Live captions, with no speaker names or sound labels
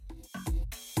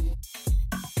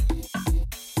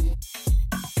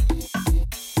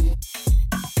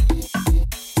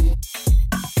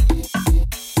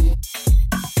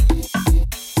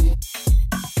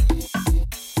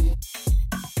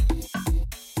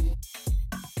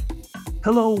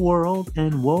Hello, world,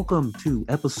 and welcome to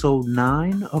episode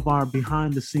 9 of our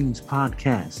behind the scenes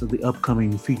podcast of the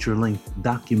upcoming feature length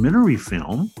documentary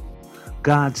film,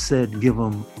 God Said Give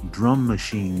 'Em Drum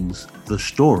Machines, the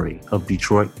story of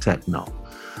Detroit techno.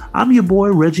 I'm your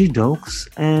boy, Reggie Dokes,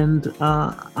 and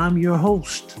I'm your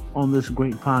host on this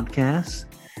great podcast.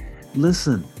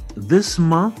 Listen, this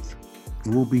month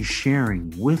we'll be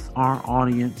sharing with our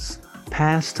audience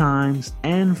past times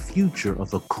and future of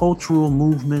the cultural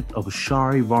movement of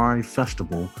Charivari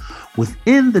Festival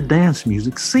within the dance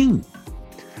music scene.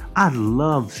 I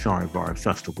love Charivari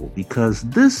Festival because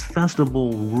this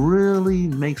festival really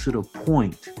makes it a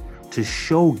point to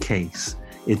showcase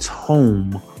its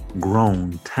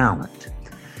homegrown talent.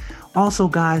 Also,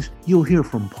 guys, you'll hear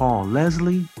from Paul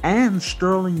Leslie and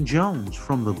Sterling Jones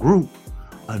from the group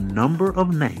A Number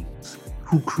of Names,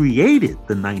 who created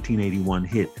the 1981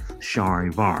 hit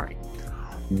Charivari.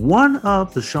 One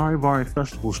of the Charivari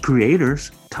Festival's creators,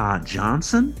 Todd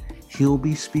Johnson, he'll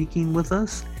be speaking with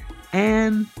us,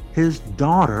 and his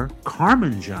daughter,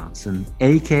 Carmen Johnson,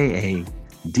 aka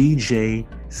DJ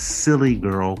Silly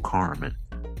Girl Carmen.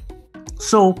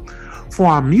 So, for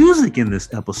our music in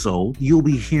this episode, you'll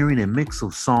be hearing a mix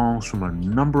of songs from A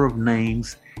Number of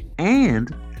Names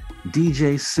and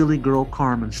DJ Silly Girl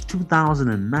Carmen's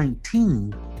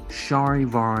 2019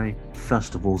 Charivari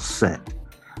Festival set.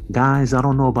 Guys, I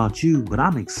don't know about you, but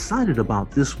I'm excited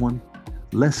about this one.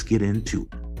 Let's get into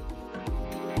it.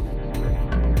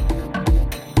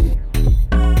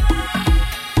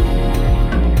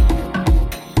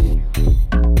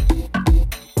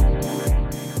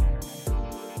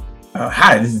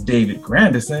 Hi, this is David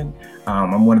Grandison.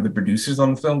 I'm one of the producers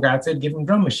on the film God Said Give 'Em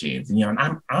Drum Machines. And, and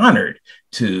I'm honored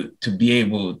to be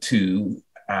able to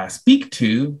speak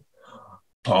to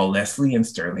Paul Leslie and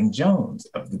Sterling Jones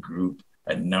of the group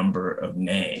A Number of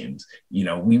Names.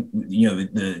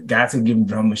 The God Said Give 'Em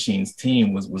Drum Machines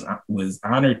team was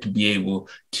honored to be able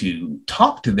to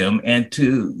talk to them and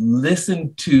to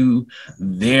listen to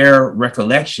their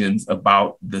recollections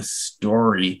about the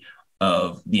story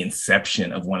of the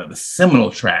inception of one of the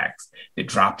seminal tracks that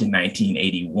dropped in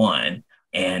 1981.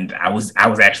 And I was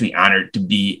actually honored to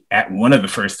be at one of the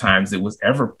first times it was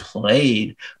ever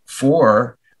played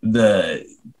for the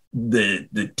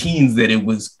teens that it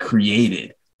was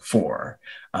created for.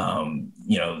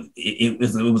 It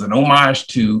was an homage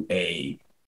to a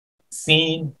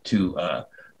scene, to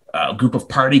a group of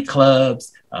party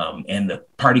clubs, and the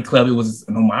party club it was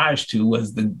an homage to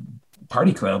was the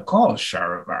party club called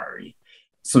Charivari.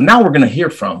 So now we're going to hear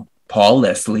from Paul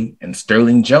Leslie and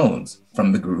Sterling Jones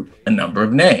from the group A Number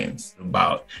of Names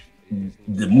about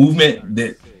the movement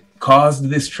that caused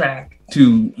this track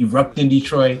to erupt in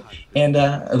Detroit, and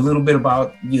a little bit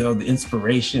about the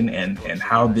inspiration and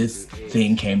how this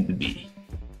thing came to be.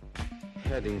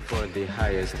 Heading for the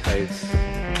highest heights,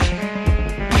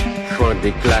 for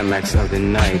the climax of the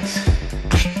night.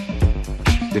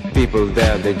 The people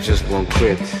there, they just won't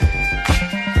quit,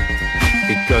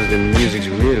 because the music's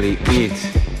really beat.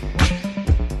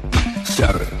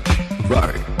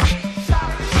 Charivari.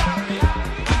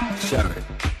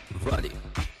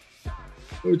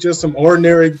 It was just some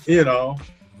ordinary, young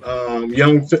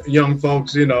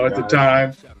folks, at the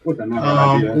time, with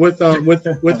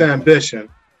ambition.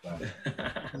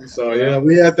 So yeah,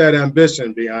 we had that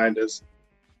ambition behind us,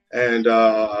 and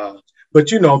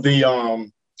but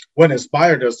what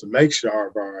inspired us to make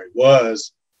Charivari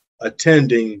was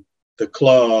attending the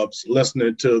clubs,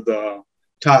 listening to the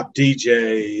top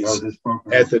DJs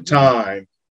at the time.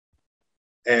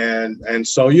 And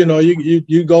so, you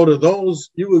go to those,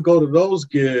 you would go to those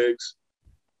gigs,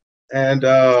 and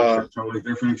a totally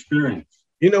different experience.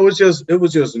 it was just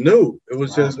new. It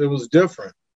was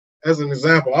different. As an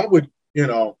example, I would,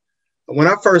 when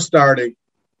I first started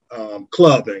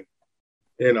clubbing,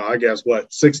 I guess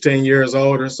 16 years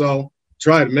old or so,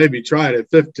 tried it at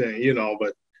 15,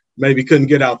 but maybe couldn't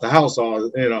get out the house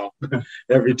all,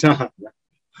 every time.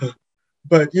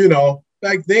 But,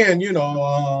 back then,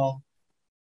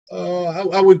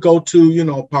 I would go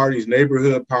to, parties,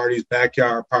 neighborhood parties,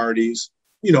 backyard parties,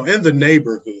 in the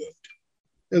neighborhood.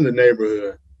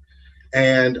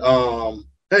 And,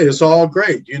 hey, it's all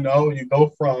great. You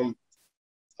go from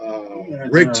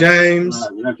Rick James,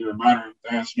 and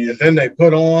then they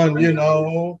put on,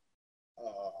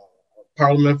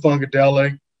 Parliament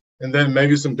Funkadelic, and then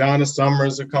maybe some Donna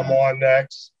Summers would come on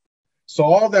next. So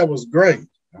all that was great.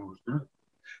 That was good.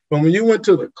 But when you went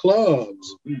to the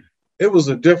clubs, it was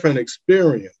a different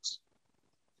experience,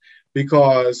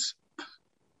 because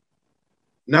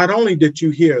not only did you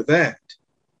hear that,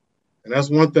 And that's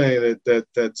one thing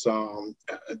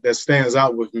that stands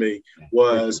out with me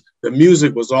was the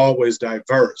music was always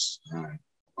diverse. Right.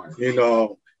 You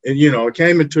know, and it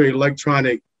came into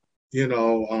electronic,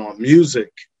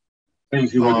 music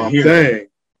Things you wouldn't hear thing,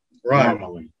 right?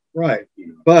 normally. Right. You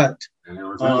know.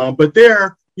 But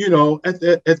there, at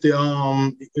the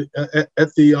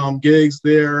gigs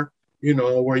there,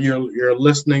 where you're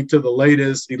listening to the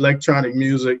latest electronic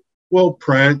music, well,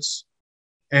 Prince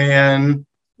and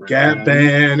Gap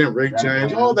Band and Rick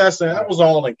James, all that was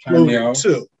all included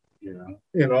too. Yeah.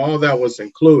 All that was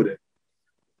included.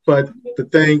 But the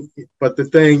thing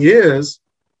is,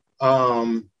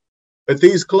 at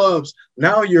these clubs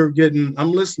now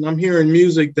I'm hearing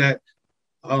music that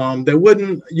you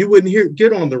wouldn't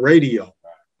get on the radio.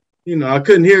 I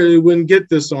couldn't hear it. You wouldn't get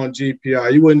this on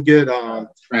GPI. You wouldn't get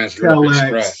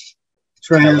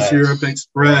Trans-Europe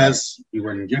Express. You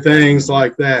wouldn't get things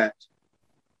like that.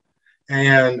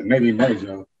 And maybe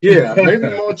Mojo. Yeah, maybe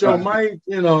Mojo might,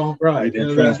 right.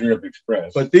 Trans-Europe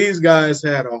Express. But these guys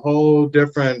had a whole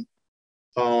different,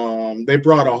 they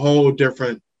brought a whole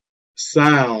different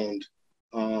sound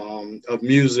of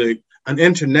music, an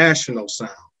international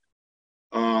sound.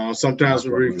 Sometimes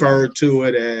we refer to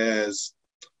it as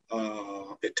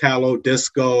Italo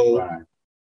disco. Right.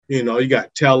 You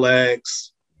got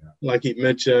Telex, like he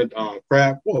mentioned,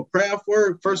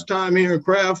 Kraftwerk. First time hearing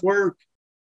Kraftwerk.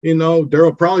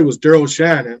 Daryl was Daryl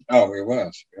Shannon. Oh, it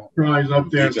was. Yeah. Probably up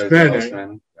there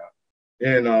spinning.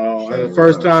 And the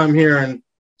first time hearing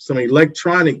some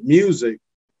electronic music,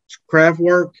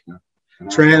 Kraftwerk,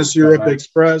 Trans-Europe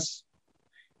Express,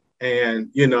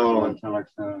 and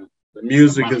the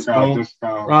music is booming.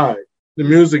 Right, the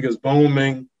music is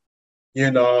booming.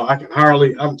 I can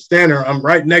hardly. I'm standing. I'm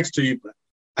right next to you, but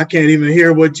I can't even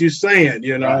hear what you're saying.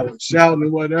 Shouting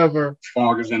or whatever.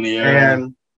 Fog is in the air.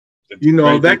 And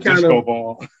that kind of.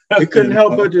 It couldn't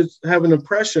help but just have an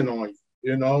impression on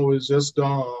you. It was just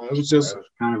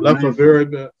left a very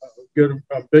good,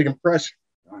 big impression.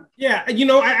 Yeah,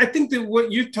 I think that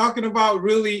what you're talking about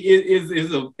really is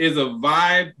a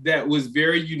vibe that was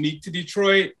very unique to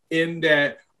Detroit, in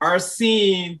that our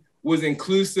scene was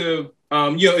inclusive.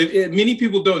 Many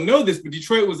people don't know this, but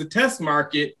Detroit was a test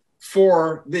market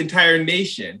for the entire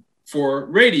nation for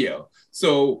radio.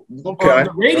 So on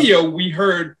the radio, we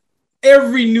heard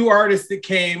every new artist that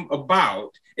came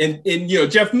about. And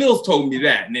Jeff Mills told me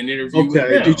that in an interview with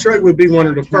him. Detroit would be one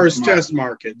of the first test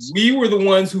markets. We were the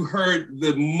ones who heard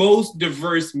the most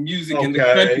diverse music in the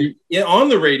country on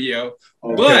the radio.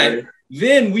 But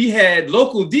then we had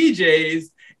local DJs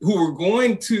who were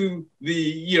going to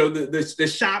the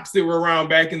shops that were around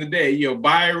back in the day,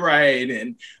 Buy Right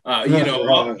and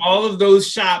all of those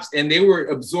shops, and they were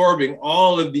absorbing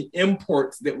all of the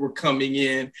imports that were coming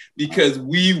in because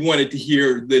we wanted to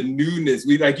hear the newness.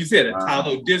 We, like you said,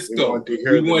 Italo disco.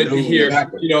 We wanted to hear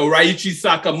Ryuichi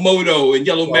Sakamoto and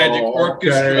Yellow Magic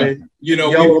Orchestra.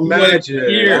 Yellow Magic,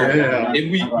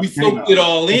 and we soaked it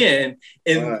all in.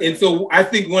 And so I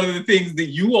think one of the things that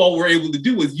you all were able to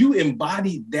do was you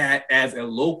embodied that as a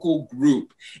local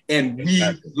group, and we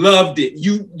loved it.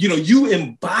 You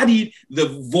embodied the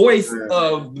voice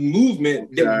of the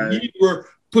movement that we were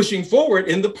pushing forward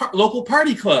in the local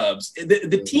party clubs,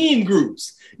 the teen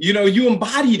groups. You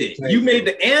embodied it. You made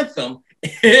the anthem.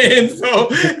 And so,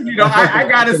 I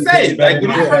gotta say, like when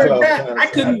I heard that, I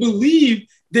couldn't believe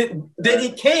that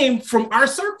it came from our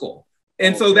circle.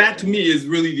 And so that to me is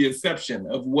really the inception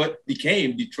of what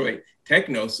became Detroit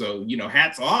techno. So,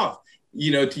 hats off,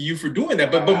 to you for doing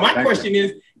that. But my question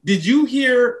is, did you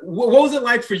hear, what was it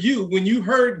like for you when you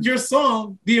heard your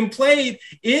song being played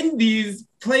in these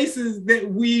places that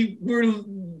we were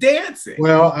dancing?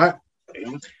 Well,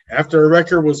 after a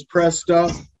record was pressed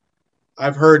up,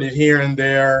 I've heard it here and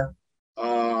there.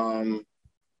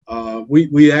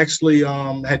 We actually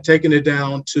had taken it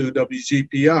down to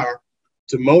WGPR,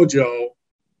 to Mojo,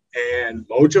 and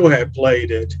Mojo had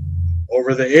played it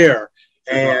over the air.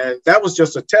 And that was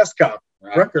just a test copy.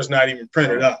 Right. Record's not even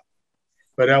printed up.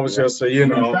 But that was just a,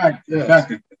 In fact,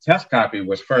 the test copy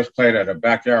was first played at a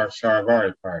backyard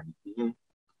Charivari party. Mm-hmm.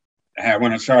 I had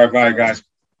one of the Charivari guys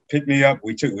pick me up.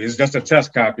 It was just a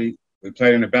test copy. We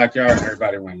played in the backyard and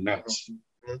everybody went nuts.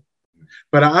 Mm-hmm.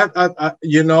 But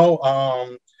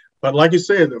but like you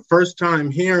said, the first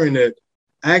time hearing it,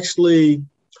 actually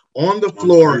on the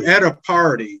floor at a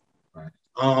party,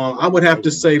 I would have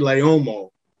to say Leomo.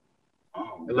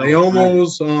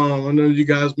 Leomo's, I know you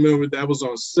guys remember that was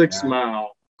on 6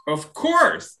 Mile. Of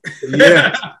course.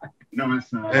 Yeah. No,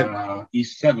 it's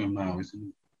East 7 Mile, isn't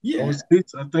it? Yeah. I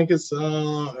think it's,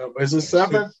 is it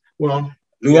 7? Well,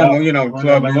 Luomo,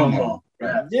 Club Luomo.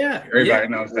 Yeah, Everybody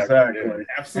knows that. Exactly. Yeah.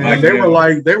 Absolutely. And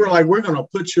they were like, we're gonna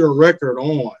put your record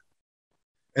on.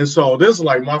 And so this is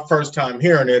like my first time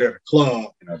hearing it at a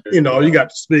club. You know, you got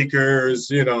the speakers,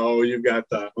 you know, you got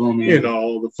the, Booming. you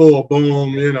know, the full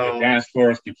boom, you The know, dance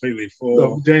floor is completely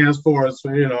full. the dance floors,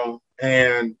 you know,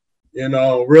 and, you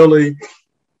know, really,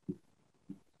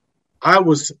 I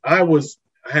was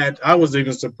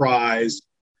even surprised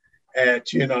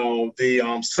at, you know,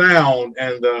 the sound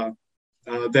and the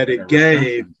that it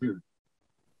gave,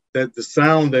 that the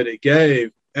sound that it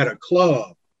gave at a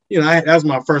club. You know, that's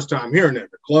my first time hearing it at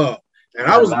a club, and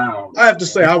I have to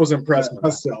say I was impressed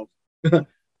myself.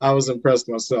 I was impressed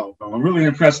myself. What really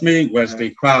impressed me was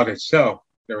the crowd itself.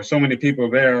 There were so many people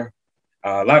there,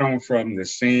 a lot of them from the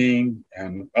scene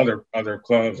and other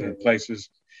clubs and places,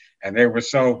 and they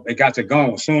got to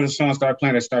go. As soon as the song started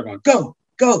playing, they started going, go,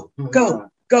 go, go,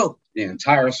 go, the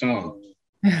entire song.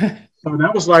 So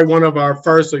that was like one of our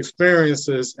first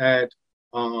experiences at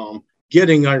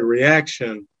getting a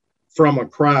reaction from a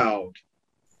crowd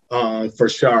for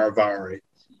Charivari.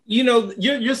 You know,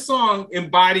 your song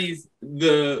embodies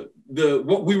the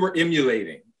what we were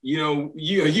emulating. You know,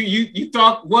 you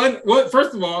talk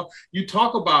first of all, you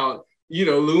talk about, you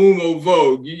know, Lumo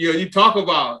Vogue. You talk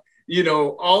about, you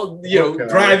know, all, you know,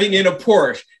 driving in a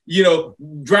Porsche, you know,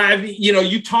 driving, you know,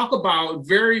 you talk about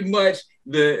very much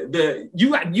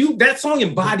that song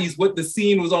embodies what the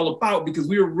scene was all about, because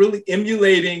we were really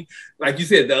emulating, like you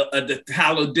said, the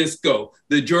Italo Disco,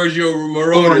 the Giorgio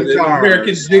Moroder, the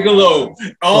American Gigolo,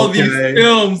 all these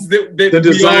films that the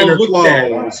designer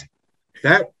clothes.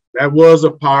 That was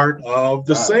a part of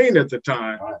the scene at the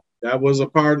time. That was a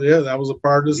part. Yeah, that was a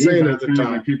part of the scene at the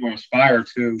time. People inspired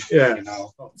to. Yeah. You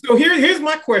know. So here's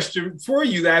my question for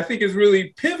you that I think is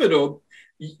really pivotal.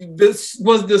 This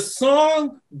was the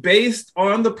song based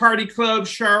on the party club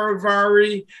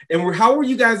Charivari, and how were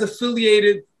you guys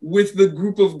affiliated with the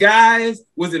group of guys?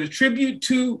 Was it a tribute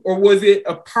to, or was it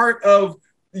a part of,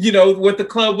 you know, what the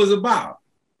club was about?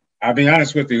 I'll be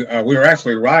honest with you, we were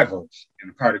actually rivals in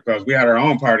the party clubs. We had our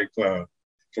own party club,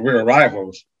 so we were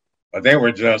rivals, but they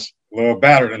were just a little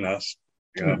better than us.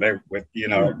 You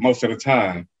know, most of the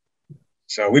time.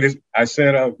 So we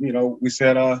said,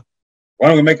 why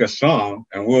don't we make a song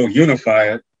and we'll unify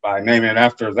it by naming it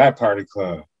after that party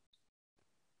club?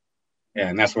 Yeah,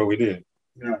 and that's what we did.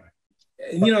 Yeah.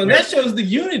 You know, and that shows the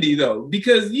unity, though,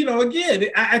 because, you know, again,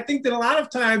 I think that a lot of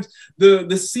times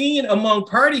the scene among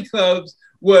party clubs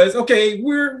was, okay,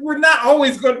 we're not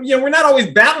always going, you know, we're not always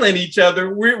battling each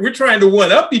other. We're trying to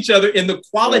one up each other in the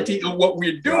quality of what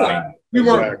we're doing. Right. We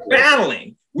weren't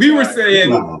battling. We were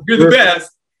saying, you're the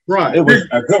best. Right. It was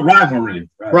a good rivalry.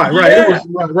 Right. Yeah. It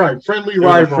was friendly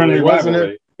rivalry, wasn't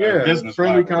it? Yeah.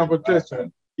 Friendly competition.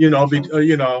 Right. You know,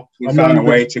 we found a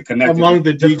way to connect among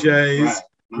the DJs,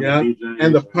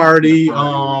 and the party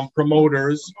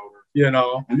promoters, you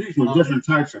know. And these were different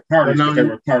types of parties, but they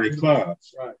were party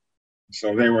clubs. Right.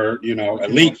 So they were, you know,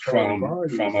 elite from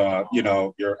you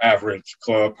know, your average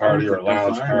club party or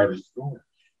lounge party.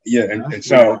 Yeah, and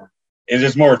so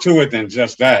there's more to it than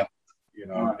just that. You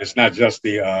know, it's not just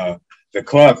the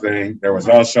club thing. There was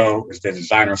also the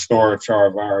designer store at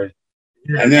Charivari,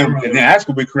 and then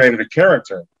actually we created a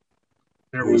character.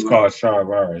 It was called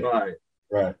Charivari.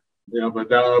 Right. Yeah,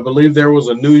 but I believe there was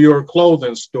a New York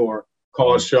clothing store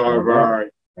called Charivari,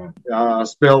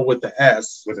 spelled with the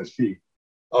S. With a C.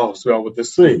 Oh, spelled with the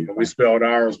C. We spelled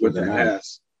ours with the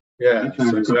S. Yeah,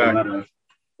 exactly.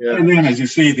 Yeah. And then as you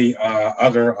see the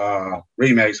other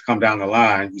remakes come down the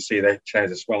line, you see they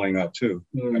change the spelling up too.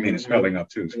 Mm-hmm. I mean, it's spelling up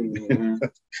too. Mm-hmm.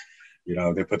 You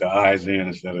know, they put the I's in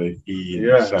instead of E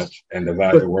and such, and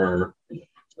divide the word.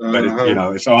 But you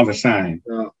know, it's all the same.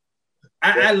 Yeah.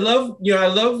 I love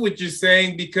what you're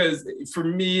saying, because for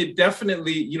me, it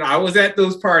definitely, you know, I was at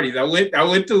those parties. I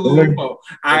went to Louisville.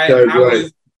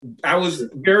 I was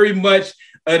very much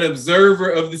an observer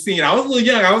of the scene. I was a little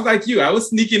young. I was like you. I was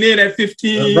sneaking in at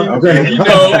 15, you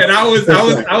know, and I was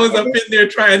up in there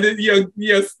trying to, you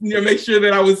know, make sure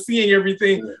that I was seeing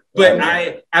everything. But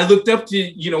I looked up to,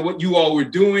 you know, what you all were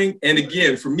doing. And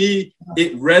again, for me,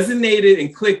 it resonated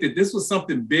and clicked that this was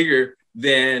something bigger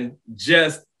than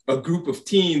just a group of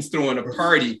teens throwing a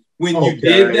party. When you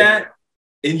did that,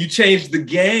 and you changed the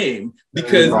game,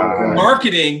 because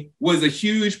marketing was a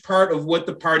huge part of what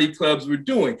the party clubs were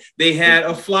doing. They had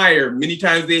a flyer. Many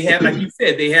times they had, like you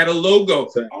said, they had a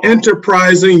logo.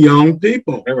 Enterprising young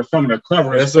people. They were some of the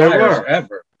cleverest flyers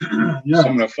ever.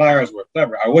 Some of the flyers were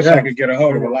clever. I wish I could get a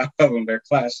hold of a lot of them. They're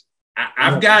classic.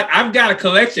 I've got a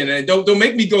collection, and don't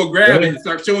make me go grab it and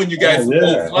start showing you guys some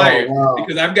old flyers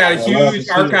because I've got a huge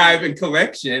archive and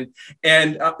collection,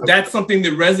 and that's something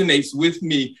that resonates with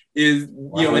me. Is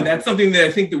and that's something that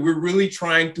I think that we're really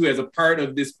trying to, as a part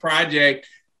of this project,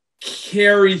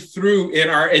 carry through in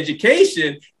our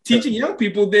education, teaching young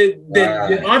people that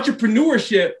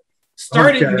entrepreneurship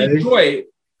started in Detroit.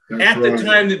 At the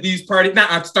time that these parties,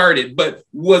 not started, but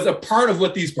was a part of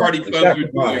what these party clubs were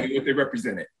doing and what they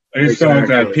represented. It shows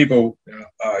that people,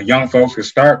 young folks, can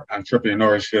start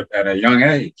entrepreneurship at a young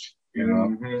age.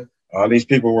 All these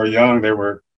people were young; they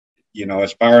were,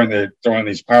 aspiring. They're throwing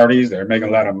these parties. They're making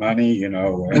a lot of money.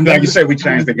 And like you said, we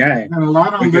changed the game. And a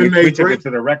lot of them we took it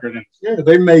to the record.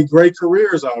 They made great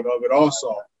careers out of it.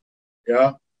 Also,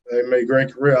 they made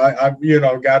great career. I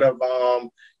got a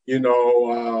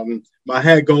my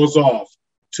hat goes off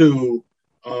to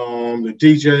the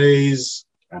DJs.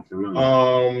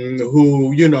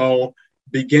 Who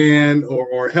began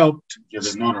or helped give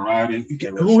it notoriety,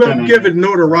 give it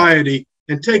notoriety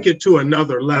and take it to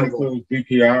another level.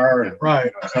 DPR and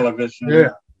television.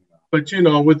 Yeah, but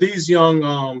with these young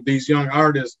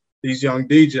artists, these young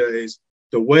DJs,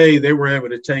 the way they were able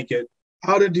to take it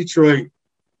out of Detroit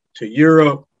to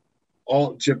Europe,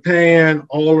 Japan,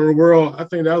 all over the world, I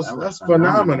think that's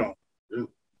phenomenal.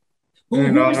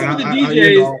 Who were some of the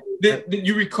DJs that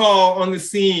you recall on the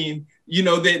scene,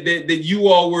 that you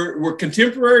all were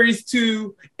contemporaries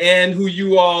to and who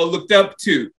you all looked up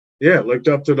to? Yeah, looked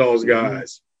up to those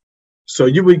guys. So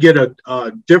you would get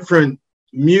a different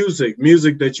music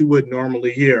that you wouldn't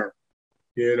normally hear,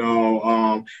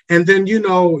 and then,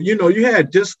 you had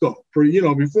disco,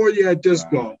 before you had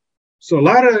disco. So a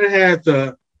lot of it had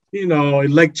the,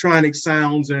 electronic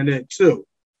sounds in it too.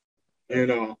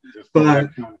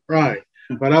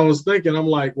 But I was thinking, I'm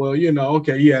like, well,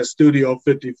 okay, you had Studio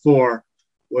 54.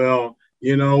 Well,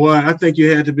 you know what? I think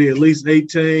you had to be at least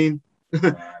 18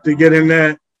 to get in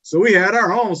that. So we had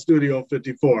our own Studio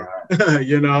 54,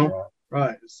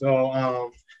 right.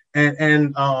 So,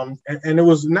 and it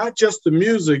was not just the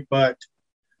music, but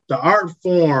the art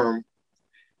form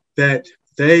that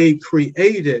they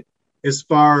created as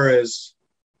far as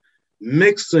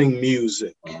mixing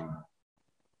music.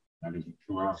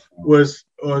 Was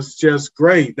just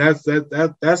great. That's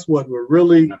what we're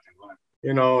really,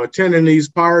 attending these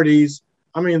parties.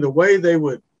 I mean, the way they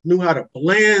knew how to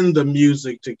blend the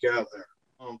music together,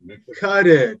 cut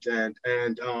it and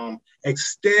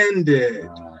extend it,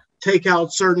 take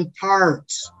out certain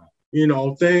parts,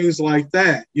 things like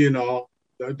that.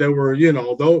 That were,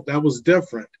 that was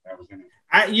different.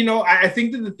 I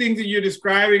think that the things that you're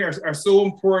describing are so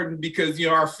important because,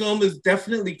 our film is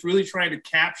definitely really trying to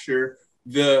capture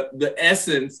the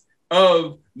essence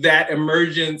of that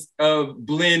emergence of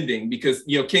blending because,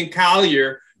 Ken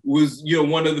Collier was,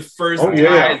 one of the first guys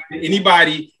that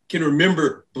anybody can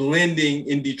remember blending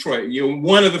in Detroit,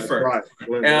 one of the first,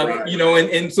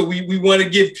 and so we want to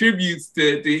give tributes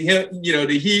to him,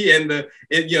 to he and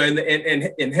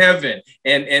in heaven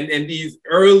and these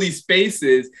early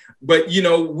spaces. But,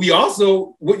 we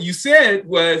also, what you said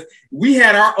was we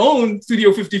had our own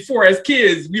Studio 54 as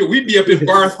kids. We'd be up in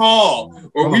Barth Hall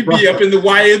or we'd be up in the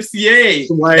YMCA.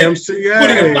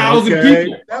 Putting 1,000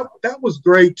 people. That was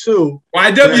great, too.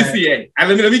 YWCA.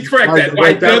 Let me correct that.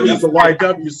 YWCA. The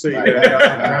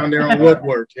YWCA. Down there on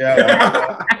Woodward.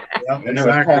 Yeah, and there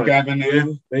was Park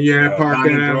Avenue. Then you had Park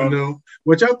Avenue,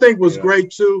 which I think was great,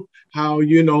 too. How,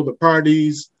 the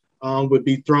parties would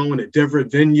be thrown at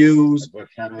different venues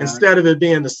instead of it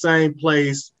being the same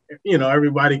place.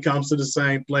 Everybody comes to the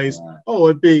same place.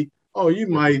 You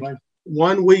might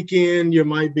one weekend you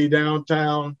might be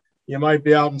downtown, you might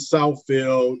be out in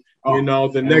Southfield.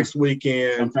 The next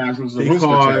weekend sometimes it was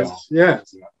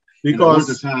because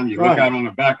the time you look out on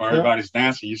the back while everybody's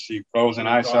dancing, you see frozen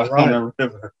ice out on the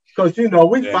river. Because we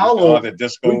follow all the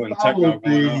disco and techno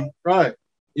going on.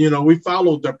 We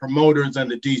followed the promoters and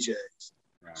the DJs.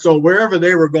 So wherever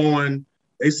they were going,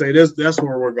 they say that's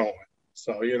where we're going.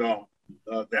 So the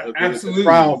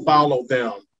crowd followed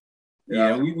them.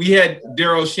 Yeah, we had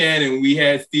Daryl Shannon, we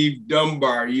had Steve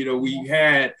Dunbar. We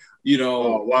had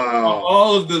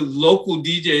all of the local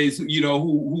DJs.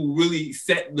 Who really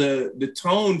set the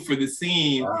tone for the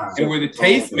scene and were the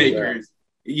tastemakers.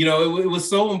 It was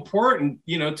so important,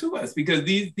 to us because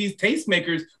these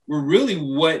tastemakers were really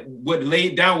what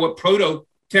laid down what proto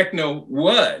techno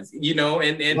was,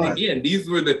 again, these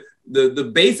were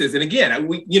the basis. And again,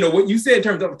 what you said in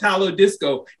terms of Italo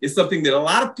disco is something that a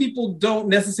lot of people don't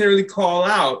necessarily call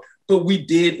out, but we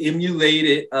did emulate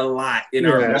it a lot in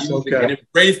our music and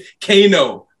embrace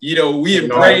Kano. We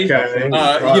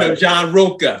embraced, John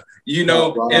Roca you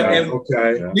know, and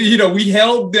okay. you know, we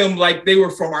held them like they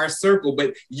were from our circle,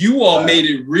 but you all made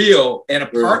it real and a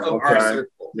part of our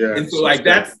circle. Yeah. And so like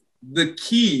that's the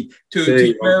key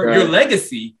to your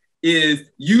legacy is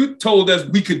you told us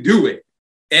we could do it.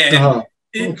 And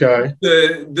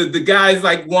the guys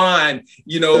like Juan,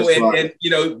 you know, and you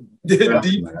know,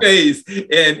 Deep Space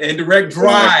and Direct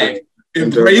Drive,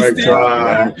 embraced it.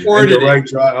 Direct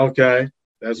Drive. Okay,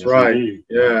 that's right.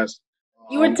 Yes.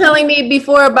 You were telling me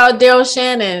before about Daryl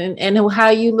Shannon and how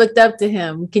you looked up to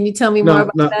him. Can you tell me more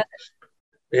about that?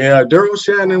 Yeah, Daryl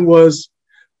Shannon.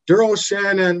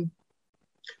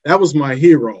 That was my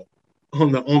hero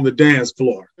on the dance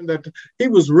floor. And that he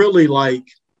was really like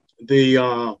the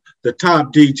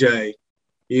top DJ,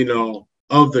 you know,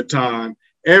 of the time.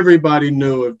 Everybody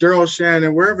knew if Daryl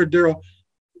Shannon, wherever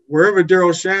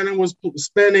Daryl Shannon was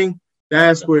spinning,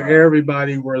 that's where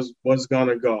everybody was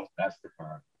gonna go. That's the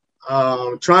part.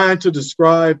 Trying to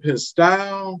describe his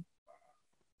style.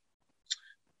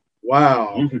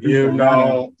 Wow, you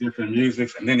know, different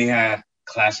music, and then he had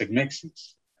classic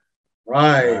mixes.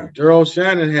 Right, Daryl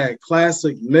Shannon had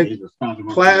classic mixes. One of the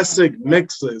most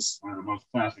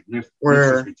classic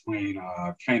mixes between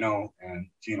Kano and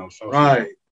Gino Sosa. Right,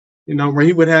 you know, where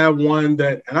he would have one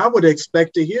that, and I would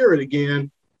expect to hear it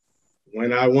again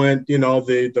when I went, you know,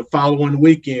 the following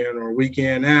weekend or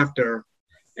weekend after,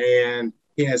 and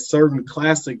he had certain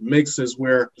classic mixes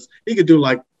where he could do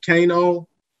like Kano,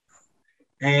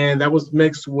 and that was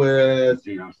mixed with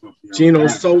Gino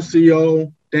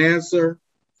Socio, Dancer,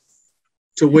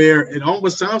 to where it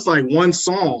almost sounds like one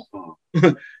song,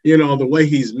 you know, the way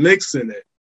he's mixing it.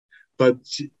 But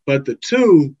the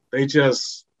two, they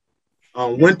just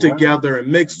went together and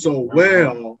mixed so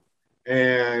well.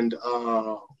 And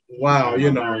wow,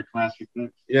 you know, very classic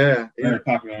mix. Yeah, very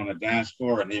popular on the dance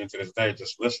floor, and even to this day,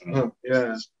 just listening.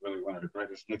 It's really one of the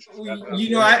greatest mixes. You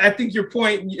know, I think your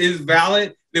point is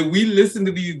valid that we listen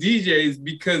to these DJs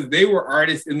because they were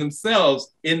artists in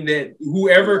themselves. In that,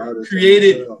 whoever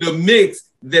created the mix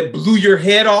that blew your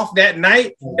head off that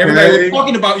night, everybody was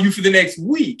talking about you for the next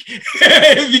week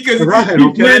because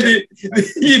you blended.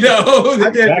 You know,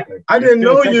 I didn't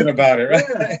know you about it.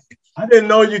 Right? I didn't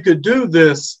know you could do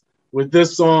this with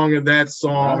this song and that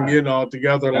song, you know,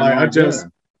 together. Like I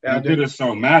did it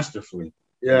so masterfully.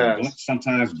 Yeah.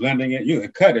 Sometimes blending it, you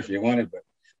can cut if you wanted, but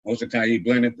most of the time you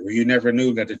blend it, you never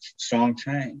knew that the song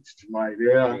changed. Right.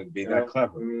 Yeah. It would be that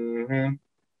clever. Mm-hmm.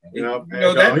 You know,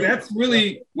 that's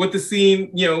really what the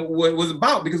scene, you know, was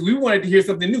about, because we wanted to hear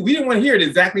something new. We didn't want to hear it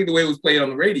exactly the way it was played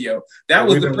on the radio. That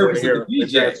was the purpose of the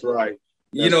DJ. That's right.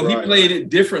 You know, he played it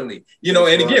differently. You know,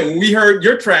 and again, when we heard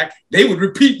your track, they would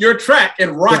repeat your track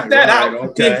and rock that out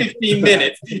for 10, 15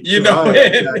 minutes, you know,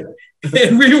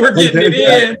 and we were getting it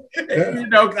in. You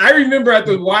know, I remember at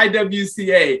the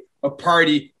YWCA, a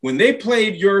party, when they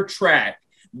played your track,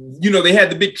 you know, they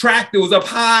had the big track that was up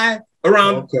high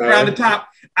around the top.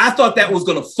 I thought that was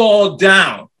going to fall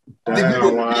down.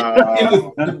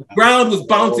 The ground was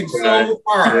bouncing so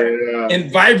hard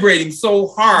and vibrating so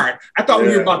hard. I thought we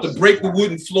were about to break the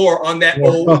wooden floor on that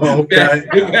old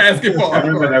basketball. I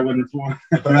remember that wooden floor.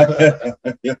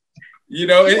 You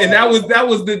know, and that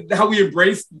was how we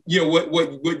embraced, you know,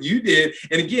 what you did.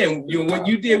 And again, you know, what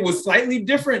you did was slightly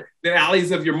different than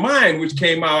Alleys of Your Mind, which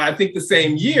came out, I think, the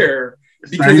same year.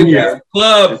 Because it was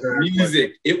club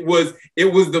music. It was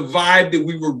the vibe that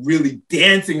we were really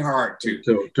dancing hard to.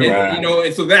 And, you know,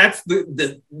 and so that's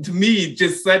the to me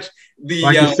just such the,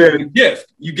 like you said, the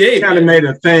gift you gave. Kind of made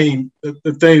a theme,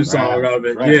 the theme song of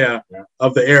it,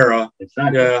 of the era.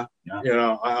 Exactly. You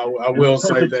know, I will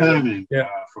say that. Timing,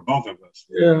 for both of us.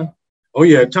 Yeah. Oh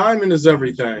yeah, timing is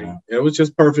everything. It was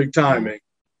just perfect timing.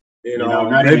 You know,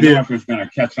 maybe if it's going to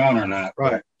catch on or not.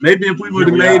 Right. Maybe if we would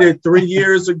have made it 3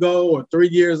 years ago or 3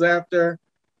 years after,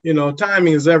 you know,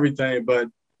 timing is everything. But,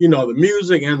 you know, the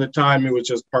music and the timing was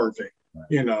just perfect,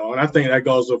 you know, and I think that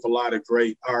goes with a lot of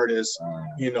great artists,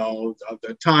 you know,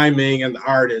 the timing and the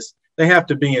artists, they have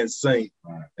to be in sync.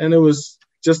 And it was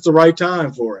just the right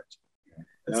time for it.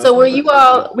 So were you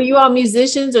all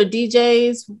musicians or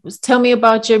DJs? Tell me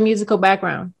about your musical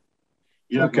background.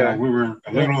 Yeah, okay. We were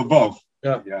a little of both.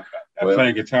 Yeah. I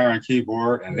played guitar and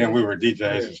keyboard, and then we were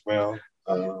DJs as well.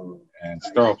 And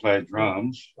Sterl played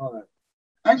drums.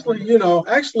 Actually, you know,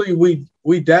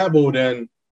 we dabbled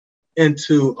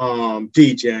into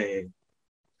DJing.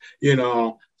 You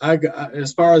know,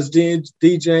 as far as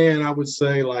DJing, I would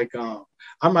say like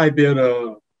I might be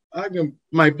able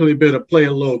to play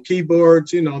a little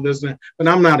keyboards. You know, but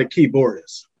I'm not a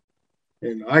keyboardist.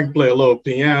 You know, I can play a little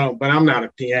piano, but I'm not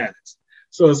a pianist.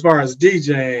 So as far as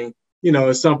DJing, you know,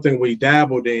 it's something we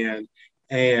dabbled in.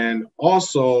 And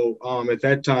also at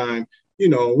that time, you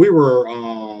know, we were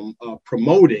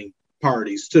promoting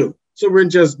parties too. So we're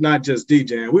not just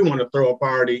DJing. We want to throw a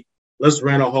party. Let's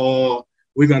rent a hall.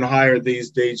 We're going to hire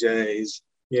these DJs,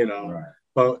 you know. Right.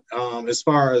 But as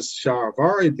far as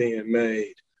Charivari being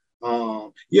made,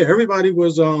 yeah, everybody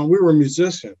was, we were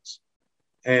musicians.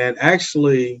 And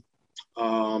actually,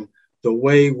 the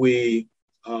way we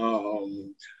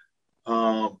put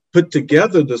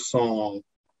together the song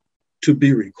to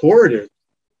be recorded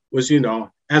was, you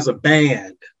know, as a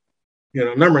band. You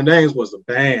know, Number of Names was a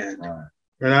band. Right.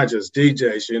 We're not just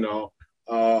DJs, you know.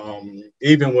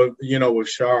 Even with, you know, with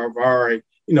Charivari,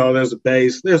 you know, there's a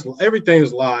bass, everything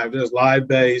is live. There's live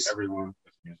bass, everyone,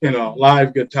 you know,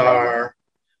 live guitar,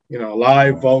 you know,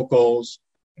 live vocals.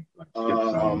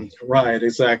 Right,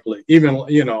 exactly. Even,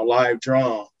 you know, live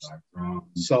drums.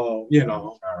 So, you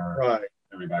know, right.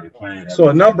 Everybody playing. So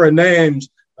a number of names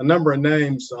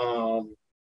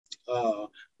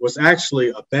was actually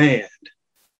a band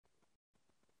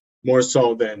more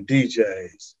so than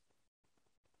DJs.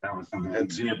 That was something that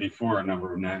did before A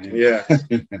Number of Names. Yeah.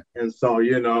 And so,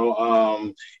 you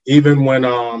know, even when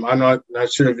I'm not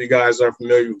sure if you guys are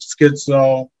familiar with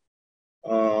Schizo,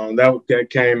 that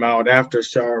came out after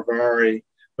Charivari,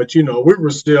 but you know, we were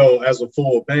still as a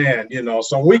full band, you know.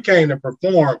 So when we came to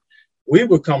perform, we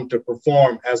would come to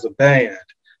perform as a band,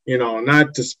 you know,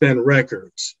 not to spin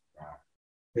records,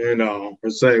 you know, per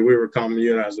se. We were coming,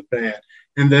 you know, as a band.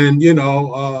 And then, you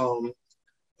know,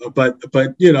 but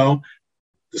you know,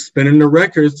 the spinning the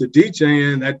records, the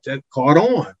DJing, that caught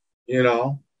on, you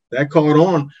know, that caught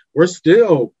on. We're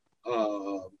still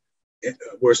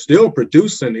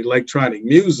producing electronic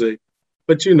music,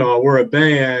 but you know, we're a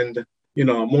band, you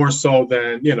know, more so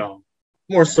than DJs.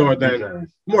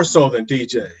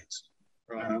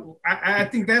 Right? I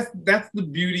think that's the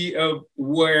beauty of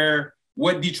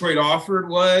what Detroit offered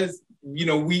was, you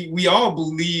know, we all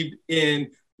believed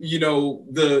in, you know,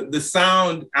 the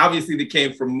sound obviously that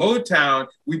came from Motown.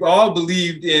 We've all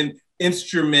believed in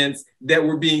instruments that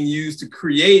were being used to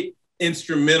create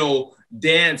instrumental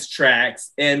dance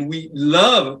tracks, and we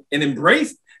love and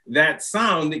embrace that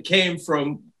sound that came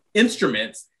from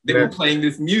instruments that were playing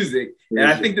this music. And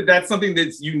I think that's something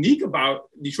that's unique about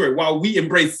Detroit. While we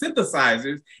embrace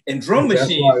synthesizers and drum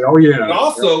machines, we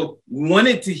also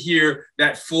wanted to hear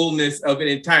that fullness of an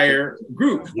entire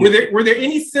group. Were there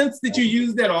any synths that you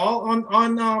used at all on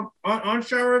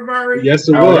Charivari? Yes,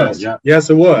 it was. Yeah. Yes,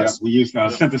 it was. Yeah, we used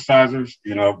synthesizers,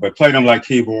 you know, but played them like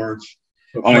keyboards.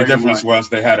 Only difference was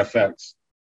they had effects,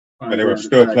 but they would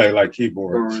still play like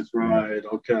keyboards. Right.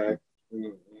 Okay.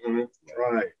 Mm-hmm.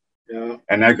 Right. Yeah.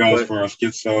 And that goes for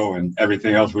Schizo and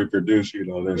everything else we produce. You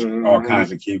know, there's all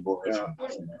kinds of keyboards. Yeah.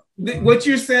 What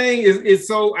you're saying is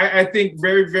so, I think,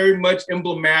 very, very much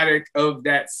emblematic of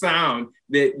that sound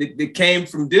that came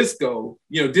from disco.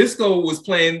 You know, disco was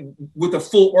playing with a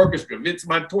full orchestra. Vince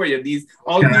Montoya,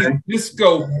 all these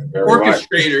disco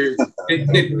orchestrators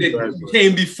that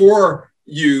came before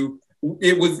you.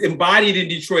 It was embodied in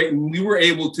Detroit, and we were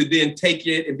able to then take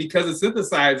it, and because of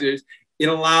synthesizers, it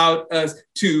allowed us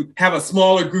to have a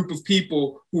smaller group of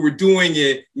people who were doing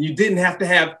it. You didn't have to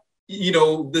have, you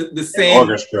know, the same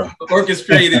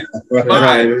orchestrated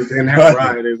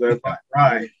vibe.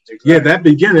 Right. Yeah, that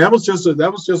beginning, that was just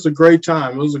a great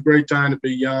time. It was a great time to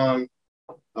be young,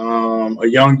 a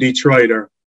young Detroiter,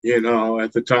 you know,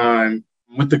 at the time.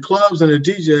 With the clubs and the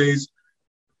DJs,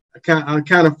 I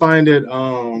kind of find it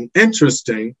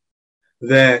interesting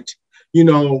that, you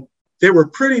know, they were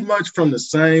pretty much from the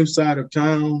same side of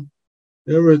town.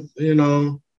 They were, you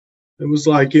know, it was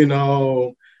like, you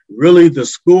know, really the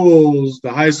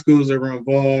high schools that were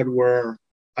involved were,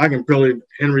 I can probably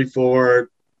Henry Ford,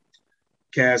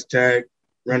 Cass Tech,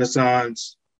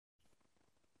 Renaissance,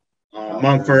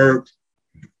 Mumford,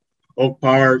 Oak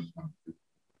Park,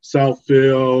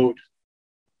 Southfield,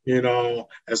 you know,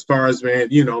 as far as, man,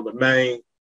 you know, the main,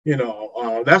 you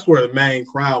know, that's where the main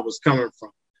crowd was coming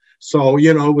from. So,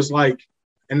 you know, it was like,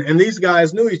 and these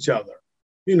guys knew each other.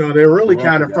 You know, they're really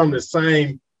kind of from the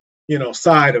same, you know,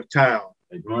 side of town.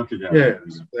 They grew up together.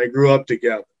 Yes, they grew up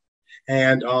together.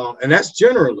 And that's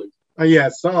generally, you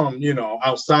had some, you know,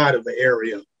 outside of the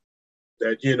area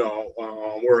that, you know,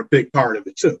 were a big part of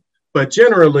it too. But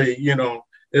generally, you know,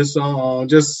 it's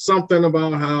just something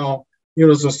about how, you know,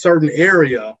 there's a certain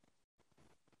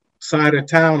side of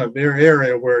town of their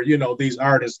area where, you know, these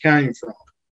artists came from.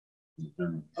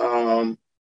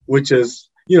 Which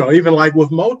is, you know, even like with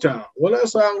Motown. Well,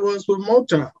 that's how it was with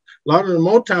Motown. A lot of the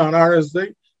Motown artists,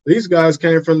 these guys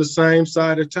came from the same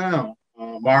side of town.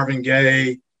 Marvin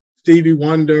Gaye, Stevie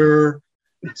Wonder.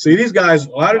 See, these guys,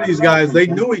 a lot of these guys, they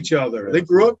knew each other. They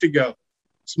grew up together.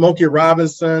 Smokey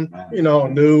Robinson, you know,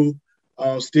 knew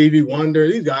Stevie Wonder.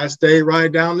 These guys stayed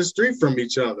right down the street from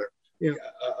each other. You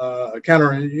know, kind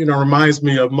of, you know, reminds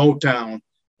me of Motown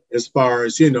as far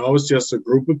as, you know, it's just a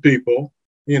group of people,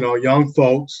 you know, young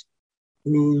folks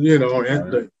who, you know,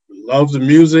 love the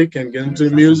music and get into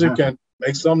the music and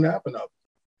make something happen of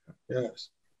it. Yes.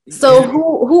 So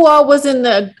who all was in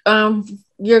the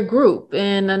your group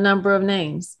and a number of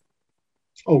names?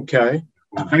 Okay.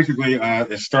 Well, basically,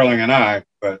 it's Sterling and I,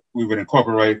 but we would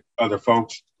incorporate other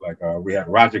folks. Like we had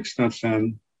Roger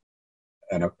Simpson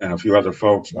and a few other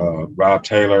folks. Rob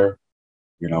Taylor,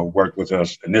 you know, worked with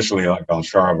us initially like on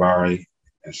Charivari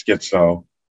and Schizo,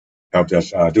 helped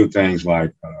us do things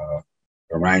like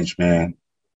arrangement,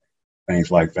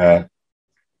 things like that.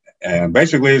 And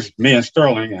basically, it's me and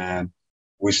Sterling, and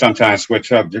we sometimes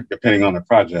switch up depending on the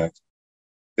project.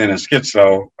 Then in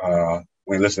Schizo,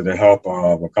 we enlisted the help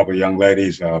of a couple of young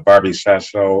ladies, Barbie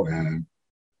Sasso and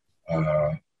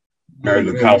Mary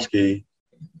Lukowski,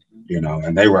 you know,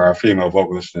 and they were our female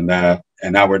vocalists in that.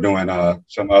 And now we're doing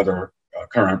some other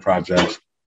current projects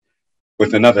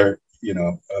with another, you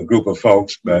know, a group of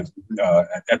folks, but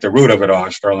at the root of it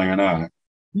all, Sterling and I.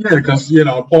 Yeah, because, you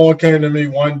know, Paul came to me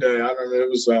one day. I don't know, it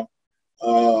was,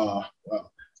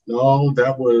 no,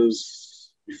 that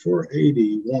was before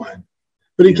 81.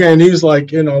 But he came, he was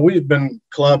like, you know, we've been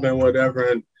clubbing, whatever.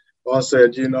 And Paul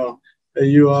said, you know, hey,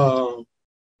 you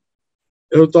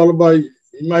ever thought about,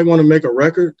 you might want to make a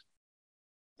record?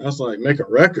 I was like, make a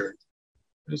record?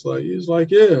 He's like,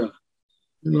 yeah,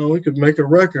 you know, we could make a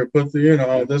record, put the, you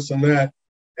know, this and that.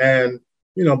 And,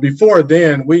 you know, before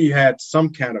then, we had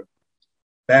some kind of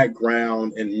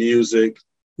background in music.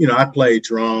 You know, I played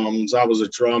drums. I was a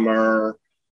drummer.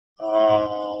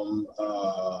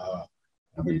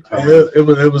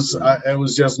 It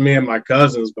was just me and my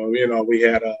cousins, but you know, we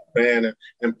had a band,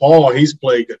 and Paul, he's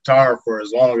played guitar for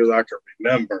as long as I can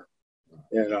remember,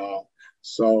 you know.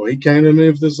 So he came to me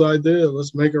with this idea,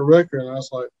 let's make a record, and I was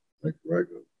like, make a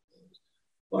record?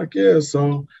 Like, yeah.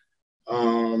 So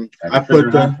I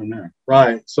put that from there.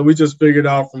 Right. So we just figured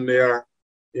out from there,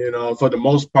 you know. For the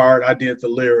most part, I did the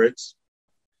lyrics,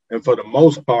 and for the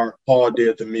most part, Paul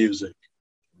did the music.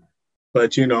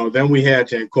 But, you know, then we had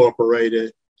to incorporate,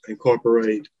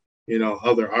 you know,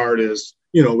 other artists.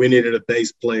 You know, we needed a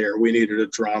bass player. We needed a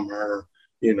drummer,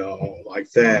 you know,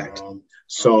 like that.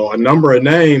 So a number of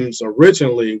names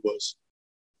originally was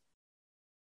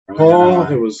Paul.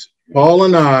 It was Paul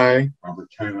and I,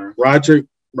 Robert Taylor,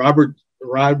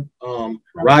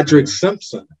 Roderick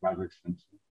Simpson.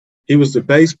 He was the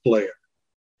bass player.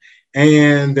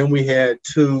 And then we had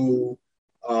two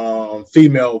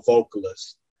female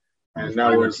vocalists. And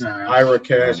that was Ira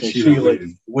Cash and Sheila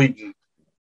Wheaton.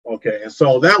 Okay, and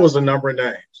so that was a number of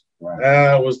names. Right.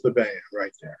 That was the band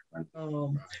right there.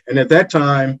 And at that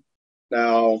time,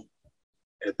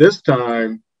 at this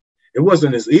time, it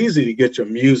wasn't as easy to get your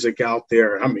music out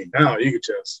there. I mean, now you could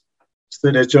just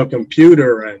sit at your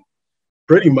computer and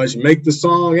pretty much make the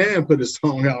song and put the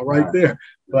song out right there.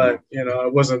 But, you know,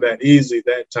 it wasn't that easy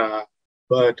that time.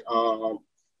 But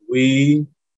we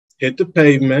hit the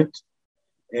pavement.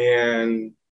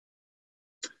 And,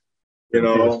 you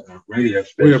know, we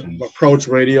approached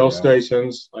radio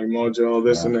stations like Mojo,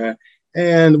 this and that.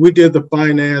 And we did the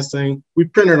financing. We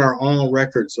printed our own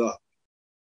records up.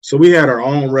 So we had our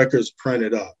own records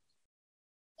printed up.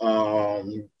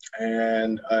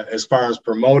 And as far as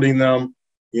promoting them,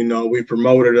 you know, we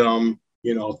promoted them,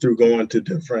 you know, through going to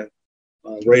different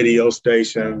radio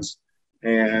stations.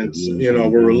 And, you know,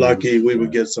 we were lucky we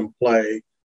would get some play,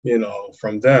 you know,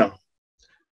 from them.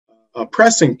 A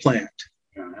pressing plant,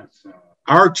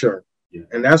 Archer,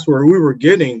 and that's where we were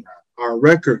getting our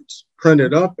records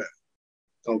printed up at.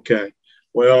 Okay,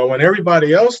 well, when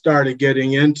everybody else started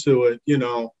getting into it, you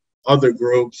know, other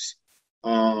groups,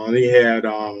 he had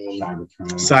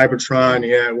Cybertron, he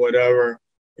had whatever,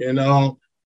 you know.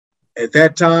 At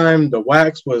that time, the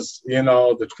wax was, you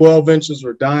know, the 12 inches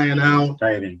were dying out.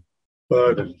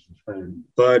 But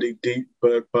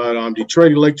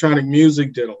Detroit Electronic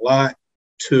Music did a lot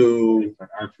to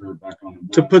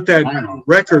put that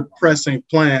record pressing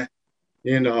plant,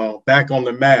 you know, back on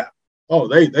the map. Oh,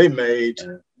 they made,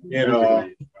 you know,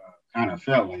 kind of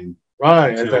failing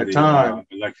right at that time.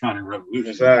 Electronic revolution.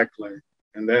 Exactly.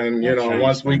 And then, you know,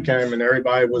 once we came and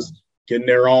everybody was getting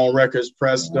their own records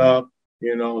pressed up,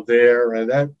 you know, there, and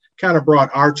that kind of brought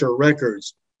Archer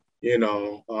Records, you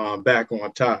know, back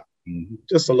on top. Mm-hmm.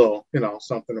 Just a little, you know,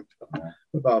 something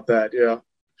about that. Yeah.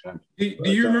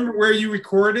 Do you remember where you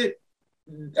recorded?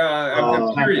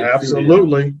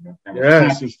 Absolutely. Yes.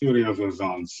 Classic Studios was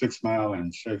on 6 Mile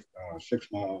and 6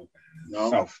 Mile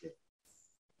Southfield.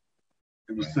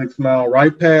 It was 6 Mile,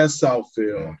 right past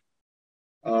Southfield.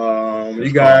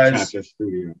 You guys,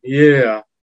 yeah,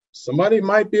 somebody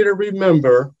might be to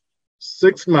remember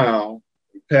 6 Mile,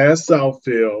 past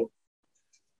Southfield.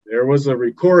 There was a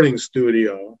recording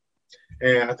studio,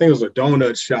 and I think it was a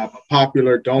donut shop, a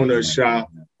popular donut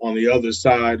shop on the other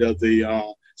side of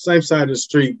the same side of the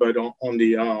street, but on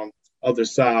the other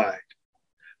side.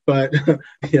 But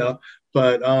yeah,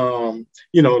 but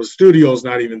the studio's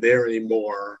not even there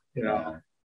anymore.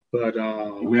 But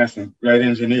we had some great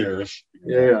engineers.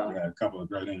 Yeah, we had a couple of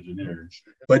great engineers.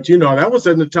 But that was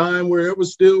in the time where it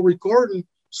was still recording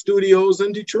studios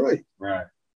in Detroit. Right.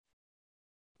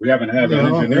 We haven't had an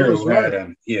engineer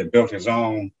who he had built his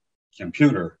own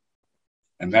computer,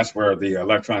 and that's where the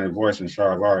electronic voice in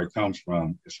Charivari comes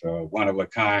from. It's a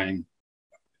one-of-a-kind,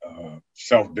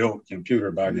 self-built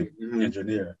computer by the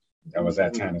engineer that was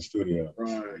at Tanner Studio.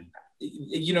 Right.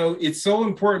 It's so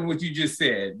important what you just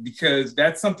said, because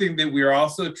that's something that we're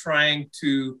also trying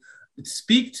to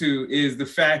speak to, is the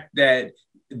fact that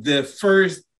the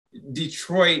first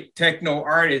Detroit techno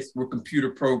artists were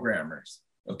computer programmers.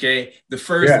 Okay, the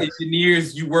first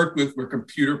engineers you worked with were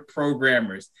computer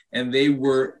programmers, and they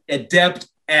were adept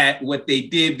at what they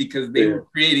did because they were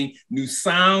creating new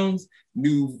sounds,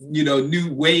 new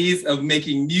ways of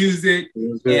making music.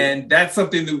 And that's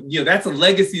something that, that's a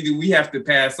legacy that we have to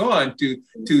pass on to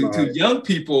young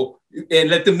people and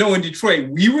let them know in Detroit,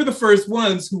 we were the first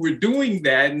ones who were doing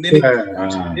that. And then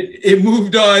it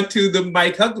moved on to the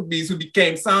Mike Huckabees, who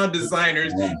became sound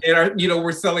designers and are,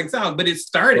 were selling sound. But it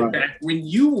started back when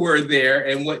you were there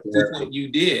and what you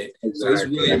did. Exactly. So it's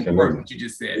really important what you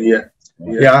just said.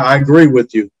 Yeah, I agree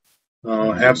with you.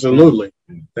 Absolutely.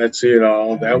 That's,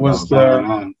 that was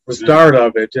the start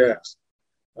of it. Yes.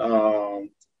 I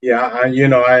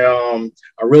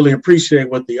really appreciate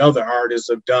what the other artists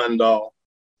have done, though.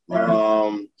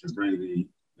 To bring the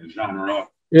genre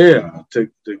up. Yeah, to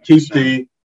keep the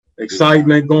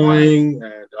excitement going,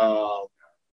 and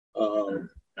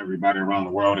everybody around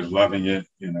the world is loving it.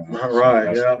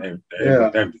 Right.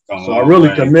 So I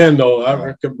really commend, though.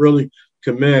 I can really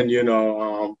commend,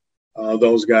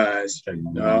 those guys.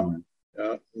 One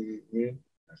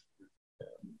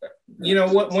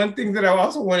thing that I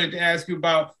also wanted to ask you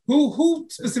about, who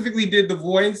specifically did the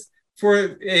voice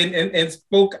for and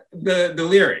spoke the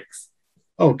lyrics?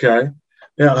 Okay.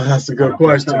 Yeah, that's a good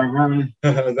question.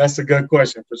 That's a good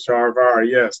question for Charivari,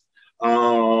 yes.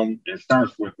 It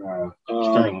starts with the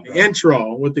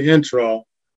intro,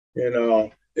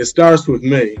 it starts with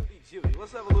me.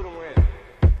 Let's have a little more in.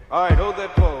 All right, hold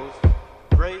that pose.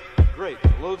 Great. A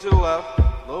little to the left, a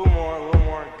little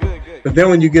more. Good. But then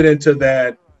when you get into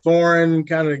that foreign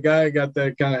kind of guy, got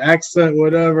that kind of accent,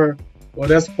 whatever, well,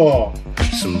 that's Paul.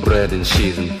 Some bread and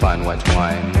cheese and fine white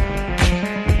wine.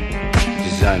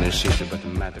 Designer sheets about the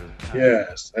matter of time.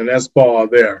 Yes, and that's Paul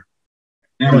there.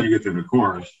 Then when you get to the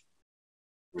chorus,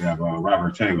 we have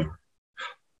Robert Taylor.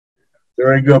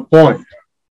 Very good point.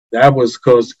 That was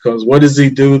because what does he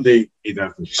do? He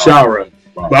does the Charivari.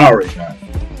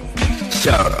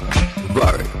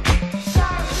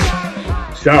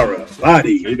 Charivari.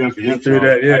 He does the intro.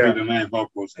 I did the main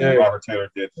vocals, and Robert Taylor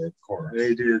did the chorus.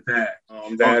 They did that.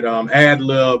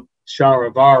 Ad-lib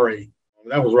Charivari.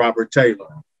 That was Robert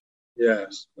Taylor.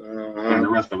 Yes. And the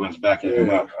rest of us backing him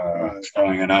up.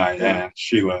 Sterling and I, and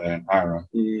Sheila and Ira,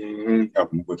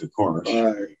 helping with the chorus.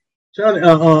 Right.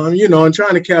 And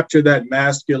trying to capture that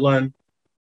masculine,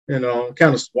 kind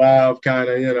of suave, kind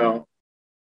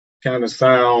of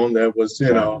sound that was,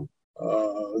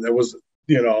 that was,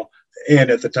 in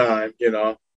at the time,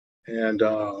 and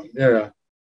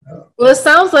Well, it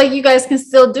sounds like you guys can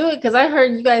still do it, because I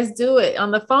heard you guys do it on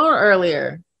the phone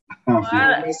earlier. You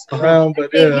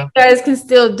guys can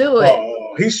still do it.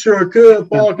 Oh, he sure could.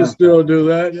 Paul can still do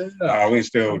that. Yeah. We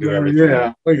still do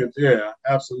everything. Yeah,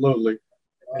 absolutely.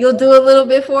 You'll do a little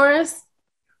bit for us?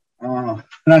 You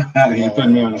put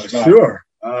me on the spot. Sure.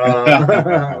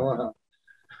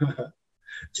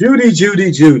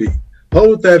 Judy.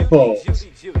 Hold that pose.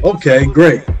 Okay,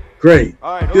 great. Good.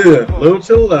 A little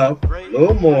to the left. A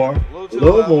little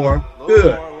more.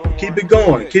 Good. Keep it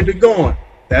going.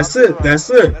 That's it.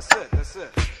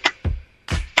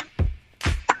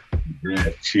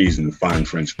 Bread, cheese, and fine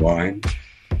French wine.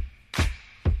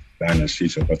 Diana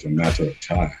sheets are but a matter of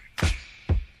time.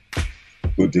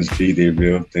 Would this be the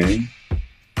real thing?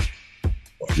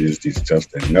 Or is this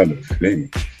just another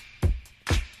fling?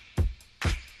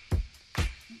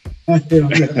 I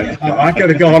could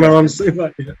have gone on and see if I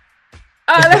could.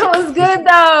 Oh, that was good,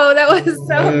 though. That was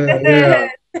so good. Yeah.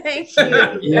 Thank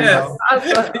you. Yes.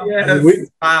 Awesome. Yes.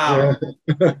 Wow.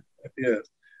 Yes.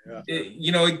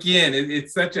 Again,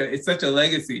 it's such a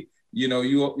legacy. We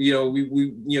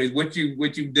what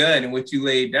you've done and what you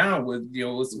laid down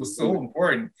was so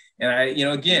important. And I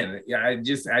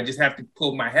just have to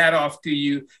pull my hat off to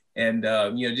you and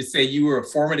just say you were a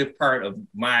formative part of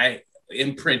my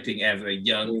imprinting as a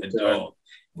young adult.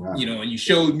 Wow. And you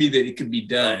showed me that it could be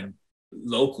done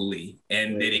locally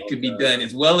and that it could be done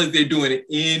as well as they're doing it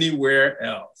anywhere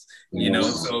else.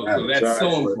 So that's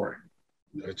so important.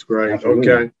 That's great.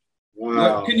 Okay.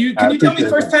 Wow. Can you tell me the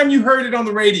first time you heard it on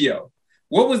the radio?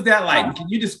 What was that like? Can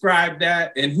you describe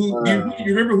that? And who do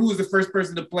you remember who was the first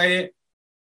person to play it?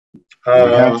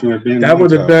 That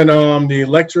would have been the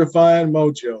Electrifying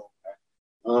Mojo.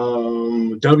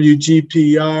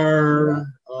 WGPR.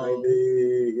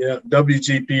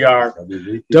 WGPR.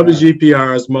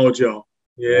 WGPR's Mojo.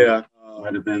 Yeah.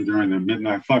 Might have been during the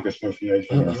Midnight Funk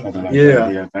Association or something like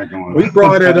that. We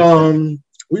brought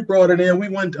it in. We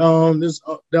went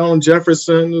down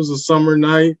Jefferson. It was a summer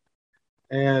night.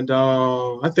 And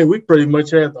I think we pretty much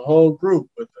had the whole group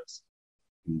with us.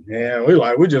 And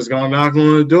we're just gonna knock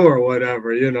on the door or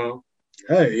whatever,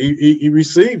 Hey, he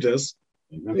received us.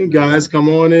 You guys come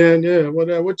on in,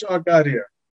 what y'all got here?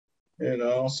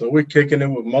 So we're kicking it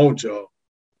with Mojo.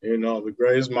 The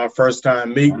greatest, my first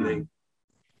time meeting him.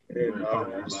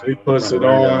 So he puts it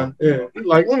on. Yeah,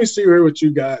 let me see what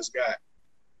you guys got.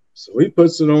 So he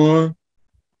puts it on.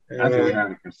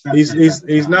 And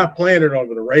he's not playing it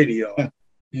over the radio.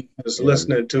 He's just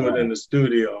listening to it in the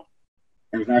studio.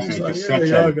 It was actually a cassette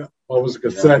tape. It was a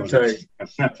cassette tape.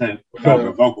 Cassette tape.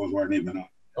 The vocals weren't even on.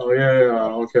 Oh,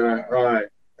 yeah. Okay. Right.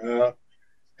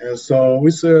 And so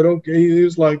we said, okay. He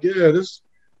was like,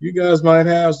 you guys might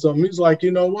have something. He's like,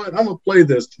 you know what? I'm going to play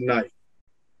this tonight.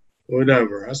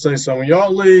 Whatever. I say, so when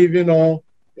y'all leave, y'all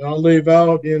leave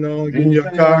out, get in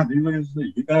your car. You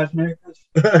guys make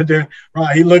this?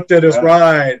 Right. He looked at his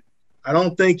ride. I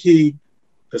don't think the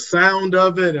sound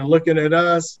of it and looking at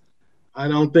us, I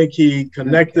don't think he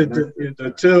connected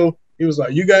the two. He was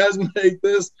like, you guys make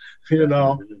this,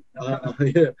 Yeah.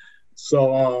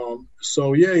 So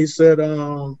he said,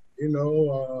 I'm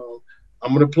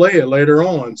going to play it later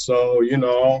on. So,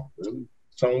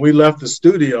 so when we left the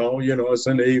studio, it's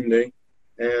in the evening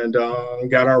and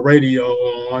got our radio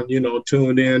on,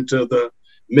 tuned in to the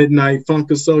Midnight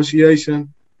Funk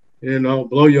Association,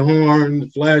 blow your horn,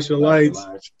 flash your lights.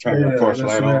 Turn your porch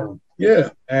light on. Yeah.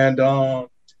 And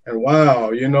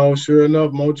wow, sure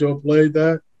enough, Mojo played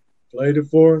it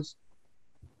for us.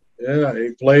 Yeah,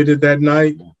 he played it that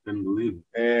night. I couldn't believe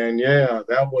it. And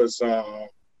that was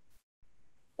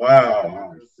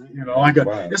wow.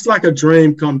 It's like a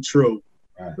dream come true.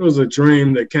 Right. It was a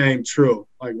dream that came true.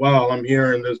 Like, wow, I'm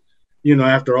hearing this,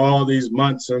 after all these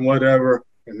months and whatever,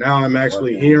 and now I'm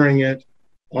actually hearing it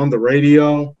on the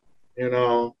radio, and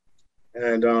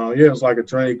it was like a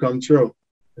dream come true.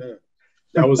 Yeah.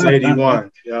 That was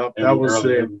 81. Yeah, that was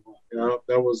it. Yeah,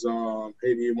 that was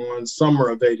 81, summer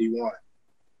of 81.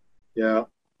 Yeah.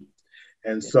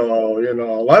 And so,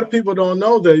 a lot of people don't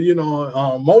know that,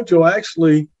 Mojo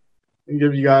actually, I'll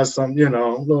give you guys some,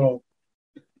 little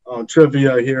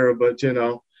trivia here, but,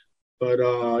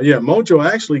 Mojo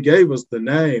actually gave us a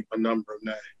number of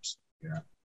names. Yeah.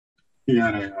 He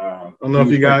had I don't know if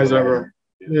you guys ever,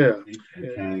 He came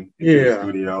to the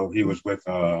studio. He was with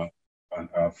a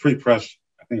Free Press,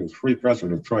 I think it was Free Press or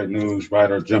Detroit News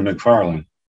writer, Jim McFarland.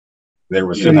 They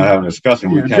were sitting there having a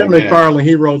discussion. Jim McFarland,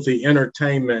 he wrote the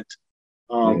entertainment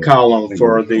column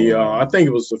for the, I think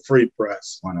it was the Free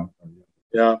Press.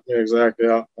 Yeah, exactly.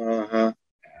 Yeah.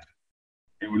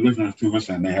 They were listening to us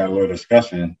and they had a little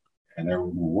discussion and they were,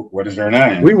 what is their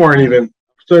name? We weren't even,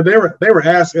 so they were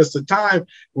asking us the time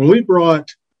when we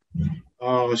brought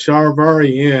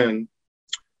Sharavari in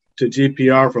to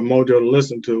GPR for Mojo to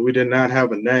listen to, we did not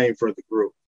have a name for the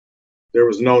group. There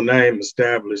was no name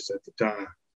established at the time.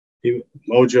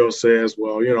 Mojo says,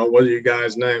 well, what are you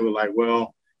guys' name? We're like,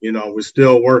 well, we're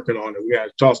still working on it. We got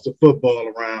to toss the football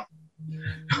around.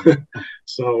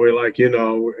 So we're like,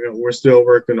 we're still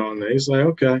working on it. He's like,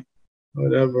 okay,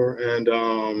 whatever.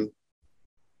 And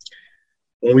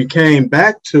when we came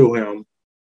back to him,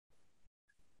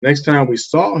 next time we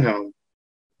saw him,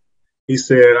 he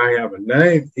said, I have a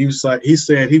name. He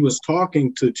said he was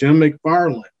talking to Jim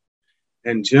McFarland.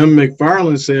 And Jim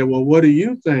McFarland said, well, what do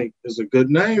you think is a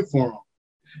good name for him?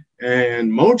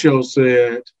 And Mojo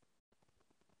said,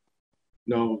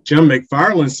 no, Jim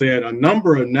McFarland said, a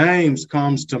number of names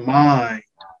comes to mind.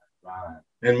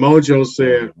 And Mojo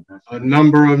said, a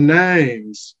number of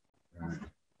names.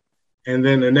 And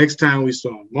then the next time we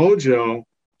saw Mojo,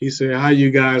 he said, how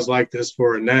you guys like this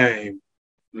for a name?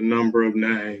 A number of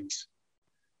names.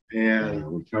 and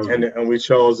we we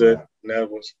chose it, and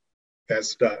that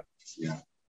stuck. Yeah.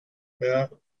 Yeah.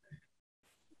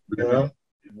 Yeah.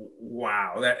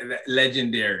 Wow, that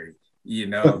legendary, you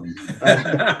know.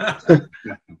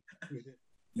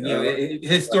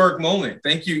 Historic moment.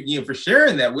 Thank you, for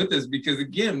sharing that with us, because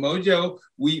again, Mojo,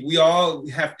 we all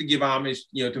have to give homage,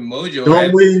 to Mojo.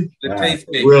 Don't we? The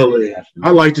tastemaker. Really?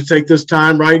 I'd like to take this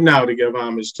time right now to give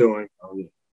homage to him.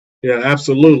 Yeah,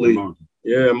 absolutely.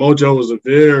 Yeah, Mojo was a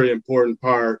very important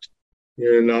part.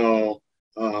 Boy,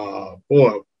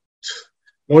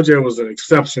 Mojo was an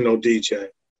exceptional DJ.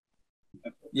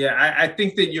 Yeah, I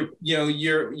think that your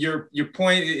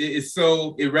point is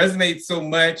so, it resonates so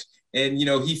much, and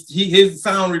his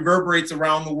sound reverberates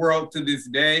around the world to this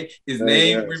day. His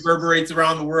name reverberates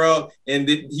around the world, and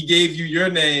that he gave you your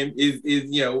name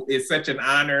is such an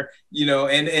honor.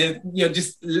 And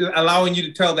just allowing you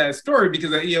to tell that story,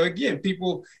 because again,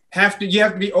 people have to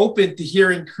be open to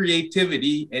hearing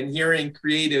creativity and hearing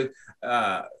creative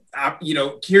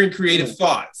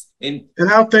thoughts. And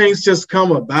how things just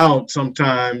come about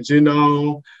sometimes,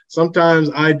 sometimes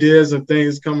ideas and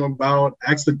things come about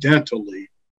accidentally.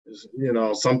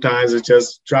 Sometimes it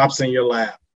just drops in your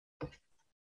lap.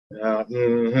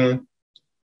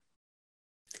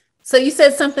 So you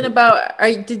said something about,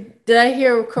 did I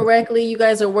hear correctly? You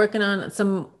guys are working on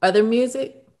some other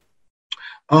music?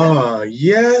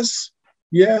 Yes.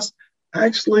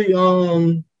 Actually,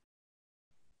 off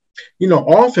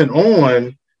and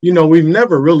on, we've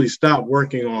never really stopped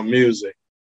working on music.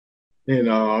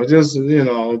 We'll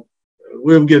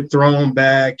get thrown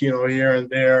back, here and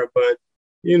there, but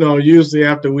usually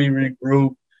after we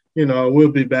regroup, we'll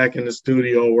be back in the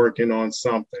studio working on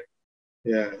something.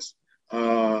 Yes.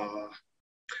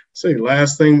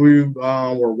 Last thing we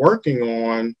were working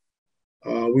on,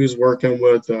 we was working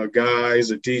with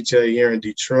guys, a DJ here in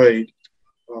Detroit,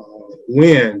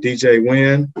 DJ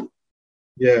Win.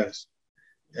 Yes.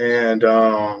 And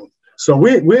so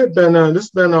we had been, it's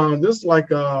been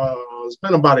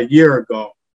about a year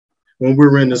ago when we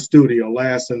were in the studio,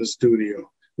 last in the studio.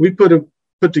 We put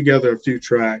together a few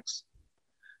tracks.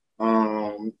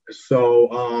 We're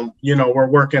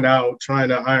working out, trying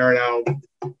to iron out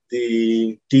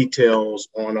the details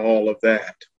on all of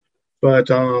that. But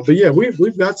yeah,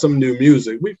 we've got some new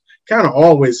music. We kind of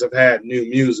always have had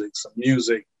some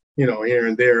music, here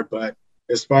and there. But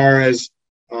as far as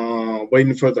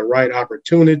waiting for the right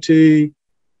opportunity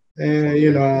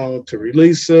and, to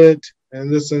release it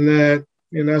and this and that,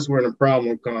 that's where the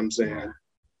problem comes in.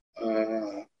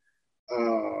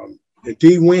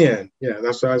 D-Win,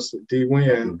 that's what I said,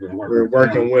 D-Win. We're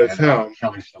working with him.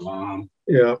 Kelly Salam.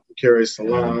 Yeah, Kerry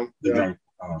Salam. Yeah.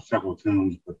 Several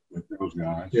tunes with those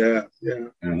guys. Yeah.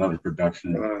 And another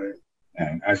production. Right.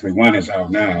 And actually one is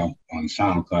out now on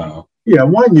SoundCloud. Yeah,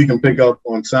 one you can pick up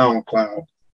on SoundCloud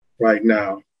right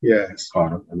now. Yes. It's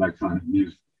called Electronic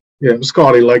Music. Yeah, it's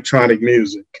called Electronic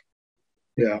Music.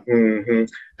 Yeah.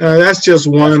 That's just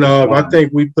one of, I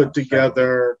think we put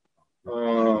together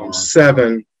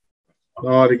 7.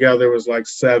 Altogether it was like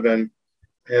 7.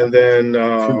 And then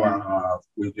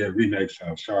we did remix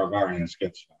of Charivari and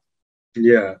Sketch.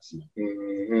 Yes.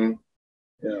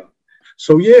 Yeah.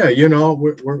 So yeah,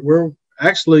 we're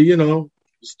actually,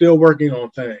 still working on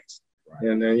things.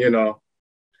 Right. And then,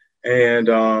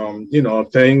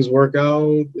 if things work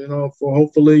out, for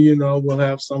hopefully, we'll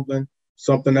have something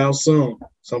else soon,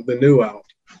 something new out.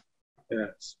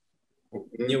 Yes.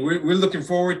 We're looking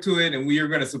forward to it, and we are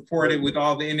going to support it with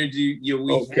all the energy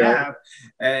we have.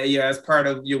 As part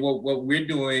of what we're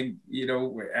doing.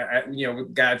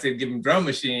 God said, give them drum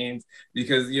machines,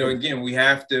 because again, we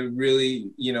have to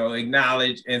really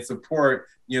acknowledge and support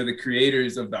the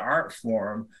creators of the art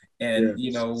form. And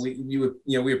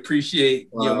we appreciate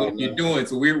what you're doing.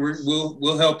 So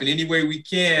we'll help in any way we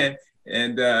can.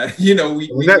 And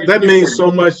that means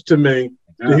so much to me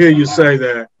to hear you say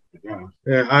that.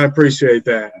 Yeah, I appreciate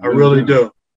that. I really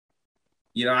do.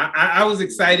 I was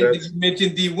excited that you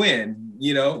mentioned D-Win,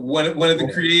 one of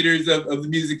the creators of the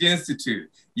Music Institute,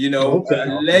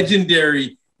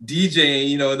 legendary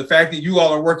DJ, the fact that you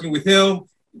all are working with him,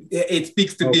 it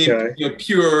speaks to being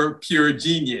pure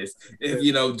genius,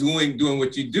 doing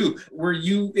what you do. Were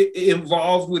you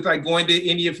involved with going to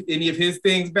any of his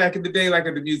things back in the day, like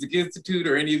at the Music Institute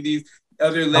or any of these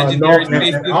other legendary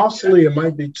spaces? Actually, it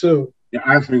might be too. Yeah,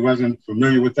 I actually wasn't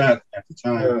familiar with that at the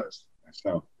time. Yes.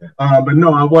 So, but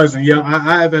no, I wasn't. Yeah,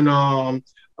 I haven't.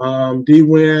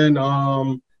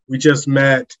 D-Win. We just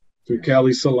met through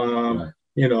Kelly Salam.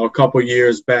 A couple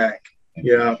years back.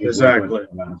 Yeah, exactly.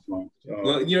 Well,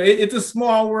 it's a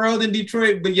small world in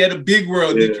Detroit, but yet a big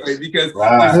world in Detroit, because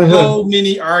there's so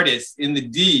many artists in the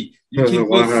D. You can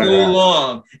go so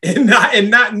long and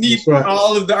not meet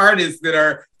all of the artists that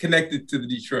are connected to the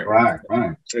Detroit. Right.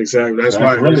 Exactly. That's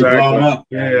right. Really exactly. Blown up.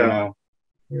 Yeah.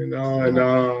 And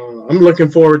I'm looking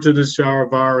forward to the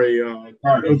Charivari,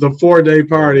 the 4-day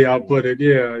party. I'll put it.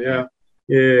 Yeah.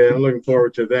 I'm looking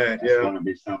forward to that. That's gonna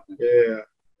be something. Yeah.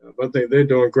 I think they're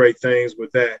doing great things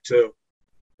with that too.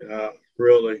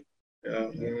 Really.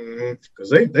 Because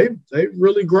they've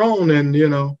really grown, and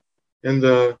in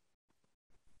the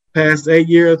past 8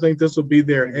 years, I think this will be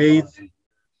their eighth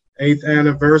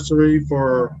anniversary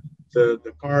for the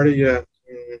party. Yeah.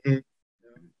 Mm-hmm.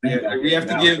 Yeah, we have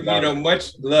to give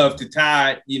much love to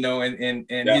Todd,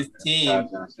 and his team,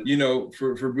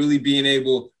 for really being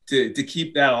able to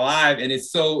keep that alive. And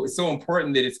it's so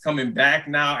important that it's coming back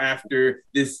now after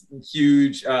this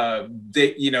huge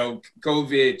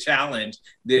COVID challenge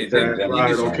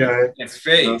that has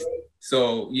faced.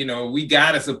 So we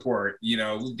gotta support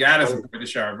the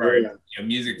Charivari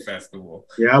Music Festival.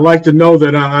 Yeah, I like to know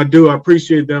that I do. I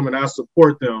appreciate them and I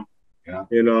support them. Yeah.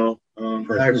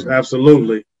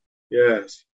 Absolutely.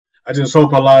 Yes. I just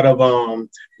hope a lot of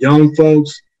young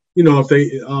folks, if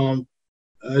they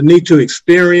need to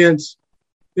experience,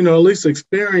 at least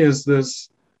experience this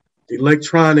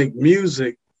electronic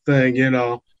music thing,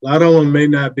 a lot of them may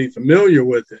not be familiar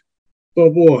with it.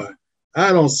 But boy,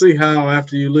 I don't see how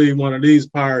after you leave one of these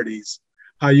parties,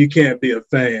 how you can't be a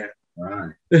fan.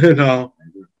 Right. Yeah.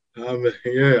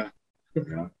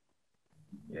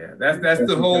 Yeah, that's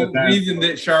the whole reason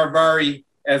that Charivari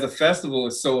as a festival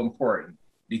is so important,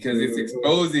 because it's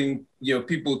exposing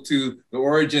people to the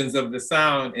origins of the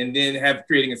sound, and then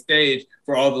creating a stage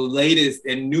for all the latest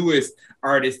and newest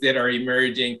artists that are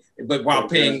emerging, but while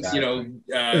paying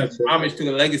homage to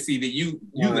the legacy that you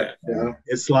left. Yeah.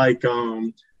 It's like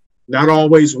not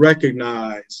always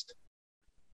recognized,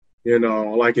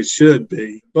 like it should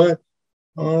be, but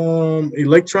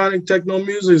electronic techno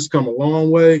music has come a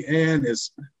long way, and it's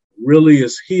really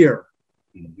is here.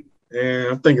 Mm-hmm. And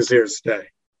I think it's here to stay.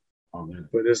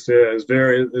 But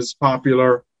it's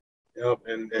popular,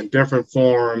 in different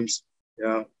forms.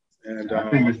 Yeah. And I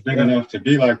think it's big enough to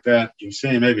be like that. You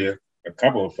see maybe a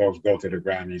couple of folks go to the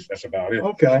Grammys. That's about it.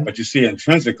 Okay. But you see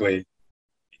intrinsically,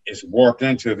 it's warped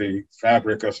into the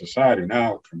fabric of society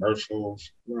now. Commercials,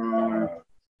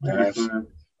 dance,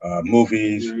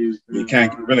 movies. You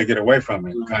can't really get away from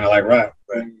it. Kind of like rap.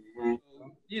 But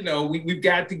we've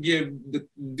got to give the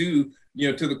due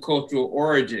to the cultural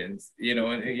origins, and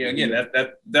again,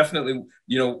 that's definitely,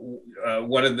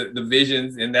 one of the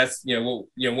visions, and that's,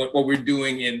 what we're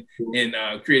doing in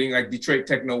creating like Detroit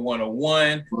Techno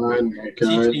 101,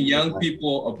 teaching young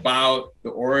people about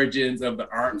the origins of the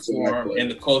art form and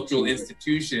the cultural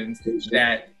institutions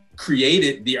that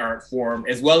created the art form,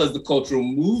 as well as the cultural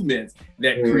movements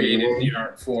that created the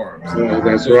art form.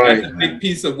 That's right. That's a big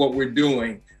piece of what we're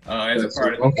doing as a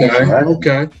part of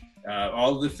Okay.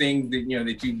 All the things that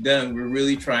that you've done, we're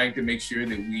really trying to make sure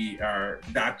that we are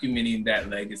documenting that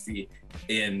legacy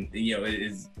in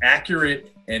as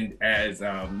accurate and as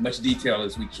much detail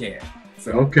as we can.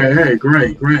 So okay, hey,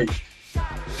 great.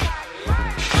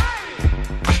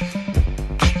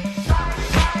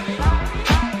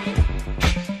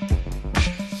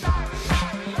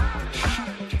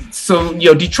 So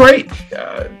Detroit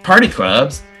party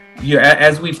clubs,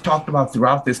 as we've talked about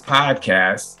throughout this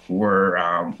podcast, we're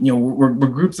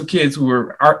groups of kids who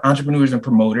are art entrepreneurs and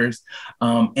promoters,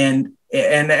 and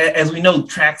as we know,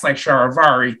 tracks like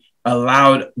Charivari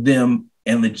allowed them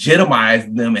and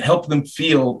legitimized them and helped them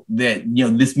feel that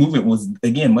this movement was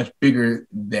again much bigger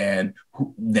than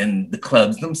the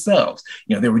clubs themselves.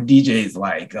 There were DJs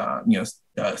like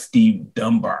Steve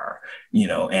Dunbar,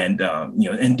 and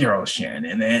Daryl Shen,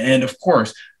 and of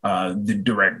course the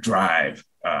Direct Drive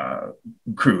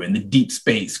crew and the Deep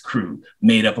Space crew,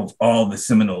 made up of all the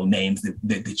seminal names that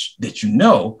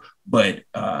but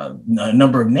a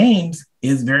number of names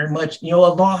is very much a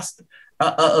lost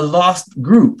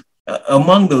group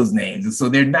among those names, and so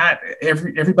they're not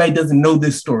everybody doesn't know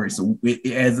this story. So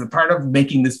as a part of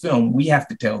making this film, we have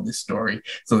to tell this story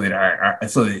so that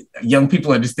so that young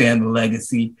people understand the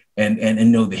legacy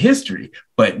and know the history.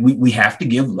 But we have to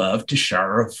give love to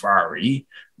Charivari,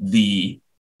 the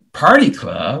party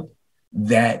club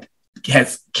that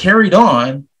has carried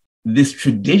on this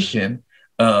tradition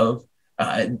of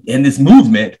and this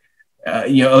movement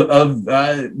of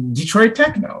Detroit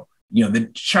techno.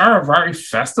 The Charivari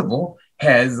Festival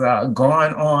has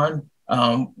gone on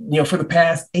for the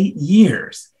past 8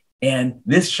 years, and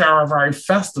this Charivari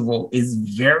Festival is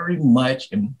very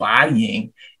much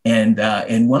embodying and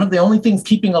one of the only things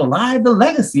keeping alive the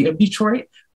legacy of Detroit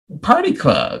party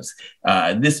clubs.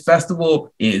 This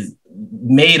festival is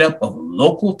made up of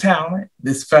local talent.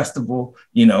 This festival,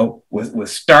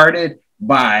 was started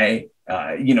by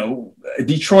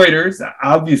Detroiters.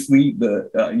 Obviously,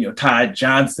 Todd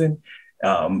Johnson,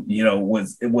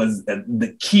 was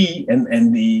the key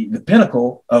and the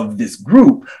pinnacle of this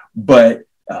group. But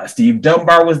Steve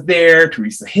Dunbar was there,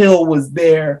 Teresa Hill was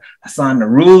there, Hassan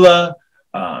Narula,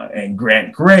 and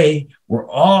Grant Gray were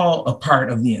all a part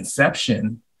of the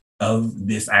inception of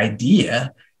this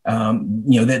idea,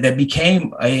 that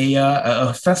became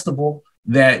a festival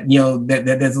that's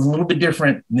a little bit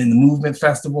different than the Movement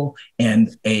Festival,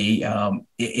 and a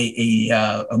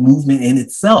movement in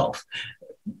itself.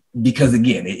 Because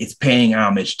again, it's paying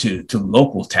homage to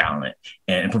local talent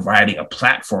and providing a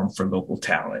platform for local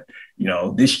talent.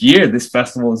 This year, this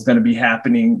festival is going to be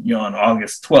happening, on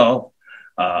August 12th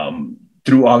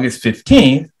through August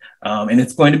 15th, and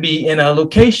it's going to be in a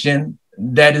location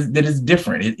that is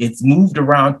different. It's moved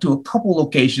around to a couple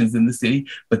locations in the city,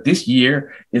 but this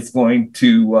year it's going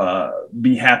to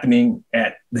be happening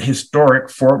at the historic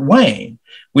Fort Wayne,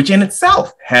 which in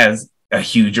itself has a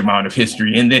huge amount of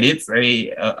history in that it's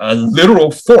a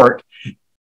literal fort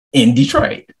in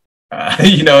Detroit.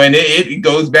 And it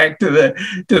goes back to the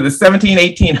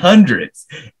 1800s.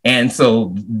 And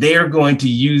so they're going to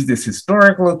use this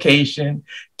historic location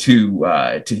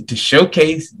to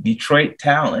showcase Detroit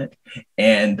talent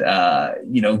and,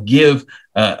 give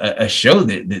a show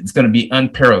that's going to be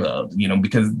unparalleled,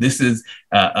 because this is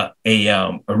a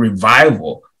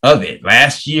revival of it.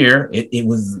 Last year, it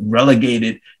was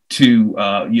relegated to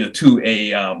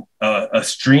a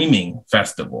streaming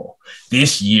festival.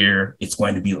 This year, it's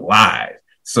going to be live.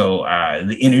 So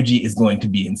the energy is going to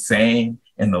be insane,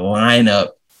 and the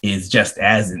lineup is just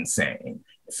as insane.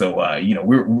 So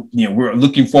we're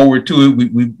looking forward to it.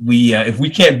 We if we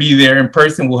can't be there in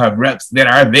person, we'll have reps that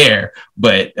are there.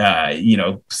 But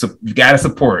so you got to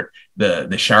support the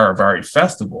Charivari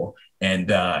Festival. And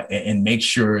make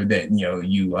sure that you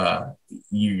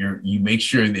make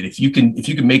sure that if you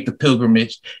can make the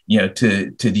pilgrimage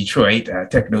to Detroit,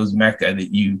 techno's Mecca,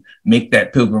 that you make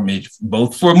that pilgrimage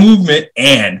both for Movement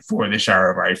and for the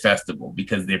Charivari Festival,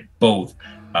 because they're both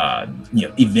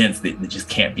events that just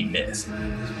can't be missed.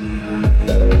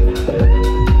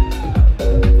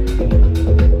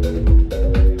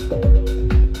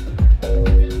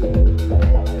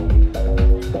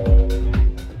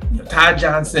 Todd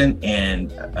Johnson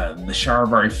and the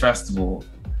Charivari Festival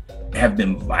have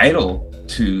been vital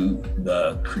to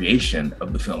the creation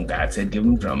of the film God Said Give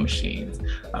 'Em Drum Machines.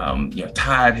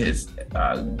 Todd has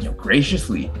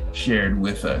graciously shared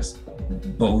with us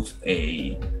both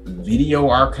a video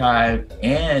archive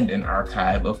and an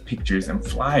archive of pictures and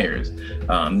flyers,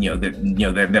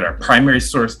 that are primary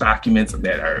source documents,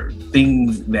 that are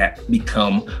things that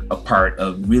become a part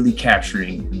of really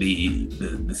capturing the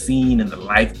scene and the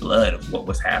lifeblood of what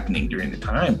was happening during the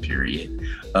time period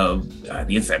of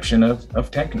the inception of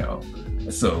techno.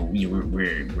 So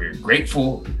we're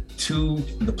grateful to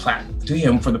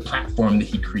him for the platform that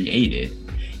he created.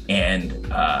 And,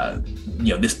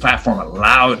 this platform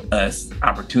allowed us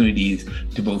opportunities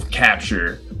to both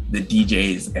capture the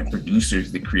DJs and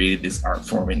producers that created this art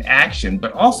form in action,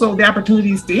 but also the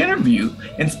opportunities to interview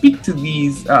and speak to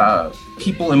these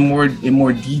people in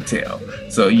more detail.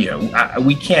 So,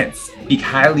 we can't speak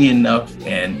highly enough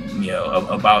and,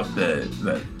 about the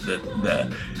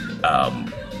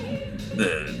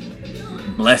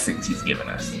blessings he's given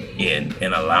us in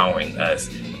allowing us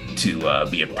to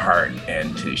be a part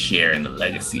and to share in the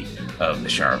legacy of the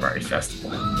Charivari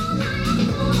Festival.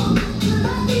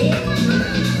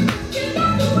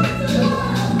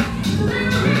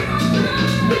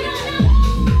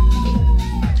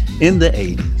 In the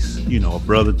 80s, a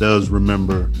brother does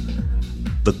remember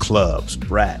the clubs,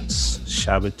 Bratz,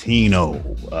 Shabatino,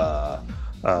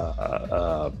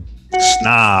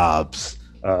 Snobs,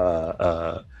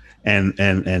 and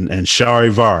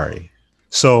Charivari.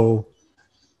 So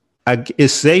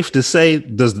it's safe to say,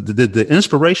 did the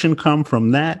inspiration come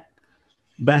from that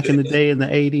back in the day in the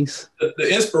 80s?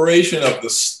 The inspiration of the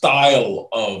style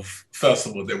of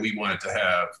festival that we wanted to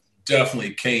have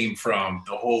definitely came from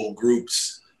the whole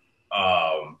group's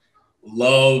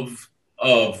love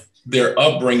of their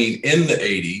upbringing in the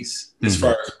 80s, as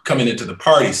far as coming into the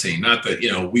party scene. Not that,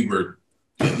 we were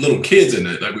little kids in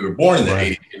it, like we were born in the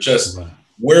 80s. It's just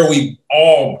where we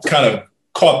all kind of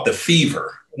caught the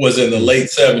fever was in the late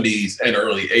 70s and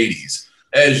early 80s.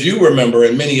 As you remember,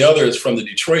 and many others from the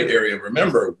Detroit area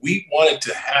remember, we wanted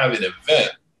to have an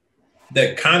event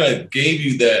that kind of gave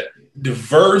you that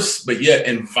diverse but yet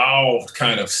involved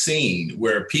kind of scene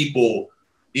where people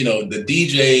you know, the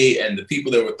DJ and the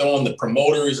people that were throwing the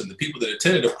promoters and the people that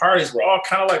attended the parties were all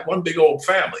kind of like one big old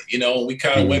family, you know, and we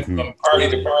kind of went from party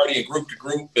to party and group to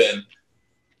group. And,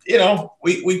 you know,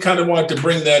 we kind of wanted to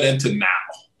bring that into now.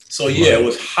 So, yeah, it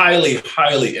was highly,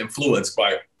 highly influenced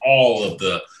by all of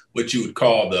the, what you would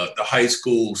call the high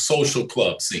school social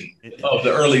club scene of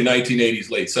the early 1980s,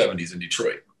 late 70s in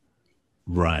Detroit.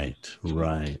 Right.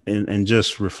 And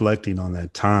just reflecting on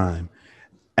that time,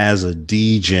 as a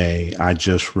DJ, I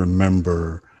just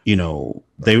remember, you know,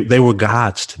 they were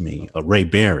gods to me. Ray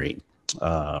Berry.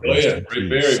 Ray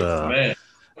Berry, man.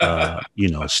 You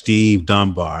know, Steve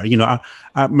Dunbar. You know,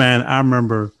 I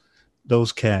remember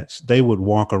those cats. They would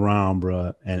walk around,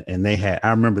 bro, and I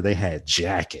remember they had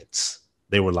jackets.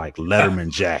 They were like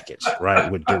Letterman jackets,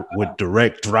 right? With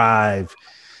direct drive,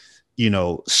 you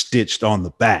know, stitched on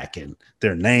the back and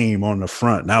their name on the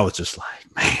front. And I was just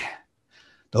like, man,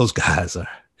 those guys are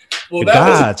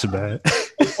gods, man.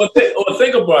 Well,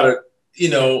 think about it. You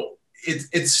know,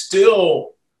 it's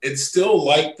still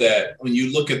like that when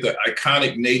you look at the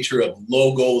iconic nature of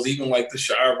logos, even like the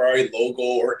Charivari logo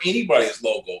or anybody's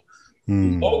logo.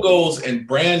 Logos and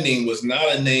branding was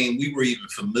not a name we were even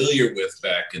familiar with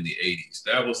back in the 80s.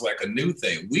 That was like a new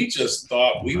thing. We just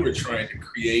thought we were trying to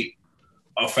create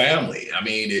a family. I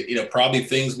mean, you know, probably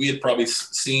things we had probably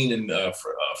seen in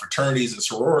fraternities and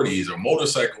sororities or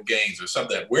motorcycle gangs or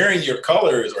something. Wearing your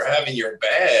colors or having your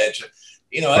badge,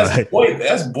 you know,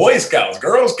 that's Boy Scouts,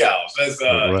 Girl Scouts. That's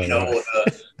you know,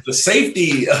 the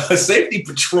safety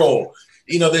patrol.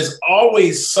 You know, there's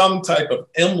always some type of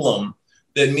emblem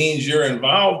that means you're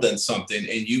involved in something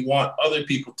and you want other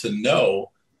people to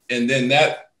know. And then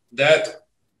that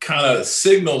kind of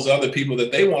signals other people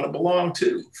that they want to belong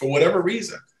to for whatever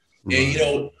reason. Right. And, you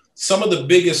know, some of the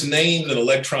biggest names in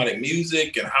electronic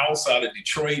music and house out of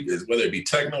Detroit, is whether it be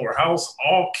techno or house,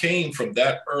 all came from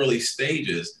that early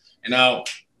stages. And now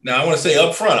I want to say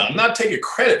up front, I'm not taking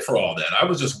credit for all that. I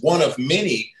was just one of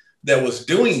many that was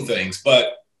doing things.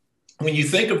 But when you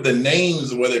think of the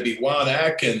names, whether it be Juan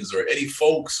Atkins or Eddie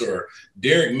Fowlkes or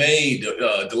Derek May,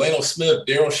 Delano Smith,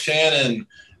 Daryl Shannon,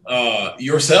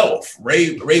 yourself,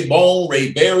 Ray Bone,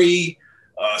 Ray Berry,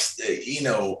 you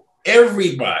know,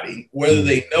 everybody, whether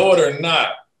they know it or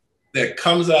not, that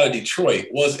comes out of Detroit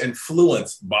was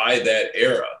influenced by that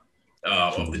era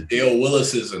of the Dale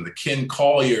Willises and the Ken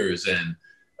Colliers and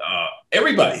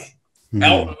everybody,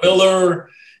 Alton Miller,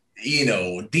 you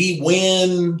know, D.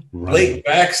 Wynn, Blake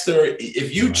Baxter.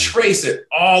 If you trace it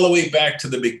all the way back to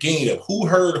the beginning of who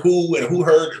heard who and who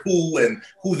heard who and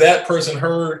who that person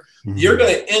heard, you're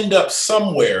going to end up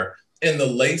somewhere in the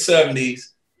late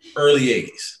 70s, early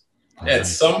 80s at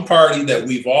some party that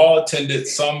we've all attended,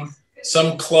 some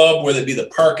club, whether it be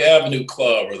the Park Avenue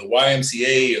Club or the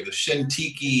YMCA or the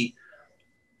Shintiki,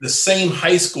 the same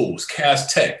high schools,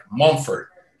 Cass Tech, Mumford,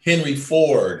 Henry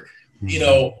Ford, you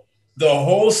know, the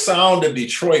whole sound of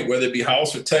Detroit, whether it be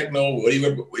house or techno,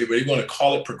 whatever you want to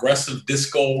call it, progressive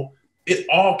disco, it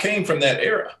all came from that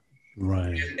era.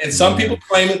 Right. And some people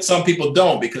claim it, some people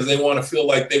don't, because they want to feel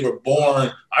like they were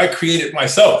born, I created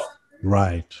myself.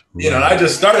 Right. You know, and I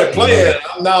just started playing, and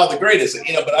I'm now the greatest.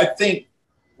 You know, but I think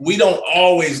we don't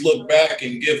always look back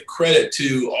and give credit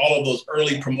to all of those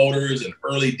early promoters and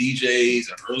early DJs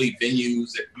and early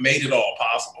venues that made it all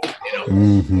possible. You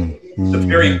know, the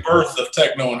very birth of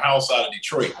techno and house out of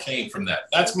Detroit came from that.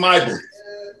 That's my belief.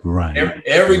 Right.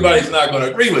 Everybody's not going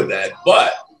to agree with that,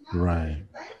 but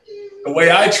the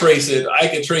way I trace it, I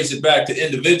can trace it back to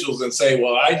individuals and say,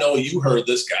 well, I know you heard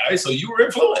this guy, so you were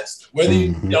influenced. Whether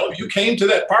you know, you came to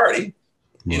that party,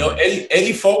 you know,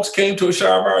 Eddie Fowlkes came to a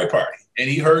Charivari party. And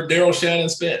he heard Daryl Shannon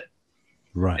spin,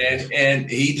 and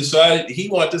he decided he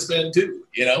wanted to spin too.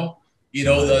 You know,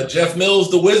 the Jeff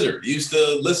Mills, the Wizard, used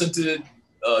to listen to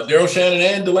Daryl Shannon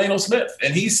and Delano Smith,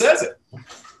 and he says it.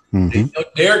 You know,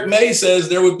 Derek May says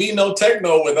there would be no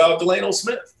techno without Delano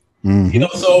Smith. You know,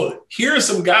 so here are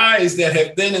some guys that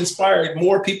have then inspired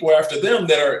more people after them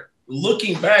that are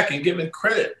looking back and giving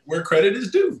credit where credit is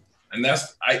due, and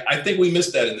that's I think we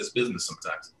miss that in this business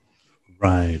sometimes.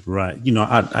 Right. You know,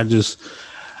 I just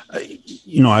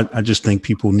think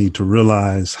people need to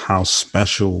realize how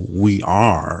special we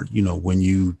are. You know, when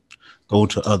you go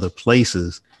to other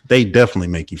places, they definitely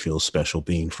make you feel special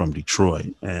being from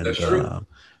Detroit. And, that's true.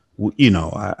 You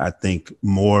know, I think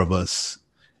more of us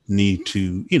need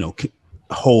to, you know,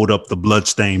 hold up the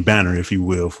bloodstained banner, if you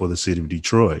will, for the city of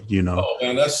Detroit, you know. Oh,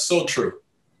 man, that's so true.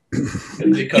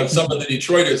 Because some of the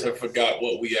Detroiters have forgot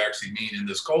what we actually mean in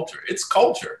this culture. It's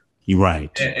culture. You're right.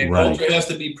 And culture has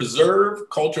to be preserved.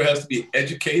 Culture has to be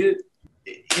educated.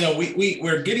 You know,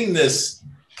 we're getting this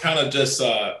kind of just,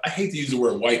 I hate to use the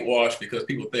word whitewash because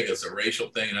people think it's a racial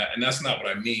thing, and that's not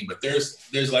what I mean, but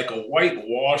there's like a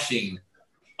whitewashing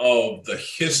of the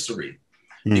history.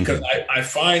 Because I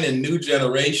find in new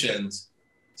generations,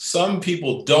 some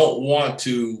people don't want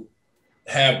to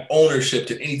have ownership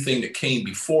to anything that came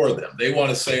before them. They want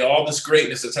to say all this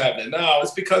greatness that's happening now is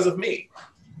because of me.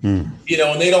 And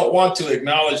they don't want to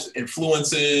acknowledge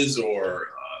influences or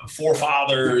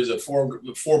forefathers or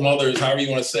foremothers, however you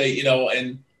want to say,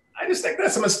 and I just think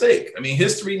that's a mistake. I mean,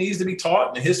 history needs to be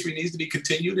taught and history needs to be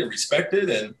continued and respected.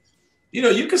 And,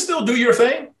 you can still do your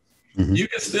thing. You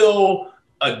can still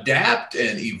adapt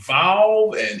and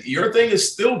evolve, and your thing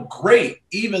is still great,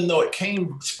 even though it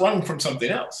sprung from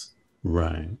something else.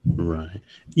 Right.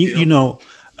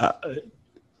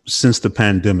 Since the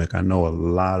pandemic, I know a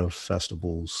lot of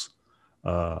festivals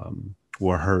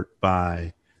were hurt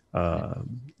by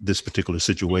this particular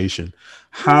situation.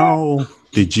 How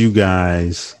did you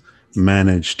guys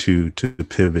manage to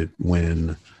pivot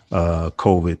when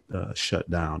COVID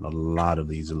shut down a lot of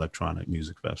these electronic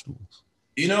music festivals?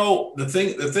 The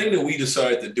thing that we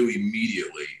decided to do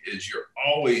immediately is you're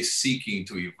always seeking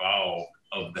to evolve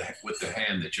with the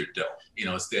hand that you're dealt.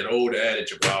 It's that old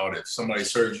adage about if somebody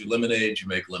serves you lemonade, you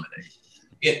make lemonade.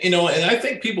 And I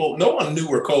think no one knew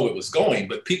where COVID was going,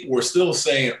 but people were still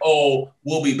saying, oh,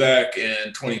 we'll be back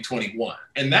in 2021.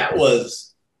 And that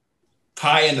was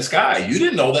pie in the sky. You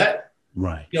didn't know that.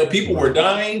 Right. People were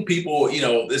dying. People,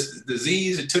 this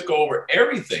disease, it took over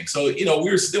everything. So, we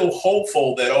were still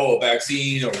hopeful that, a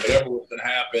vaccine or whatever was going to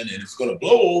happen and it's going to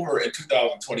blow over in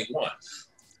 2021.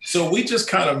 So we just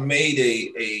kind of made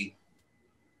a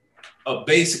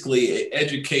basically an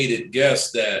educated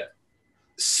guess that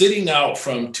sitting out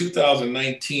from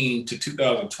 2019 to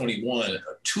 2021,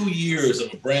 2 years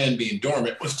of a brand being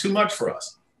dormant was too much for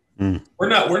us. We're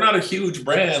not a huge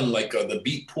brand like the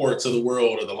Beatports of the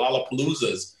world or the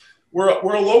Lollapaloozas. We're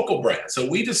a local brand. So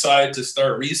we decided to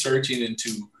start researching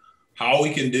into how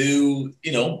we can do,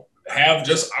 have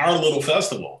just our little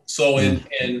festival. So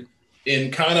in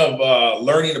kind of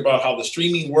learning about how the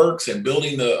streaming works and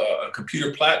building a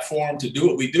computer platform to do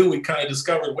what we do, we kind of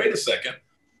discovered, wait a second,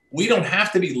 we don't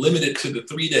have to be limited to the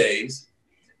 3 days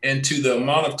and to the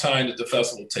amount of time that the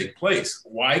festival take place.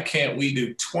 Why can't we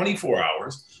do 24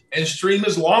 hours and stream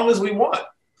as long as we want?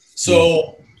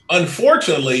 So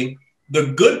unfortunately,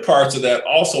 the good parts of that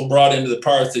also brought into the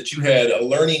parts that you had a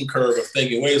learning curve of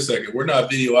thinking, wait a second, we're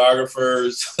not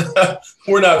videographers,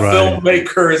 we're not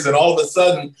filmmakers, and all of a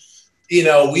sudden,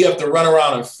 we have to run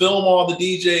around and film all the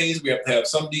DJs. We have to have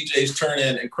some DJs turn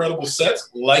in incredible sets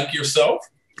like yourself.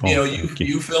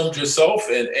 You filmed yourself,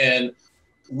 and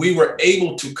we were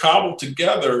able to cobble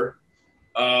together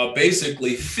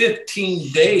basically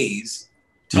 15 days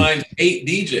times 8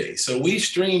 DJs. So we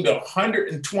streamed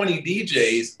 120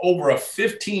 DJs over a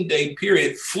 15-day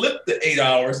period, flipped the 8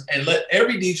 hours, and let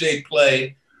every DJ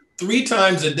play 3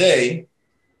 times a day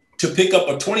to pick up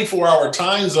a 24-hour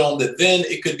time zone that then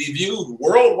it could be viewed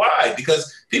worldwide,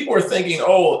 because people are thinking,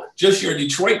 oh, just your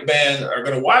Detroit band are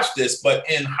going to watch this. But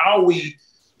in how we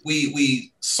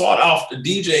sought off the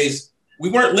DJs, we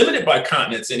weren't limited by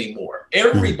continents anymore.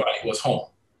 Everybody was home.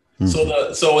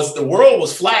 So it's the world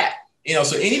was flat.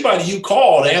 So anybody you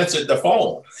called answered the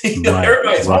phone.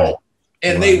 Everybody's home,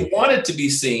 and they wanted to be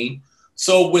seen.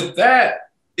 So with that,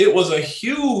 it was a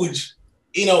huge,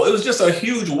 it was just a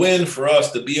huge win for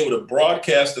us to be able to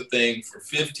broadcast the thing for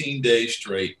 15 days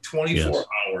straight, 24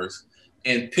 hours,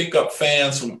 and pick up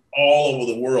fans from all over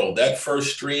the world. That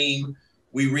first stream,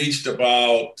 we reached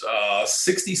about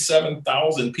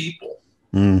 67,000 people,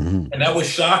 and that was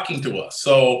shocking to us.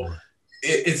 So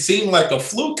it seemed like a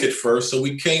fluke at first. So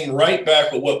we came right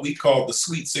back with what we called the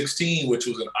Sweet 16, which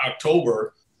was in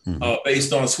October,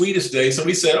 based on Swedish Day. So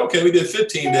we said, okay, we did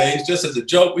 15 days just as a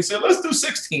joke. We said, let's do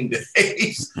 16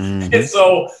 days. And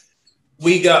so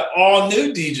we got all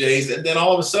new DJs. And then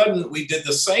all of a sudden we did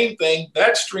the same thing.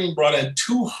 That stream brought in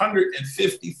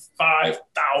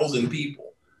 255,000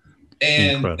 people.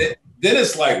 And then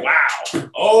it's like, wow,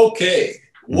 okay,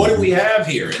 what do we have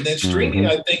here? And then streaming,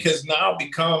 I think, has now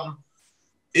become,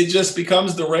 it just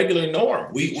becomes the regular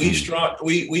norm. We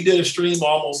did a stream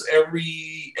almost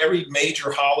every major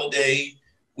holiday.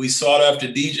 We sought after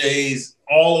DJs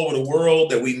all over the world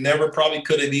that we never probably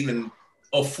could have even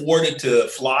afforded to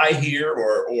fly here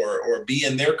or be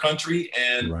in their country.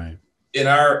 And in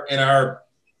our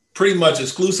pretty much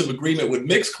exclusive agreement with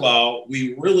Mixcloud,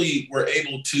 we really were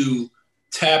able to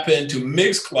tap into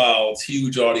Mixcloud's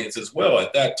huge audience as well.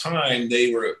 At that time,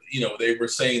 they were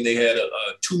saying they had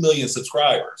 2 million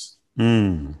subscribers.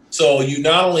 So you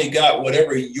not only got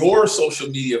whatever your social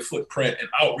media footprint and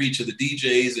outreach of the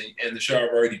DJs and the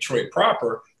Charivari Detroit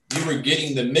proper, you were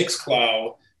getting the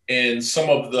Mixcloud and some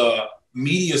of the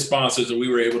media sponsors that we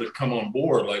were able to come on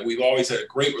board. Like we've always had a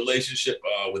great relationship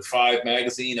with Five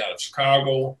Magazine out of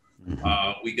Chicago.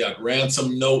 We got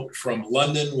Ransom Note from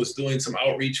London was doing some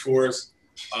outreach for us.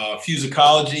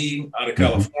 Fusicology out of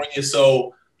California.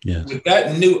 So with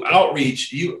that new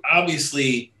outreach, you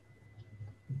obviously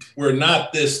we're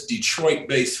not this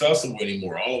Detroit-based festival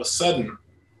anymore. All of a sudden,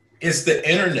 it's the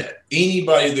internet.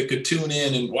 Anybody that could tune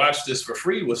in and watch this for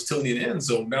free was tuning in.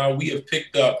 So now we have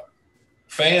picked up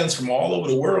fans from all over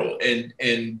the world and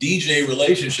DJ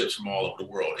relationships from all over the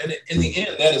world. And in the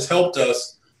end, that has helped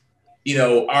us. You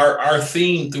know, our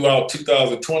theme throughout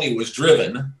 2020 was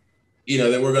driven. You know,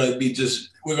 that we're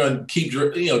going to keep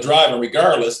driving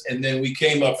regardless. And then we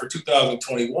came up for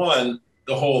 2021.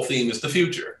 The whole theme is the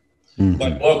future.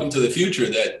 Like welcome to the future,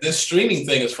 that this streaming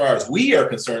thing, as far as we are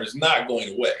concerned, is not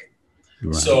going away.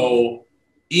 Right. So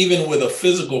even with a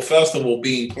physical festival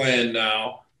being planned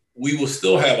now, we will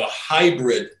still have a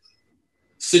hybrid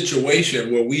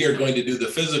situation where we are going to do the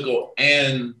physical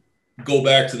and go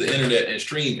back to the internet and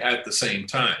stream at the same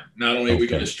time. Not only are we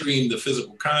going to stream the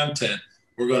physical content,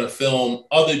 we're going to film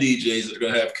other DJs that are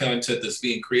going to have content that's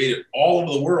being created all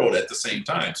over the world at the same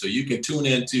time. So you can tune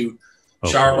into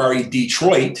Charivari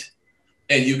Detroit,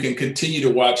 and you can continue to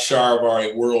watch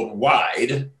Charivari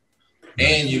worldwide.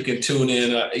 And you can tune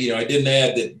in. I didn't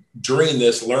add that during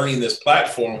this, learning this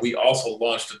platform, we also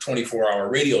launched a 24-hour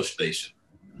radio station.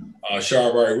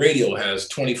 Charivari Radio has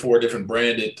 24 different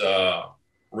branded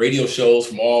radio shows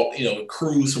from all,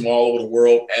 crews from all over the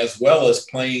world, as well as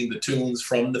playing the tunes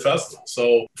from the festival.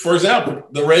 So, for example,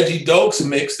 the Reggie Dokes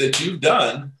mix that you've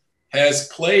done has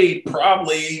played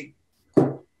probably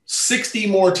 60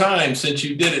 more times since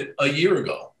you did it a year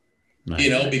ago,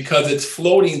 because it's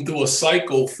floating through a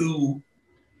cycle through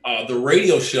the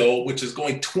radio show, which is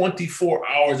going 24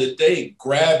 hours a day,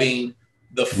 grabbing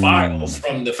the files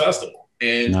from the festival.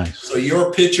 And so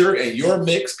your picture and your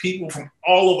mix, people from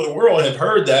all over the world have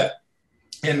heard that.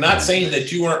 And not saying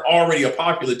that you weren't already a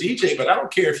popular DJ, but I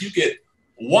don't care if you get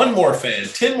one more fan,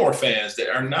 10 more fans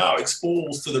that are now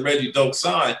exposed to the Reggie Doke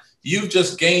sign. You've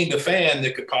just gained a fan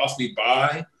that could possibly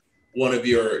buy one of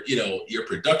your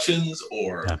productions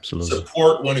or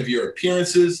support one of your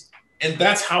appearances. And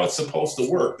that's how it's supposed to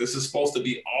work. This is supposed to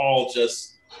be all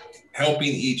just helping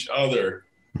each other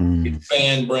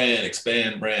expand brand,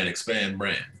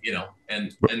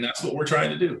 and that's what we're trying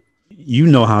to do. You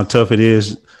know how tough it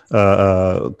is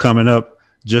coming up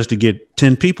just to get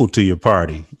 10 people to your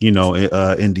party,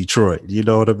 in Detroit. You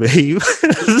know what I mean?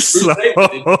 Detroit is like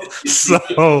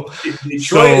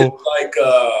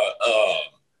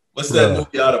what's that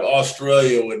movie out of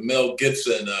Australia with Mel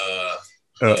Gibson?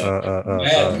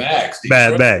 Mad Max.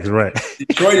 Mad Max, right.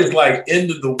 Detroit is like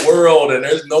end of the world and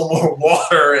there's no more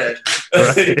water. And,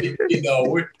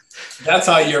 that's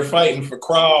how you're fighting for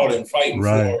crowd and fighting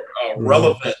for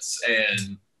relevance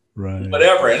and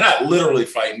whatever. And not literally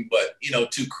fighting, but,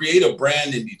 to create a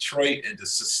brand in Detroit and to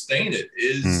sustain it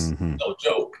is no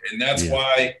joke. And that's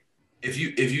why if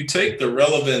you take the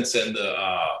relevance and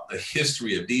the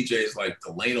history of DJs like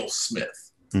Delano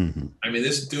Smith, I mean,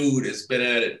 this dude has been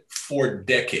at it for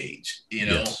decades,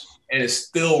 and is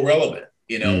still relevant.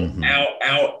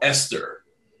 Al Esther,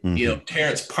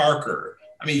 Terrence Parker.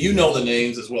 I mean, you know the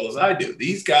names as well as I do.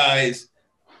 These guys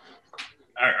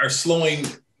are showing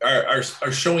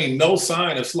no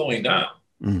sign of slowing down.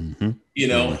 And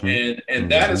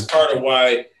that is part of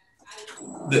why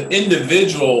the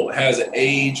individual has an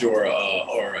age or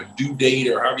a due date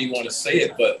or however you want to say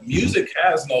it, but music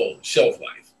has no shelf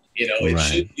life. It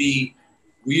should be,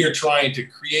 we are trying to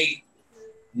create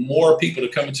more people to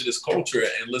come into this culture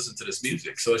and listen to this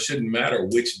music. So it shouldn't matter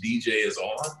which DJ is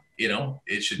on,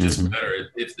 it should just matter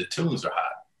if the tunes are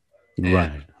hot.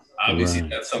 And obviously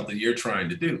that's something you're trying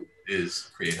to do, is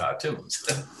create hot tunes.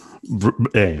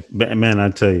 Hey, man, I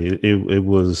tell you, it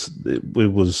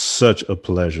was such a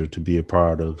pleasure to be a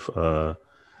part of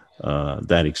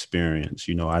that experience.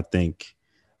 I think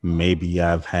maybe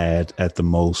I've had at the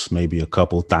most maybe a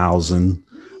couple thousand,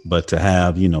 but to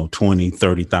have 20,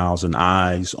 30,000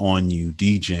 eyes on you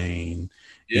DJing,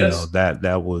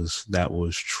 that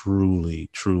was truly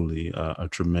a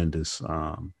tremendous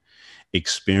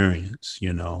experience.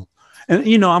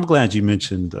 And I'm glad you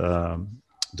mentioned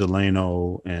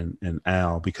Delano and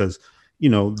Al, because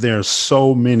there are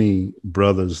so many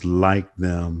brothers like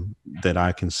them that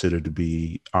I consider to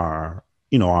be our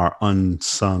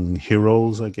unsung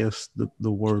heroes, I guess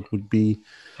the word would be.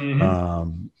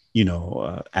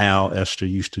 Al Esther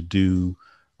used to do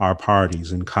our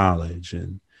parties in college.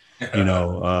 And,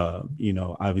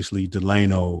 obviously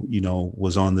Delano,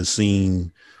 was on the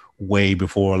scene way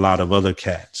before a lot of other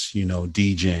cats,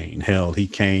 DJing. Hell, he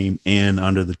came in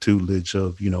under the tutelage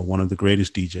of, one of the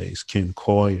greatest DJs, Ken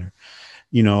Coyer.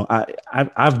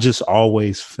 I've just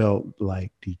always felt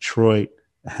like Detroit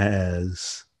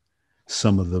has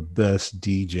some of the best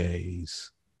DJs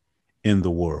in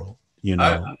the world.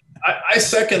 I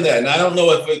second that. And I don't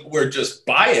know if we're just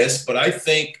biased, but I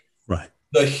think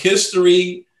the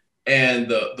history and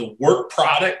the work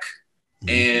product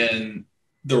and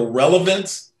the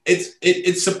relevance,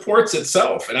 it supports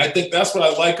itself. And I think that's what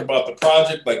I like about the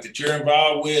project, like that you're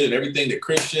involved with and everything that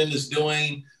Christian is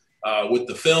doing with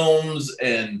the films.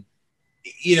 And,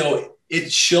 it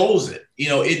shows it.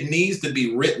 It needs to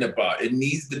be written about. It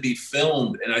needs to be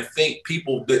filmed. And I think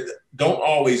people that don't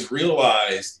always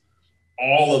realize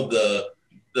all of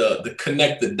the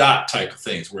connect the dot type of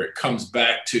things where it comes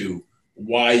back to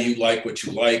why you like what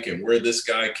you like and where this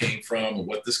guy came from and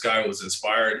what this guy was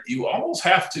inspired. You almost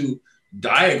have to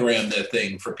diagram that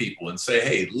thing for people and say,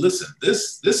 hey, listen,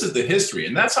 this is the history.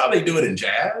 And that's how they do it in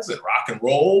jazz and rock and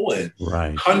roll and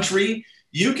country.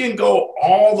 You can go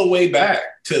all the way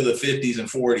back to the 50s and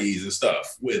 40s and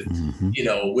stuff with,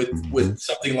 with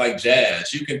something like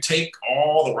jazz. You can take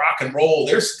all the rock and roll.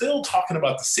 They're still talking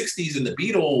about the 60s and the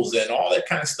Beatles and all that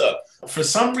kind of stuff. For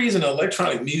some reason,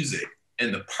 electronic music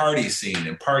and the party scene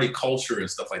and party culture and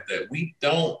stuff like that, we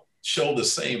don't show the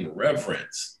same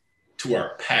reverence to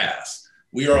our past.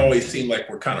 We always seem like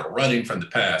we're kind of running from the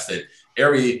past, that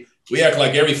we act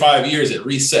like every 5 years it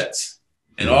resets.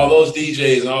 And all those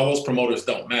DJs and all those promoters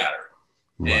don't matter.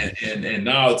 Right. And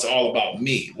now it's all about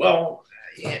me. Well,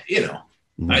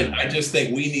 I just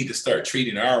think we need to start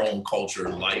treating our own culture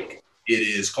like it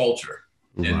is culture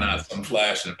and not some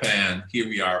flash in the pan. Here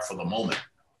we are for the moment,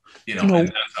 and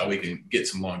that's how we can get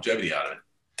some longevity out of it.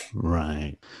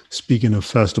 Right. Speaking of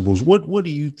festivals, what do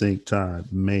you think,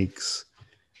 Todd, makes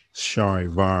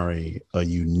Charivari a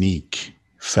unique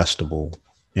festival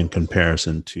in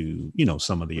comparison to,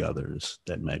 some of the others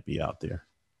that might be out there?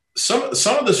 Some of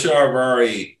the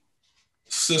Charivari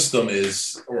system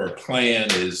plan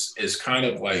is kind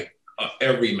of like an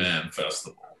everyman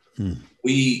festival.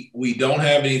 We don't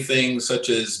have anything such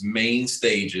as main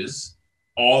stages.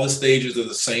 All the stages are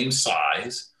the same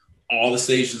size. All the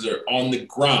stages are on the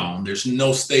ground. There's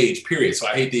no stage, period. So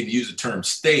I hate to even use the term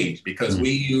stage because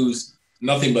we use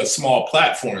nothing but small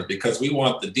platforms because we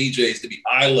want the DJs to be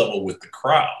eye level with the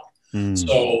crowd.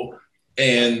 So,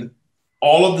 and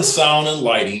all of the sound and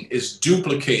lighting is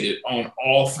duplicated on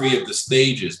all three of the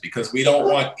stages because we don't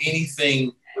want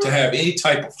anything to have any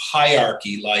type of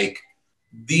hierarchy. Like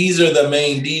these are the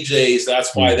main DJs.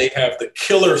 That's why they have the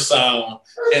killer sound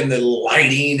and the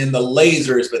lighting and the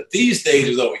lasers. But these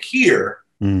stages over here,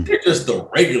 they're just the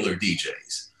regular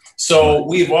DJs. So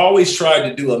we've always tried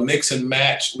to do a mix and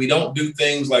match. We don't do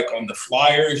things like on the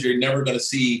flyers. You're never going to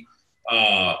see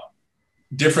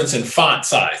difference in font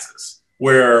sizes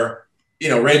where,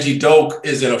 Reggie Doak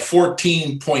is in a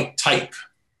 14-point type,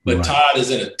 but Todd is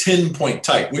in a 10-point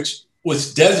type, which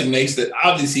designates that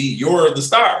obviously you're the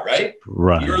star, right?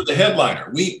 Right. You're the headliner.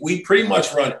 We pretty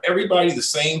much run everybody the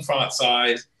same font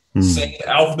size, same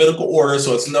alphabetical order.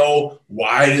 So it's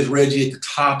why is Reggie at the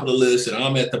top of the list and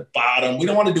I'm at the bottom? We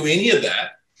don't want to do any of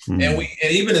that. And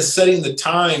even in setting the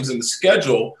times and the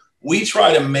schedule, we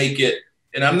try to make it,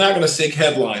 and I'm not going to say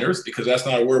headliners because that's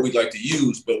not a word we'd like to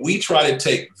use, but we try to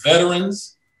take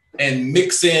veterans and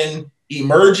mix in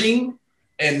emerging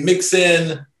and mix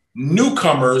in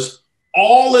newcomers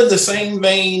all in the same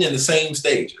vein and the same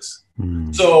stages.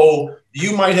 So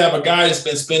you might have a guy that's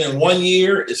been spending 1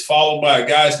 year, is followed by a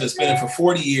guy that's been spending for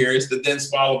 40 years, that then's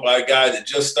followed by a guy that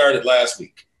just started last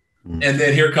week. And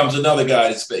then here comes another guy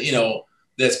that's been,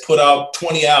 that's put out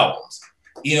 20 albums.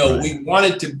 We want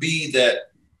it to be that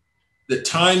the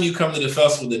time you come to the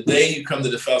festival, the day you come to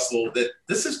the festival, that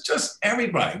this is just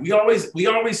everybody. We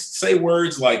always say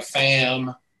words like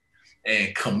fam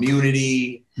and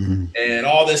community and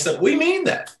all this stuff. We mean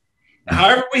that.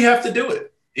 However, we have to do it.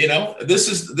 This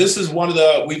is one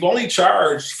of we've only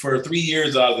charged for 3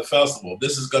 years out of the festival.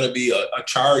 This is going to be a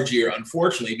charge year,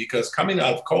 unfortunately, because coming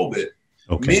out of COVID,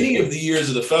 many of the years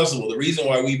of the festival, the reason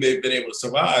why we've been able to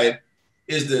survive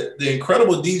is that the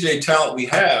incredible DJ talent we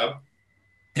have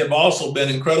also been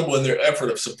incredible in their effort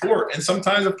of support and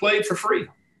sometimes have played for free.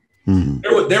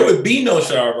 There would be no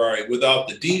Charivari without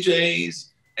the DJs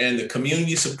and the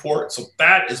community support. So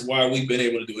that is why we've been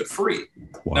able to do it free.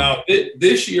 Now,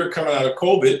 this year, coming out of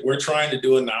COVID, we're trying to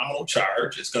do a nominal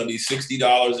charge. It's going to be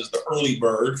 $60 as the early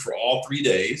bird for all 3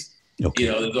 days.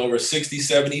 There's over 60,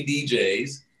 70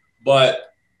 DJs.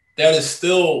 But that is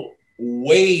still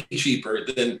way cheaper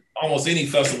than almost any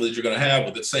festival that you're going to have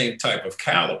with the same type of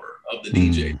caliber of the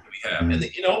DJs that we have. And,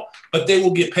 you know, but they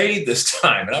will get paid this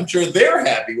time. And I'm sure they're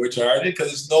happy we're charging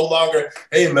because it's no longer,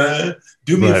 hey, man,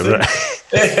 do me a favor.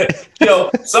 Right. You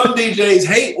know, some DJs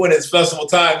hate when it's festival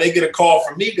time. They get a call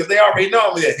from me because they already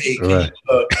know me. Hey, can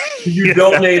you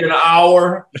donate an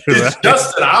hour? It's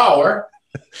just an hour.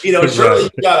 You know, surely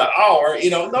you got an hour. You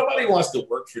know, nobody wants to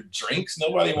work for drinks.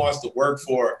 Nobody wants to work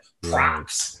for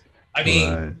props. I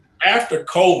mean, after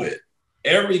COVID,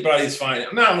 everybody's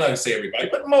finance. No, I'm not going to say everybody,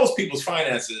 but most people's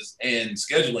finances and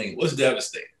scheduling was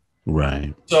devastated.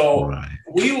 Right. So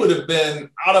we would have been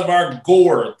out of our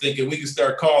gourd thinking we could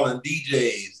start calling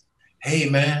DJs. Hey,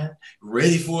 man,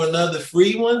 ready for another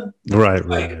free one? Right.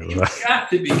 You got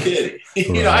to be kidding.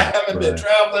 You know, I haven't been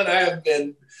traveling. I haven't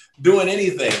been doing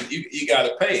anything. You got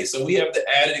to pay. So we have the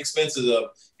added expenses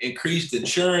of increased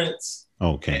insurance,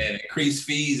 and increased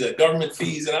fees, government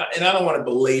fees, and I don't want to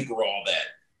belabor all that.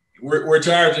 We're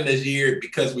charging this year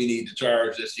because we need to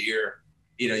charge this year.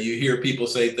 You know, you hear people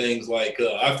say things like,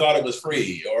 I thought it was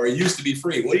free, or it used to be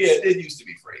free. Well, yeah, it did used to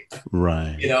be free.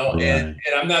 Right. You know, and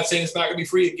I'm not saying it's not going to be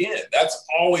free again. That's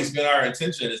always been our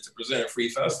intention, is to present a free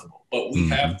festival. But we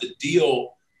have to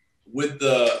deal with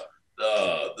the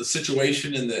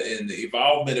situation and the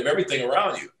involvement of everything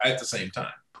around you at the same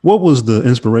time. What was the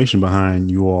inspiration behind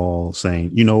you all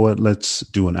saying, you know what, let's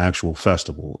do an actual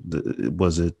festival?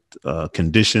 Was it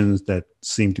conditions that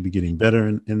seemed to be getting better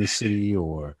in the city,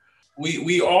 or?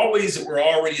 We always were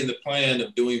already in the plan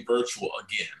of doing virtual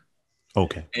again.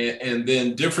 Okay. And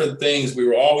then different things, we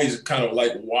were always kind of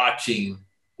like watching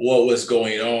what was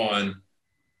going on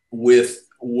with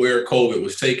where COVID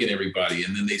was taking everybody.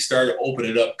 And then they started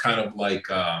opening it up kind of like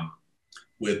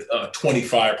with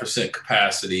 25%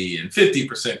 capacity and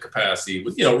 50% capacity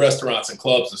with, you know, restaurants and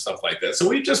clubs and stuff like that. So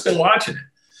we've just been watching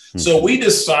it. So we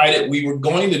decided we were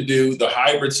going to do the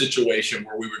hybrid situation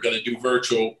where we were going to do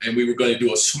virtual, and we were going to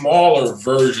do a smaller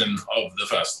version of the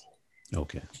festival.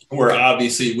 Okay. Where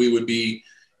obviously we would be,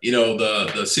 you know,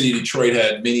 the city of Detroit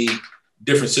had many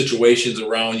different situations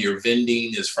around your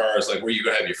vending, as far as like where you're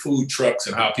going to have your food trucks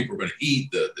and how people are going to eat.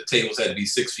 The tables had to be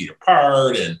 6 feet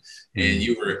apart, and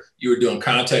you were doing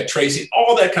contact tracing,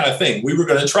 all that kind of thing. We were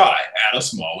going to try at a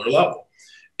smaller level.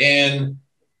 And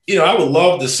you know, I would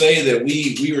love to say that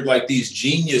we were like these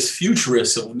genius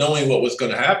futurists of knowing what was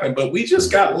going to happen, but we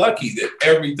just got lucky that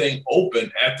everything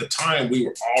opened at the time we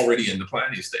were already in the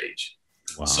planning stage.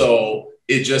 Wow. So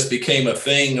it just became a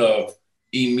thing of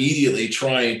immediately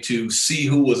trying to see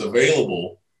who was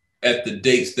available at the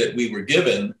dates that we were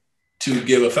given to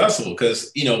give a festival.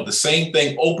 Because, you know, the same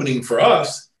thing opening for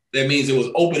us, that means it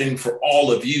was opening for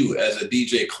all of you as a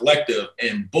DJ collective,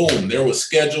 and boom, there was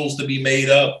schedules to be made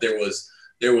up. There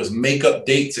was makeup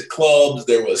dates at clubs.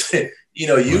 There was, you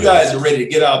know, you guys are ready to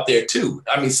get out there too.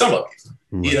 I mean, some of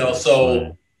you, you know,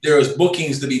 so there was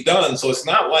bookings to be done. So it's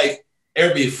not like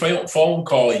every phone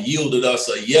call yielded us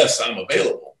a yes, I'm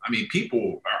available. I mean,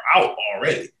 people are out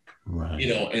already,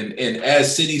 you know, and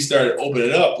as cities started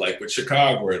opening up, like with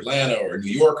Chicago or Atlanta or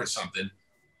New York or something,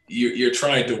 you're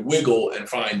trying to wiggle and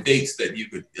find dates that you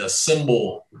could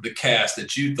assemble the cast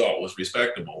that you thought was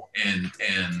respectable and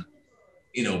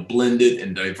you know, blended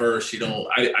and diverse. You know,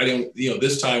 I don't, you know,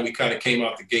 this time we kind of came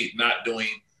out the gate not doing,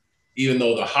 even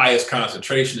though the highest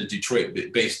concentration is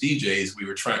Detroit-based DJs, we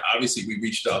were trying, obviously we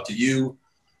reached out to you,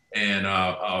 and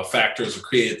factors were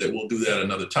created that we'll do that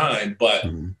another time. But,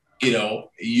 you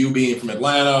know, you being from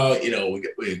Atlanta, you know, we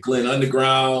got Glenn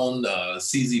Underground,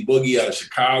 CZ Boogie out of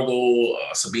Chicago,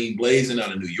 Sabine Blazin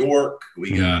out of New York.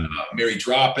 We got Mary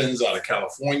Droppins out of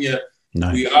California.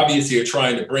 Nice. We obviously are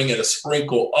trying to bring in a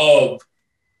sprinkle of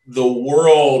the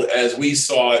world as we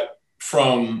saw it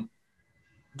from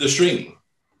the streaming.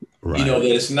 You know,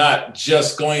 that it's not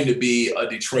just going to be a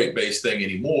Detroit-based thing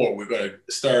anymore. We're going to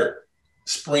start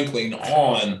sprinkling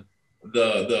on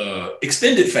the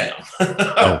extended fam.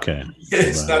 Okay.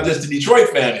 It's not just the Detroit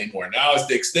fam anymore. Now it's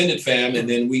the extended fam. And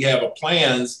then we have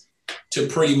plans to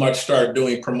pretty much start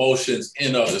doing promotions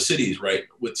in other cities, right?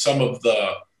 With some of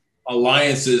the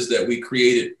alliances that we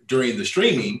created during the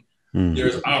streaming,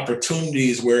 there's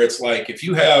opportunities where it's like, if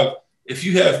you have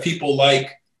people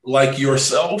like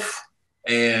yourself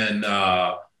and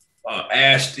Ash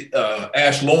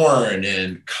Lauren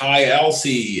and Kai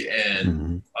Elsey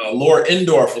and Laura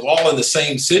Endorf was all in the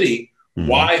same city.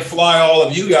 Why fly all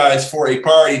of you guys for a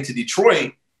party to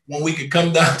Detroit when we could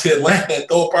come down to Atlanta and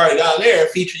throw a party down there,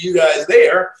 feature you guys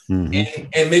there, and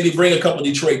maybe bring a couple of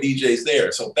Detroit DJs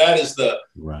there. So that is the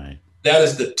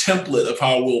template of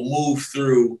how we'll move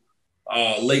through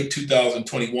late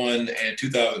 2021 and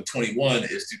 2021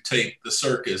 is to take the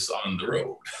circus on the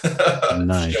road.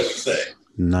 Nice. Shall we say.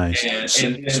 Nice.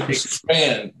 And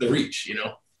expand the reach,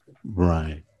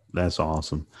 Right. That's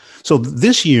awesome. So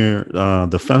this year,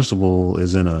 the festival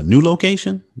is in a new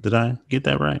location. Did I get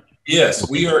that right? Yes,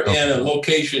 we are in a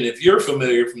location. If you're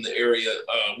familiar from the area,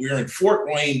 we're in Fort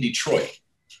Wayne, Detroit,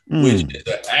 which is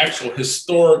the actual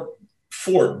historic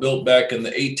fort built back in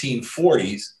the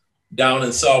 1840s down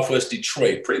in Southwest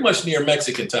Detroit, pretty much near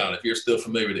Mexican Town, if you're still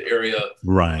familiar with the area.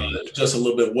 Right. Just a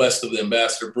little bit west of the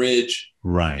Ambassador Bridge.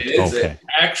 Right.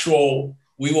 It's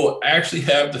we will actually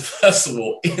have the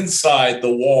festival inside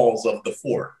the walls of the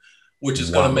fort, which is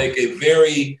going to make a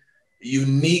very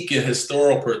unique and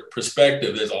historical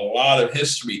perspective. There's a lot of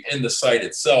history in the site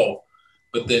itself,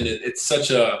 but then it's such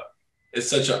an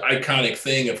iconic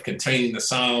thing of containing the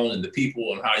sound and the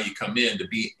people and how you come in to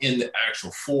be in the actual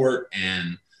fort,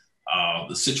 and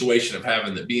the situation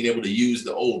of being able to use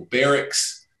the old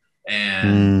barracks,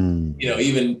 and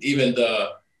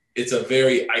it's a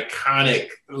very iconic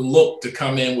look to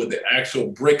come in with the actual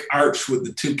brick arch with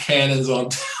the two cannons on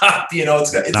top.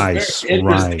 It's nice. Very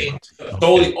interesting,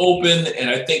 totally open, and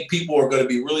I think people are going to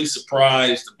be really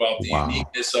surprised about the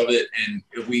uniqueness of it. And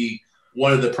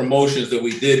one of the promotions that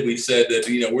we did, we said that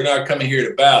we're not coming here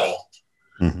to battle,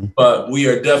 but we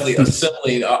are definitely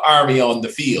assembling an army on the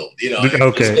field.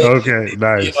 Okay,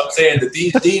 nice. You know what I'm saying? That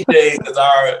these DJs is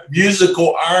our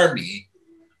musical army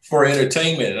for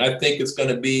entertainment. And I think this is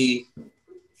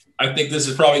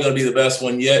probably going to be the best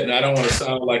one yet. And I don't want to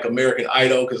sound like American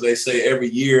Idol, because they say every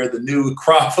year the new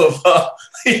crop of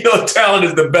talent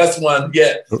is the best one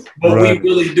yet. But we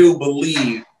really do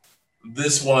believe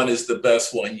this one is the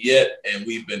best one yet. And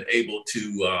we've been able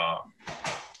to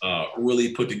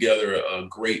really put together a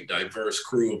great, diverse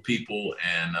crew of people.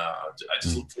 And I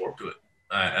just look forward to it.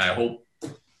 I hope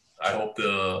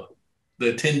the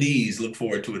attendees look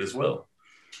forward to it as well.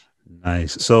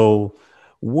 Nice. So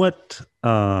what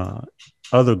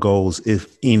other goals,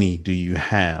 if any, do you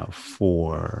have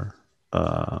for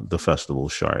the festival,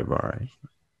 Charivari?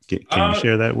 Can you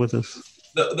share that with us?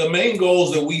 The main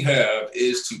goals that we have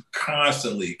is to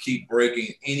constantly keep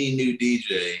breaking any new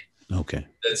DJ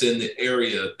that's in the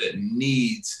area that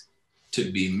needs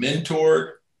to be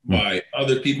mentored by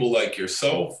other people like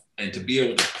yourself, and to be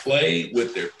able to play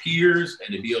with their peers,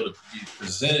 and to be able to be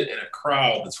presented in a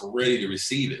crowd that's ready to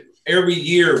receive it. Every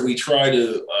year we try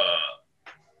to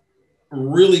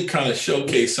really kind of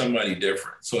showcase somebody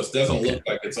different. So it doesn't look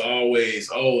like it's always,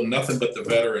 nothing but the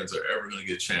veterans are ever going to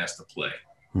get a chance to play.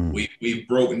 We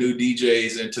broke new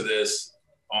DJs into this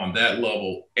on that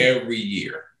level every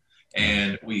year.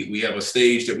 And we have a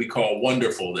stage that we call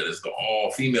Wonderful, that is the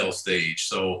all-female stage.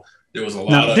 So there was a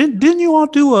lot of... Didn't you all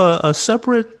do a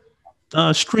separate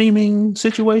streaming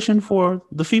situation for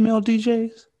the female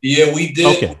DJs? Yeah, we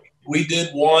did. Okay. We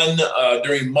did one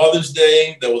during Mother's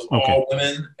Day that was all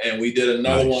women, and we did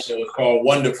another one that was called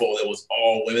Wonderful that was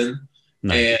all women.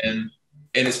 Nice. And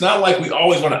it's not like we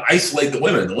always want to isolate the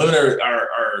women. The women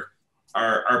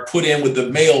are put in with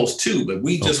the males too, but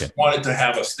we just wanted to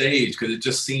have a stage because it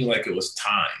just seemed like it was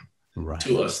time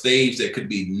to a stage that could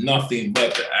be nothing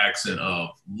but the accent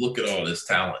of look at all this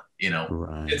talent.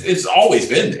 It's always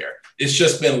been there. It's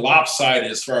just been lopsided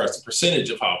as far as the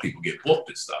percentage of how people get booked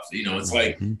and stuff. It's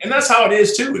like, and that's how it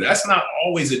is too. That's not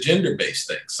always a gender-based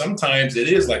thing. Sometimes it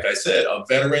is, like I said, a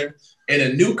veteran and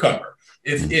a newcomer.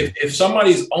 If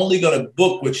somebody's only going to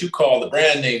book what you call the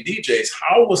brand name DJs,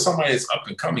 how will somebody that's up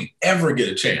and coming ever get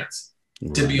a chance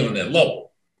to be on that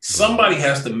level? Somebody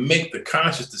has to make the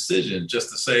conscious decision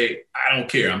just to say, I don't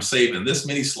care. I'm saving this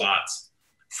many slots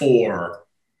for...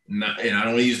 and I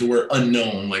don't use the word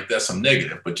unknown like that's some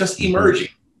negative, but just emerging.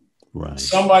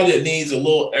 Somebody that needs a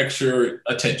little extra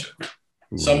attention.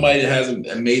 Somebody that hasn't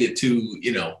made it to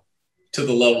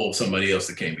the level of somebody else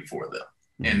that came before them.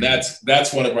 And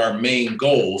that's one of our main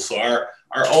goals. So our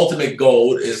ultimate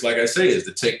goal is, like I say, is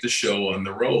to take the show on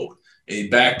the road.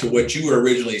 And back to what you were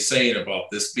originally saying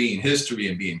about this being history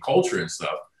and being culture and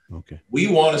stuff. We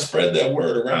want to spread that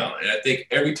word around. And I think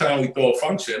every time we throw a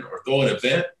function or throw an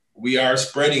event, we are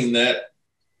spreading that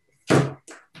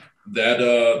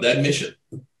mission.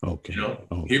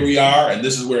 Here we are, and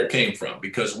this is where it came from,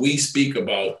 because we speak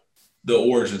about the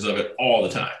origins of it all the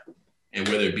time. And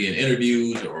whether it be in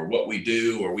interviews or what we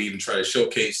do, or we even try to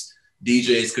showcase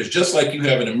DJs, because just like you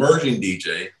have an emerging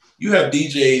DJ, you have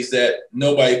DJs that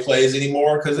nobody plays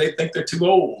anymore because they think they're too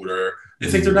old, or they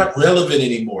think they're not relevant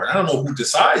anymore. I don't know who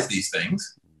decides these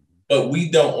things, but we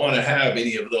don't want to have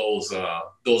any of those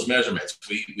measurements.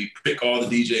 We pick all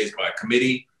the DJs by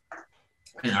committee,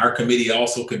 and our committee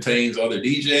also contains other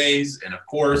DJs. And of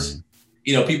course,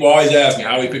 you know, people always ask me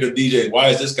how we pick a DJ.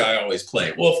 Why does this guy always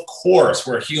play? Well, of course,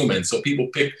 we're human. So people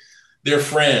pick their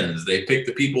friends. They pick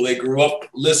the people they grew up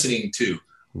listening to.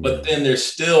 But then there's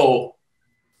still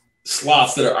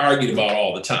slots that are argued about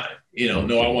all the time. You know,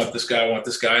 no, I want this guy, I want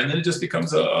this guy. And then it just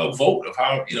becomes a vote of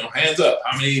how, you know, hands up.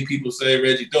 How many people say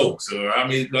Reggie Dokes, or how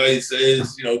many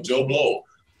says, you know, Joe Blow?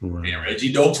 Right. And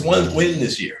Reggie Dokes win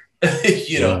this year.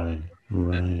 You know,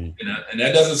 right. And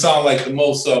that doesn't sound like the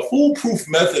most foolproof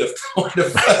method of throwing the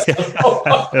festival.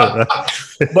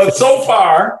 But so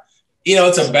far, you know,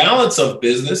 it's a balance of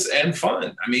business and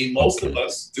fun. I mean, most of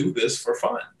us do this for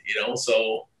fun, you know,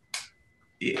 so,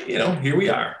 you know, here we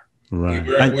are. Right.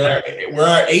 We're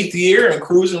our 8th year and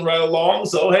cruising right along.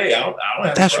 So, hey, I don't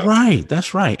have That's right.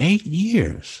 That's right. 8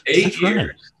 years. 8 years.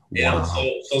 Right. You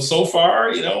know, so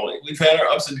far, you know, we've had our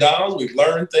ups and downs. We've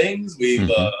learned things. We've,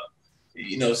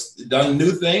 you know, done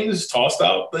new things, tossed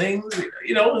out things.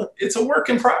 You know, it's a work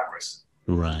in progress.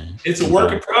 Right. It's a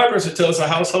work in progress until it's a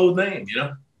household name, you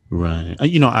know? Right.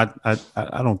 You know, I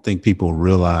don't think people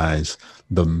realize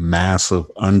the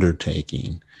massive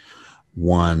undertaking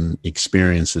one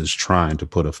experiences trying to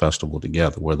put a festival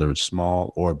together, whether it's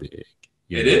small or big.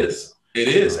 It is.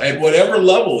 At whatever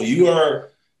level you are,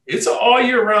 it's an all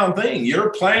year round thing.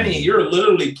 You're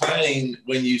literally planning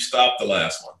when you stop the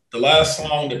last one. The last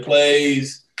song that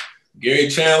plays, Gary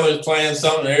Chandler's playing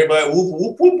something, everybody whoop,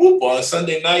 whoop, whoop, whoop on a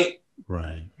Sunday night.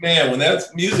 Right. Man, when that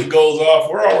music goes off,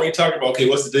 we're already talking about, okay,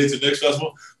 what's the dates of the next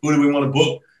festival? Who do we want to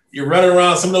book? You're running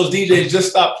around. Some of those DJs just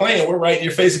stopped playing. We're right in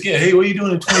your face again. Hey, what are you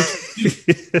doing in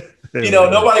 2022? You know,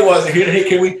 nobody wants to hear it.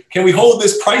 Hey, can we hold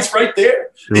this price right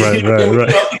there? Right.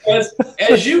 Because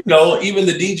as you know, even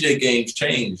the DJ games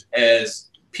change as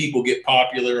people get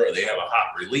popular, or they have a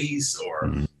hot release, or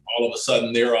all of a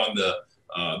sudden they're on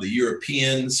the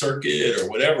European circuit or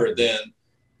whatever. Then,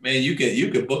 man, you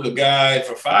could book a guy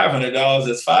for $500.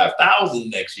 That's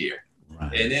 $5,000 next year,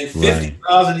 and then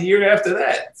 $50,000 a year after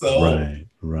that. So,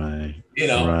 you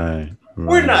know,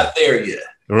 we're not there yet.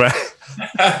 Right.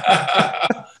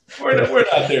 We're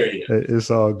not there yet. It's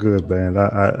all good, man.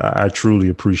 I truly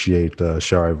appreciate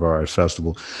Charivari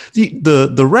Festival.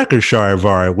 The record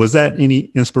Charivari, was that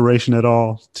any inspiration at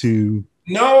all to?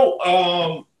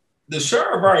 No, the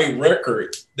Charivari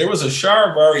record. There was a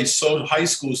Charivari high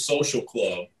school social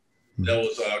club that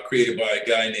was created by a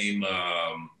guy named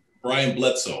Brian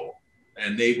Bledsoe,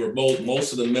 and they were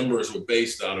most of the members were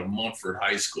based out of Montford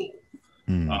High School.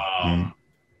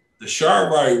 The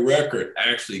Charivari record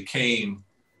actually came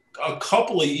a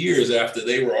couple of years after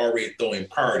they were already throwing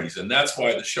parties, and that's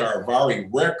why the Charivari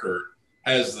record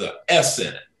has the S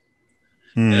in it,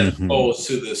 as opposed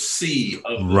to the C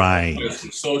of the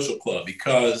social club.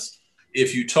 Because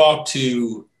if you talk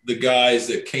to the guys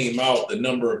that came out, the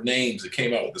number of names that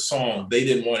came out with the song, they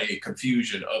didn't want any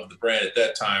confusion of the brand at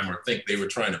that time, or think they were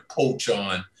trying to poach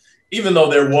on, even though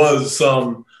there was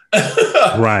some.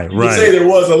 Right. Say there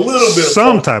was a little bit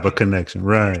some type of connection,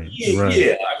 right? Yeah.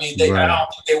 I mean, I don't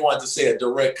think they wanted to say a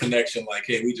direct connection, like,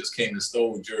 "Hey, we just came and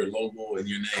stole your logo and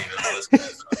your name and all this kind of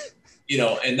stuff." You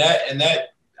know, and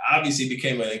that obviously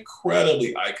became an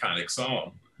incredibly iconic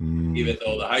song. Even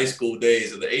though the high school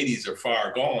days of the '80s are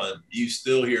far gone, you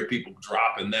still hear people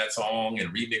dropping that song and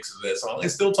remixes of that song. They're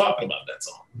still talking about that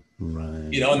song,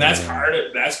 right? You know, and that's part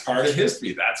of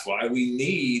history. That's why we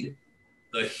need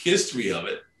the history of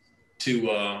it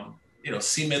to you know,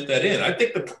 cement that in. I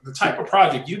think the type of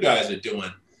project you guys are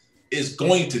doing is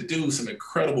going to do some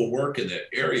incredible work in that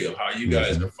area of how you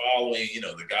guys are following, you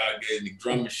know, the God-given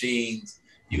drum machines.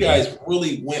 You guys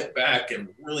really went back and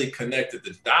really connected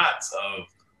the dots of,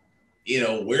 you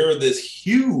know, where this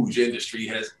huge industry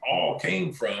has all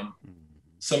came from,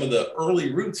 some of the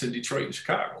early roots in Detroit and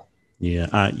Chicago. Yeah,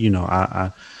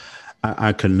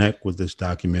 I connect with this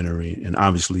documentary, and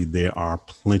obviously there are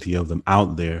plenty of them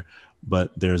out there,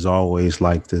 but there's always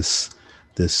like this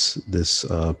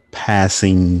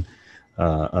passing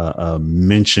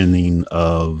mentioning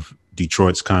of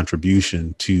Detroit's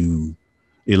contribution to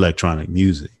electronic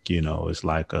music. You know, it's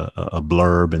like a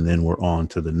blurb, and then we're on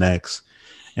to the next.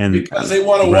 And because they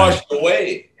want to wash it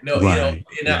away, you know.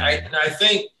 I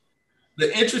think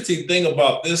the interesting thing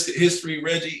about this history,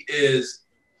 Reggie, is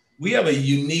we have a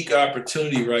unique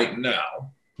opportunity right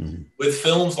now with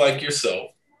films like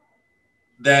yourself,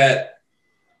 that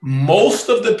most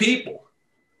of the people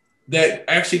that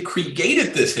actually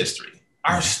created this history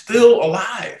are still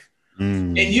alive.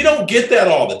 And you don't get that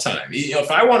all the time. You know,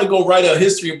 if I want to go write a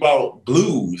history about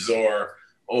blues or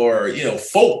you know,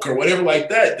 folk or whatever like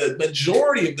that, the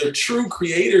majority of the true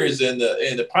creators and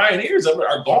the pioneers of it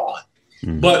are gone.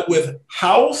 But with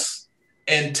house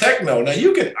and techno. Now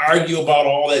you can argue about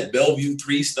all that Bellevue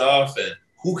 3 stuff and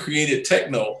who created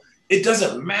techno. It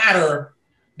doesn't matter,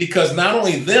 because not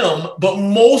only them, but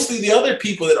mostly the other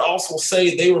people that also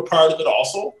say they were part of it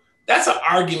also, that's an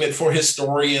argument for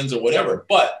historians or whatever,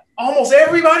 but almost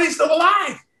everybody's still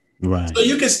alive. Right. So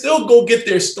you can still go get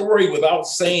their story without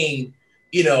saying,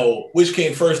 you know, which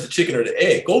came first, the chicken or the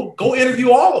egg. Go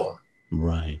interview all of them.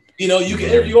 Right. You know, you can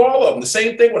interview all of them. The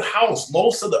same thing with House.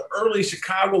 Most of the early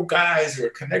Chicago guys who are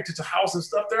connected to House and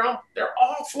stuff, they're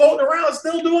all floating around,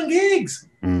 still doing gigs.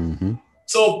 Mm-hmm.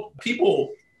 So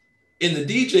people in the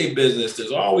DJ business,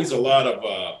 there's always a lot of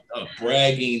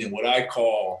bragging and what I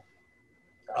call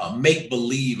make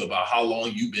believe about how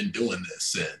long you've been doing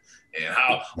this and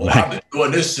how I've been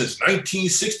doing this since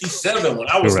 1967 when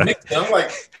I was mixing. I'm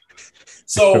like,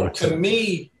 so to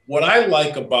me, what I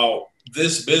like about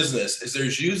this business is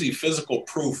there's usually physical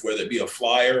proof, whether it be a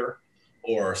flyer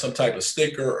or some type of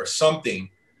sticker or something.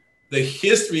 The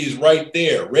history is right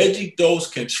there. Reggie Dose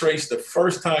can trace the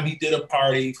first time he did a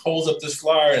party, holds up this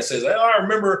flyer and says, I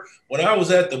remember when I was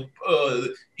at the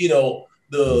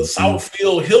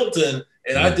Southfield Hilton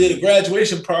and I did a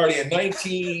graduation party in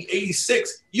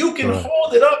 1986. You can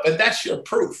hold it up and that's your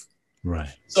proof. Right.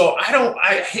 So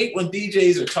I hate when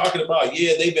DJs are talking about,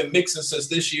 they've been mixing since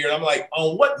this year. And I'm like,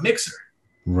 on what mixer?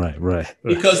 Right.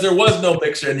 Because there was no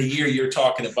mixer in the year you're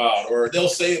talking about. Or they'll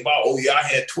say about, I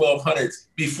had 1200s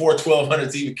before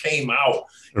 1200s even came out.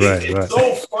 It's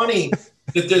so funny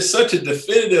that there's such a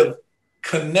definitive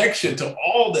connection to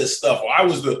all this stuff. I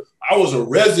was a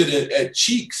resident at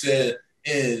Cheeks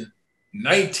in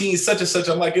 19 such and such.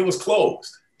 I'm like, it was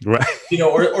closed. Right. You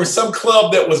know, or some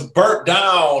club that was burnt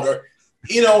down, or,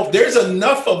 you know, there's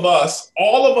enough of us,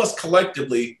 all of us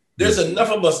collectively, there's enough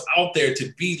of us out there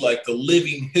to be like the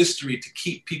living history to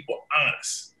keep people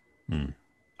honest.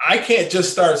 I can't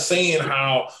just start saying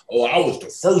how, I was the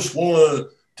first one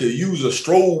to use a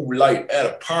strobe light at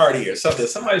a party or something.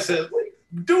 Somebody says, wait,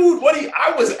 dude,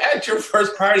 I was at your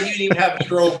first party. You didn't even have a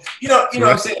strobe. You know what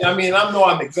I'm saying? I mean, I know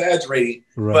I'm exaggerating,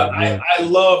 but I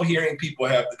love hearing people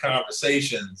have the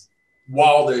conversations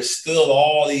while there's still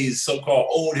all these so-called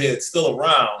old heads still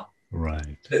around.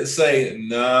 Right. That say,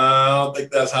 no, I don't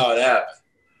think that's how it happened.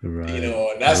 Right. You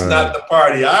know, and that's not the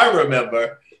party I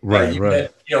remember. Right. You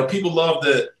know, people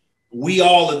we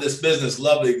all in this business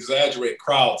love to exaggerate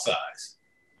crowd size.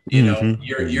 You know,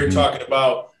 you're talking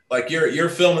about, like you're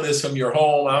filming this from your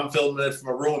home. I'm filming it from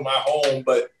a room in my home.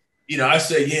 But, you know, I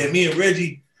say, me and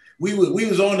Reggie, we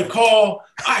was on the call.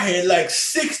 I had like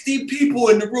 60 people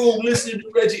in the room listening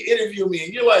to Reggie interview me.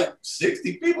 And you're like,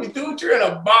 60 people? Dude, you're in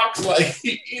a box like,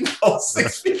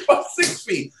 6 feet by 6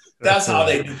 feet. That's how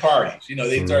they do parties. You know,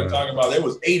 they start talking about there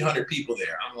was 800 people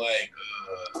there. I'm like,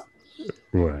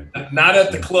 not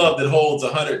at the club that holds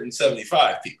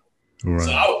 175 people.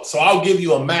 Right. So I'll give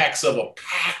you a max of a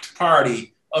packed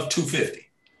party of 250.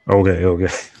 Okay.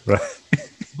 Right.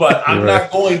 But I'm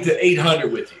not going to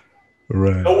 800 with you.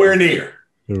 Right. Nowhere near.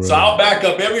 Right. So I'll back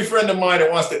up every friend of mine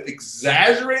that wants to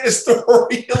exaggerate a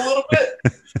story a little bit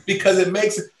because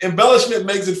embellishment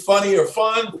makes it funny or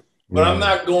fun, but I'm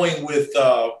not going with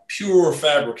pure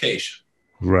fabrication.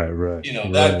 Right. You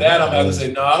know, that I'm having to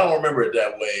say, no, I don't remember it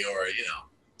that way, or, you know,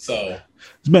 so.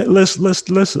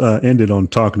 Let's end it on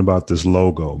talking about this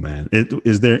logo, man.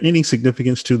 Is there any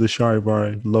significance to the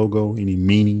Charivari logo? Any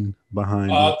meaning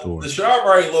behind it? Or? The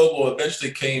Charivari logo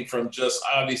eventually came from just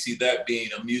obviously that being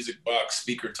a music box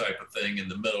speaker type of thing in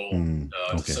the middle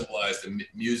to symbolize the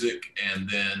music, and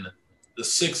then the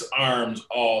 6 arms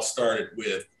all started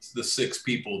with the 6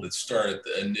 people that started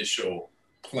the initial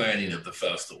planning of the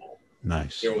festival.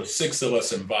 Nice. There were 6 of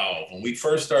us involved when we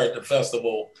first started the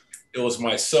festival. It was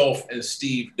myself and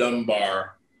Steve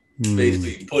Dunbar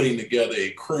basically putting together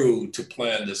a crew to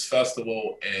plan this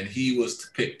festival. And he was to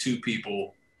pick 2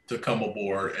 people to come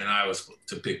aboard. And I was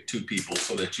to pick 2 people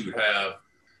so that you would have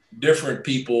different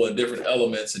people and different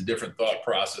elements and different thought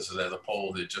processes as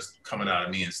opposed to just coming out of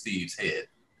me and Steve's head.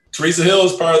 Teresa Hill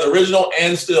is part of the original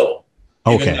and still.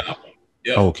 Okay.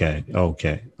 Yep. Okay.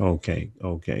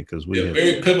 Because we have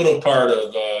very pivotal part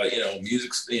of,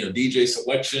 music, DJ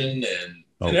selection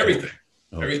and everything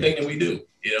that we do,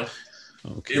 you know.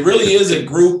 It really is a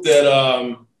group that,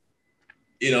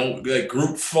 that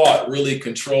group thought really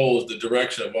controls the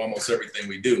direction of almost everything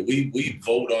we do. We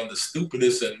vote on the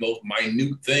stupidest and most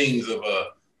minute things of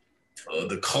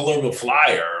the color of a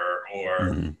flyer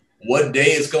or what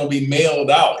day it's going to be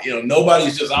mailed out. You know,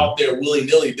 nobody's just out there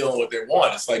willy-nilly doing what they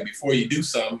want. It's like before you do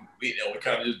something, we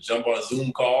kind of just jump on a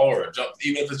Zoom call or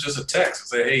even if it's just a text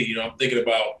and say, hey, I think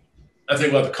about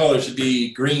the color should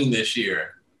be green this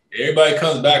year. Everybody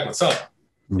comes back with something.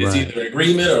 It's either an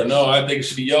agreement or no, I think it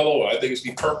should be yellow or I think it should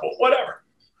be purple, whatever.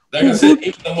 Like I said,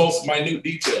 even the most minute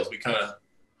details, we kind of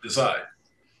decide.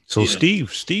 So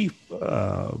Steve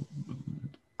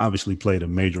obviously played a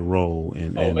major role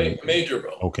in. Major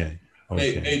role. Okay.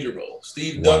 Major role.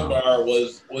 Steve Dunbar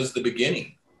was the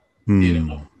beginning.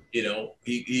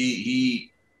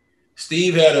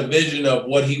 Steve had a vision of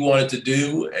what he wanted to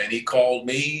do, and he called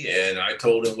me, and I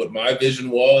told him what my vision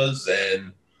was,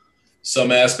 and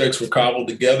some aspects were cobbled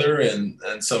together, and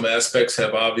some aspects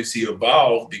have obviously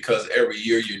evolved because every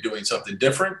year you're doing something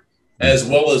different, as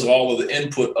well as all of the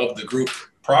input of the group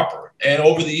proper. And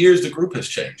over the years, the group has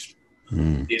changed.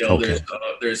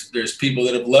 There's people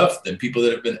that have left and people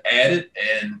that have been added,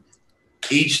 and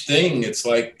each thing, it's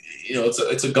like,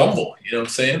 it's a gumbo, you know what I'm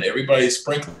saying? Everybody's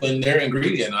sprinkling their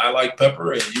ingredient. I like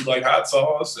pepper and you like hot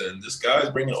sauce, and this guy's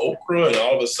bringing okra, and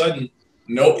all of a sudden,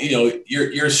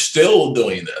 you're still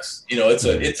doing this.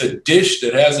 It's a dish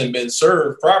that hasn't been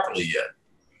served properly yet.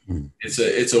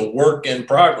 It's a work in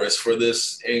progress for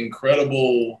this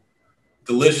incredible,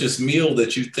 delicious meal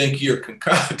that you think you're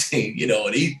concocting,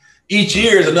 and each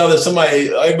year is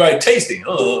everybody tasting,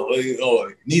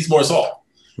 needs more salt,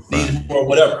 needs more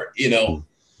whatever,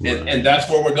 and that's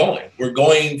where we're going. We're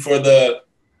going for the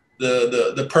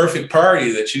perfect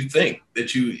party that you think,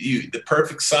 that you the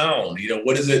perfect sound,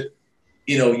 what is it?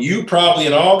 You probably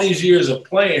in all these years of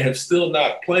playing have still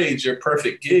not played your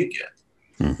perfect gig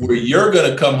yet, where you're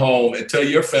going to come home and tell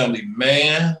your family,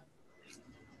 man,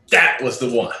 that was the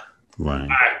one. Right.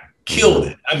 I killed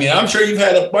it. I mean, I'm sure you've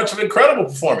had a bunch of incredible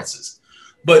performances,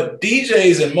 but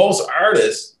DJs and most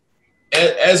artists,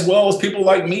 as well as people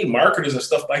like me, marketers and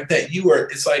stuff like that, you are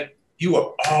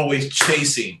always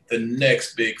chasing the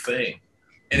next big thing.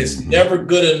 And it's never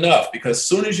good enough, because as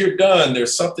soon as you're done,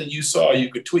 there's something you saw you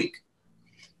could tweak.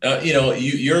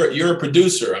 You're a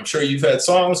producer. I'm sure you've had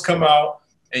songs come out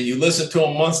and you listen to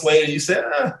them months later and you say,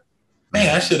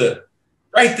 man, I should have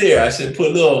right there. I should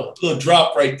put a little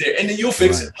drop right there, and then you'll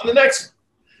fix it on the next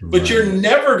one. But you're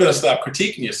never going to stop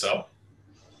critiquing yourself.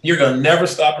 You're going to never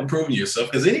stop improving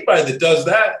yourself, because anybody that does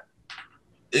that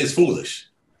is foolish,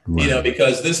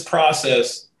 because this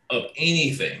process of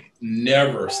anything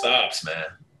never stops, man.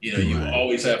 You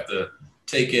always have to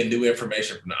take in new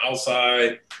information from the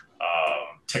outside.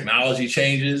 Technology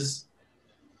changes,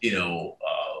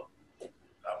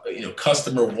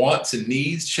 customer wants and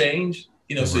needs change,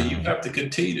 so you have to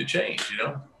continue to change,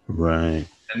 Right.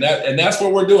 And that's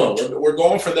what we're doing. We're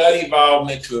going for that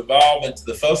evolvement, to evolve into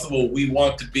the festival we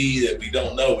want to be, that we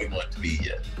don't know we want to be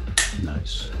yet.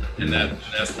 Nice. And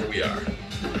that's where we are.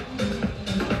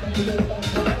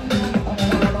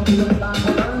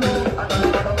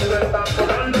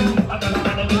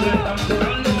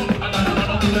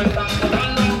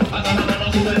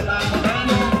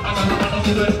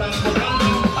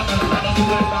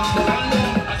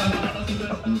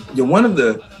 One of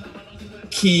the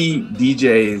key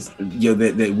DJs,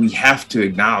 that we have to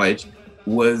acknowledge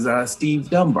was Steve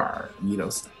Dunbar.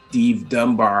 Steve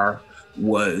Dunbar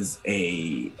was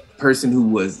a person who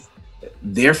was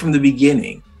there from the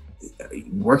beginning,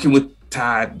 working with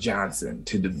Todd Johnson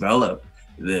to develop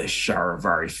the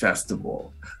Charivari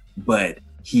Festival. But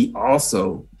he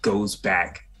also goes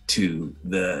back to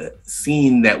the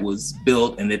scene that was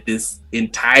built and that this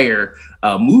entire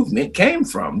movement came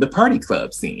from, the party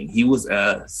club scene. He was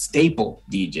a staple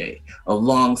DJ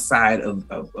alongside of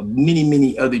many,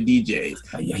 many other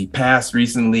DJs. He passed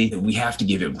recently. We have to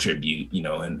give him tribute,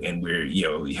 and we're,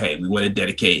 hey, we want to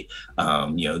dedicate,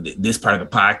 this part of the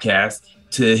podcast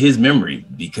to his memory,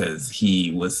 because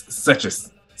he was such a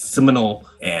seminal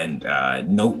and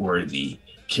noteworthy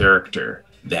character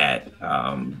that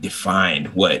defined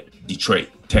what Detroit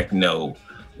techno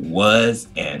was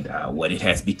and what it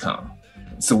has become.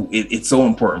 So it's so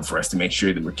important for us to make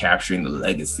sure that we're capturing the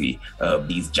legacy of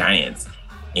these giants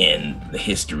in the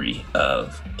history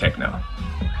of techno.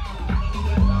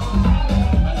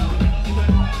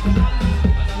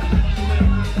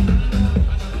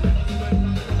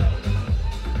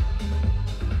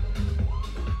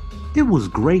 It was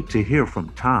great to hear from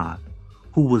Todd,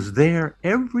 who was there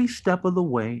every step of the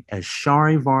way as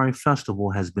Charivari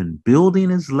Festival has been building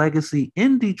its legacy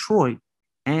in Detroit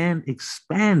and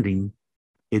expanding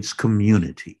its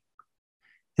community.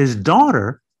 His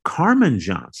daughter, Carmen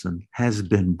Johnson, has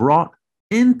been brought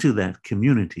into that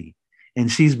community, and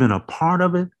she's been a part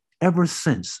of it ever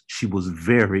since she was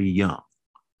very young.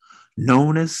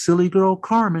 Known as Silly Girl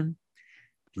Carmen,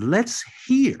 let's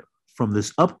hear from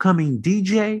this upcoming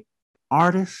DJ,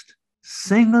 artist,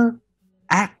 singer,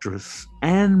 actress,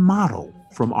 and model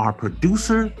from our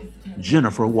producer,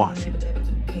 Jennifer Washington.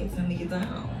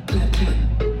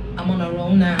 I'm on a roll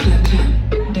own now.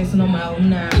 Dancing on my own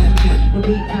now.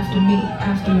 Repeat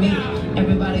after me.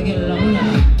 Everybody get along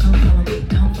now. Come follow me,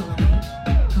 come follow me.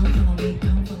 Come follow me,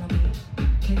 come follow me.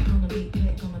 Click on the beat,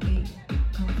 click on the beat.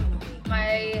 Come follow me.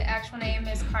 My actual name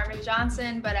is Carmen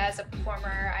Johnson, but as a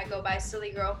performer, I go by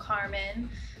Silly Girl Carmen.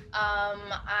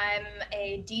 I'm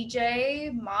a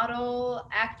DJ, model,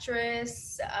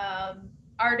 actress,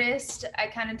 artist. I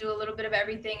kind of do a little bit of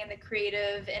everything in the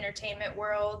creative entertainment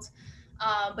world.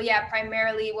 But yeah,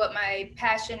 primarily what my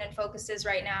passion and focus is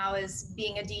right now is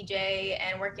being a DJ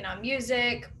and working on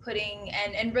music,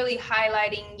 and really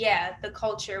highlighting, the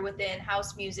culture within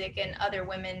house music and other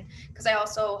women, because I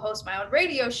also host my own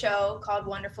radio show called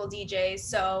Wonderful DJs.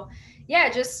 So yeah,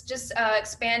 just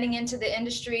expanding into the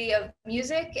industry of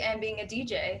music and being a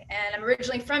DJ. And I'm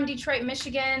originally from Detroit,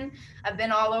 Michigan. I've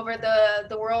been all over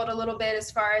the world a little bit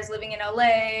as far as living in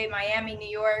LA, Miami, New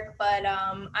York, but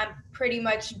I'm pretty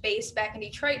much based back in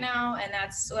Detroit now, and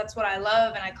that's what I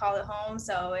love, and I call it home,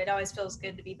 so it always feels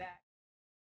good to be back.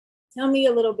 Tell me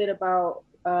a little bit about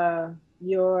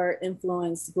your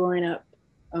influence growing up,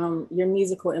 your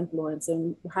musical influence,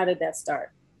 and how did that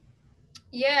start?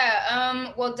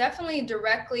 Yeah, well, definitely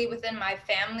directly within my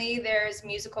family, there's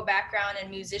musical background and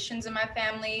musicians in my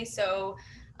family. So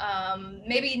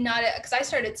maybe not, because I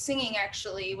started singing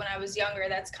actually when I was younger.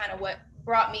 That's kind of what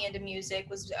brought me into music,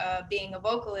 was being a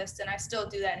vocalist, and I still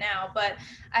do that now. But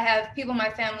I have people in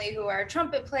my family who are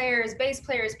trumpet players, bass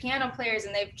players, piano players,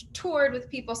 and they've toured with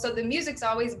people. So the music's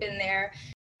always been there.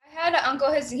 I had an uncle,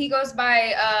 he goes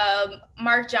by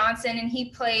Mark Johnson, and he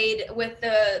played with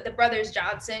the Brothers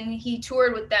Johnson. He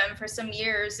toured with them for some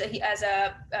years as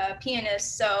a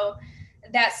pianist. So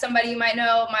that's somebody you might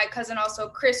know. My cousin also,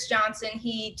 Chris Johnson,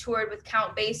 he toured with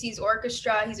Count Basie's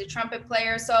orchestra. He's a trumpet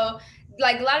player. So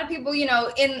like a lot of people, you know,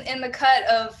 in the cut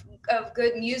of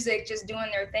good music, just doing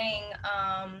their thing.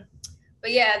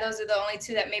 But yeah, those are the only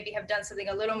two that maybe have done something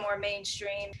a little more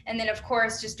mainstream. And then of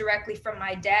course, just directly from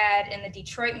my dad in the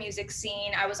Detroit music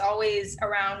scene, I was always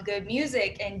around good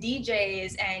music and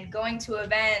DJs and going to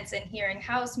events and hearing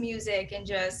house music and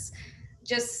just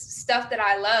stuff that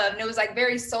I loved. And it was like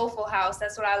very soulful house.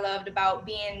 That's what I loved about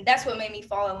that's what made me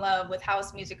fall in love with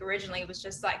house music originally. It was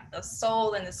just like the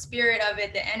soul and the spirit of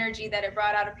it, the energy that it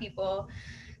brought out of people.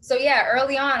 So yeah,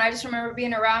 early on, I just remember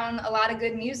being around a lot of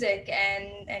good music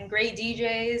and great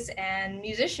DJs and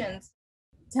musicians.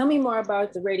 Tell me more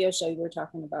about the radio show you were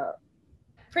talking about.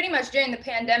 Pretty much during the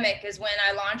pandemic is when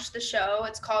I launched the show.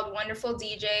 It's called Wonderful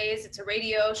DJs. It's a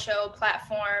radio show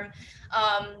platform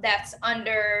that's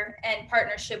under and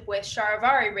partnership with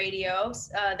Charivari Radio.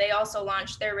 They also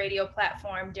launched their radio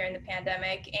platform during the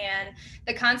pandemic. And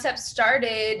the concept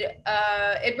started,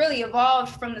 it really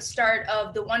evolved from the start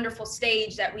of the wonderful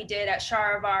stage that we did at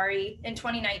Charivari in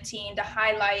 2019 to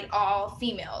highlight all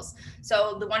females.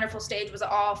 So the wonderful stage was an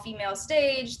all female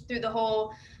stage through the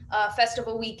whole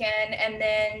festival weekend. And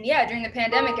then, yeah, during the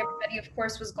pandemic, everybody, of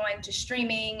course, was going to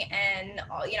streaming and,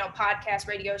 podcast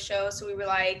radio shows. So we were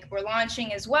like, we're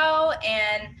launching as well.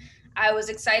 And I was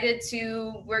excited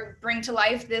to bring to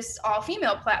life this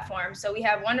all-female platform. So we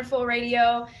have Wonderful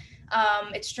Radio.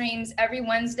 It streams every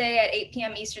Wednesday at 8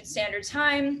 p.m. Eastern Standard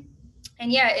Time.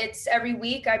 And yeah, it's every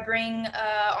week I bring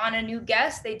on a new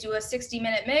guest. They do a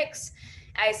 60-minute mix.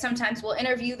 I sometimes will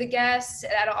interview the guests.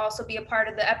 That'll also be a part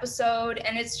of the episode.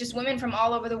 And it's just women from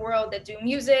all over the world that do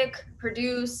music,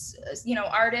 produce,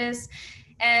 artists.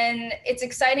 And it's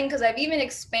exciting because I've even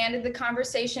expanded the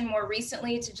conversation more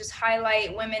recently to just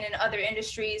highlight women in other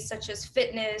industries such as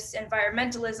fitness,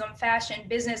 environmentalism, fashion,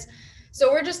 business.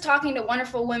 So we're just talking to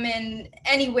wonderful women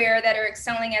anywhere that are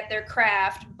excelling at their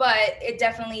craft, but it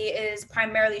definitely is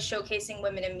primarily showcasing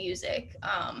women in music.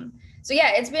 So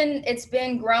yeah, it's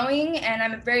been growing, and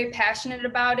I'm very passionate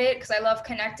about it because I love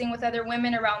connecting with other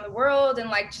women around the world and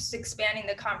like just expanding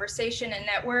the conversation and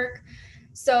network.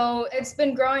 So it's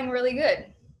been growing really good.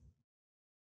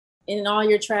 In all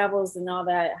your travels and all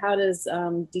that, how does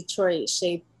Detroit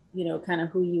shape, kind of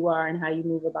who you are and how you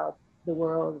move about the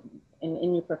world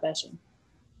in your profession?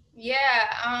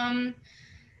 Yeah,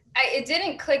 it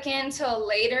didn't click in till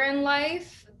later in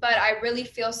life. But I really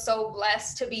feel so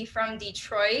blessed to be from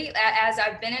Detroit, as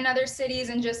I've been in other cities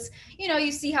and just,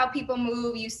 you see how people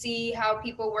move, you see how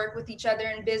people work with each other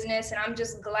in business. And I'm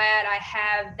just glad I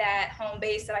have that home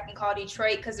base that I can call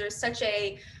Detroit, because there's such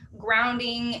a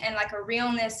grounding and like a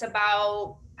realness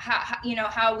about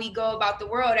how we go about the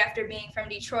world after being from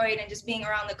Detroit and just being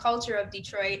around the culture of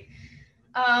Detroit.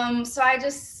 So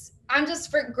I'm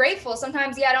just grateful.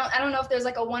 Sometimes, I don't know if there's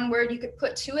like a one word you could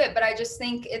put to it, but I just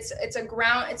think it's a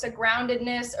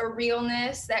groundedness, a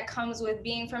realness that comes with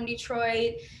being from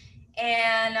Detroit.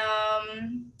 And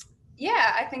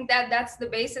Yeah, I think that that's the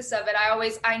basis of it.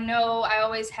 I know I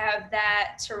always have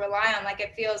that to rely on. Like,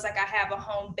 it feels like I have a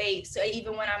home base. So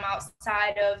even when I'm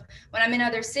outside of, when I'm in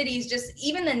other cities, just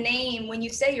even the name, when you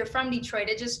say you're from Detroit,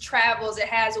 it just travels, it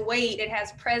has weight, it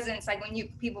has presence. Like when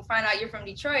people find out you're from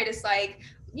Detroit, it's like,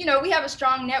 you know, we have a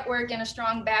strong network and a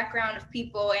strong background of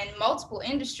people in multiple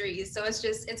industries. So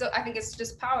I think it's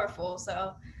just powerful.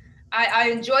 So I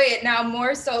enjoy it now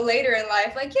more so later in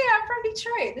life. Like, yeah, I'm from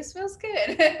Detroit. This feels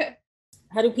good.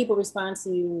 How do people respond to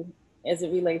you as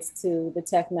it relates to the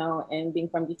techno and being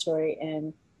from Detroit?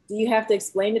 And do you have to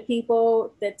explain to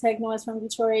people that techno is from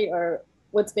Detroit, or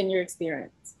what's been your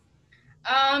experience?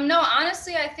 No,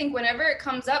 honestly, I think whenever it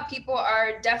comes up, people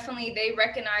are definitely, they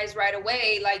recognize right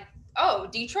away, like, oh,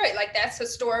 Detroit, like that's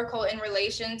historical in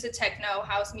relation to techno,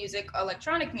 house music,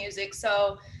 electronic music.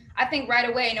 So I think right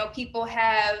away, you know, people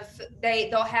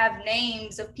they'll have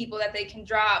names of people that they can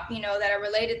drop, you know, that are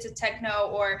related to techno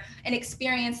or an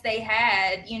experience they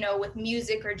had, you know, with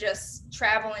music or just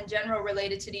travel in general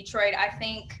related to Detroit. I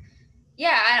think,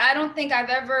 yeah, I don't think I've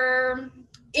ever,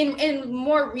 in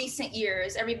more recent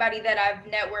years, everybody that I've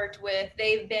networked with,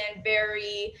 they've been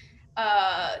very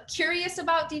curious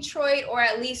about Detroit, or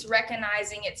at least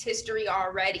recognizing its history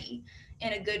already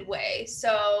in a good way.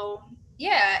 So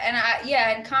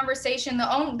yeah, in conversation,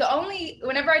 the only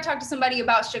whenever I talk to somebody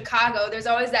about Chicago, there's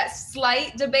always that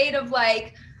slight debate of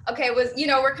like, okay, we're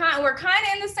kind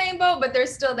of in the same boat, but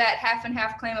there's still that half and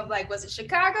half claim of like, was it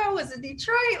Chicago, was it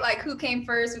Detroit, like who came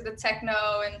first with the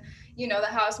techno and, you know, the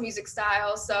house music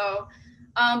style. So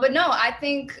but no, I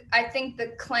think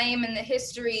the claim and the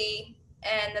history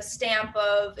and the stamp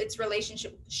of its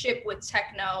relationship with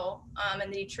techno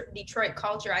and the Detroit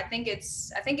culture, I think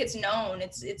it's known,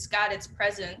 it's got its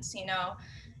presence, you know.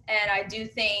 And I do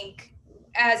think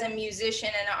as a musician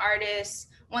and an artist,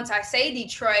 once I say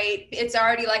Detroit, it's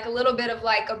already like a little bit of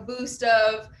like a boost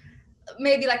of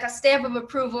maybe like a stamp of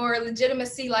approval or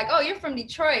legitimacy, like, oh, you're from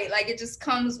Detroit. Like it just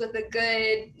comes with a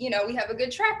good, you know, we have a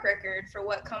good track record for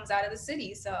what comes out of the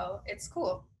city. So it's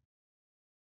cool.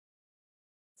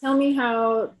 Tell me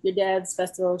how your dad's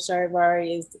festival,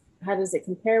 Charivari, is. How does it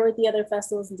compare with the other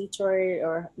festivals in Detroit,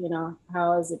 or, you know,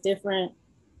 how is it different?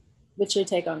 What's your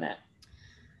take on that?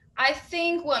 I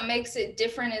think what makes it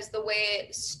different is the way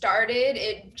it started.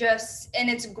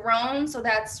 It's grown. So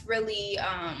that's really,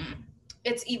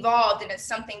 it's evolved and it's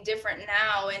something different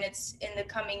now, and it's in the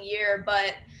coming year.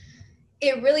 But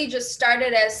it really just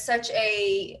started as such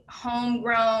a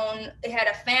homegrown, it had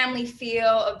a family feel,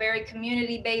 a very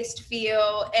community-based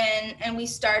feel, and we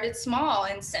started small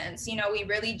in sense. You know, we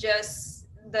really just,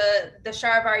 the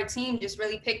Charivari team just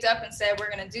really picked up and said, we're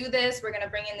gonna do this, we're gonna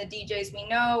bring in the DJs we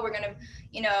know, we're gonna,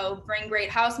 you know, bring great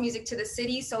house music to the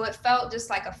city. So it felt just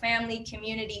like a family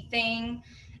community thing.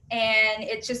 And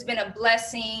it's just been a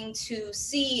blessing to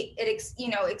see it, you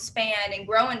know, expand and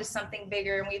grow into something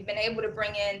bigger. And we've been able to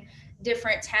bring in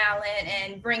different talent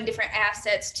and bring different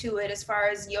assets to it as far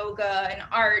as yoga and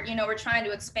art. You know, we're trying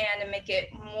to expand and make it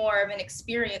more of an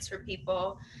experience for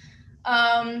people.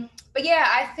 But yeah,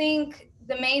 I think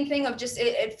the main thing of just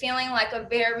it feeling like a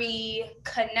very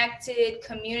connected,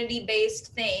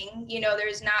 community-based thing. You know,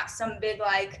 there's not some big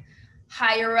like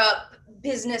higher up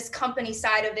business company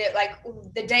side of it. Like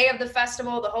the day of the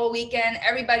festival, the whole weekend,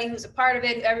 everybody who's a part of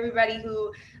it, everybody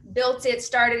who built it,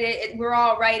 started it, we're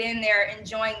all right in there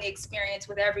enjoying the experience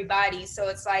with everybody. So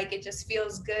it's like, it just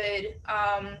feels good.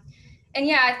 And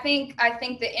yeah, I think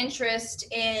the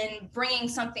interest in bringing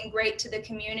something great to the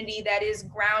community that is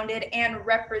grounded and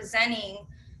representing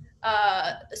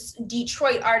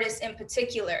Detroit artists in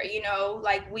particular, you know,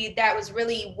 like that was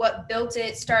really what built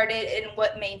it, started, and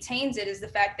what maintains it is the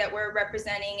fact that we're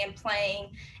representing and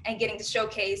playing and getting to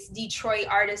showcase Detroit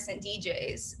artists and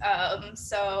DJs.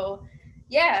 So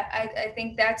yeah, I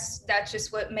think that's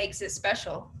just what makes it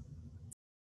special.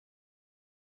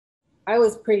 I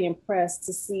was pretty impressed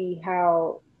to see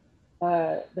how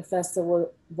the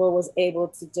festival was able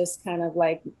to just kind of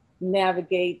like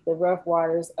navigate the rough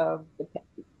waters of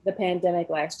the pandemic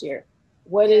last year.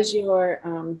 What is your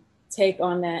take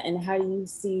on that, and how do you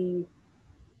see,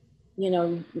 you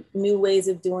know, new ways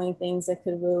of doing things that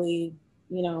could really,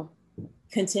 you know,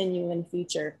 continue in the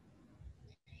future?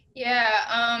 Yeah,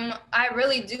 I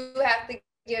really do have to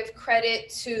give credit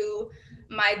to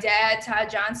my dad, Todd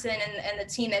Johnson, and the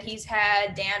team that he's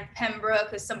had, Dan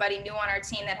Pembroke, who's somebody new on our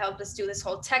team that helped us do this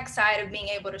whole tech side of being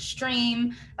able to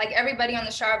stream. Like everybody on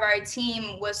the Charivari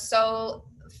team was so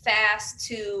fast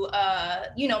to,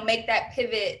 you know, make that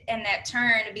pivot and that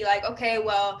turn to be like, okay,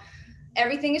 well,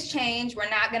 everything has changed. We're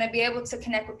not going to be able to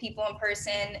connect with people in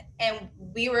person. And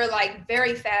we were like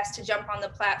very fast to jump on the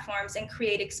platforms and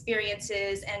create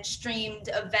experiences and streamed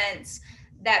events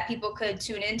that people could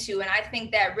tune into. And I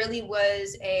think that really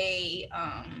was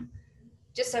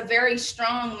just a very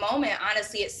strong moment.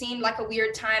 Honestly, it seemed like a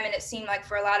weird time, and it seemed like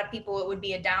for a lot of people it would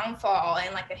be a downfall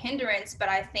and like a hindrance. But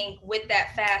I think with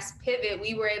that fast pivot,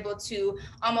 we were able to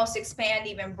almost expand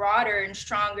even broader and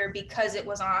stronger because it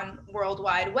was on World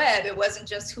Wide Web. It wasn't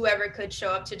just whoever could show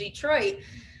up to Detroit.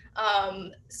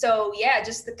 So yeah,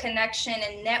 just the connection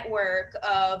and network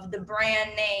of the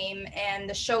brand name and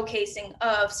the showcasing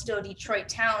of still Detroit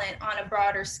talent on a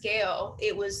broader scale.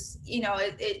 It was,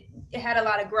 it had a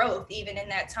lot of growth even in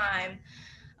that time.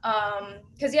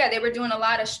 Cause yeah, they were doing a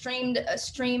lot of streamed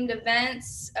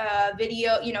events,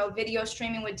 video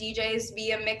streaming with DJs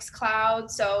via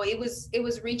Mixcloud. So it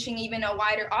was reaching even a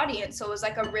wider audience. So it was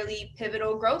like a really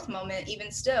pivotal growth moment even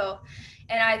still.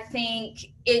 And I think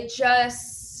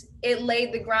it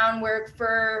laid the groundwork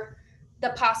for the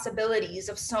possibilities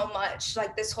of so much,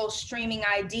 like this whole streaming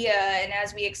idea. And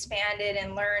as we expanded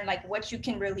and learned like what you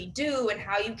can really do and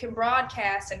how you can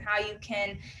broadcast and how you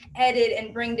can edit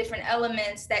and bring different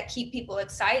elements that keep people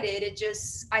excited,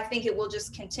 I think it will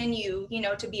just continue,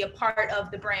 to be a part of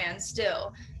the brand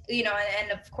still,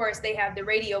 and of course they have the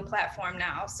radio platform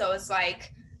now. So it's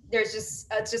like, there's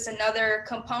just another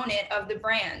component of the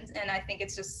brand. And I think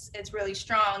it's really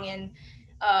strong. And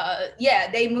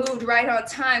they moved right on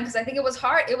time, because I think it was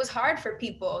hard for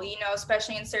people,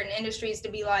 especially in certain industries, to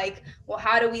be like, well,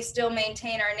 how do we still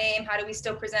maintain our name? How do we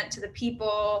still present to the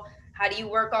people? How do you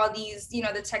work all these,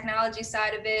 the technology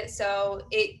side of it? So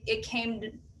it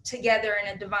came together in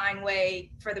a divine way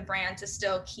for the brand to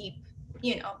still keep,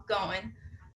 going.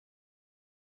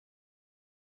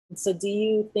 So do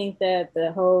you think that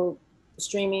the whole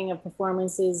streaming of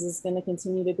performances is going to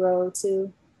continue to grow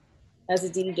too, as a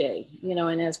DJ,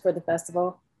 and as for the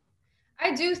festival?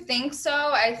 I do think so.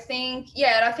 I think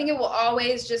it will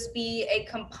always just be a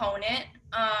component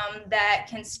that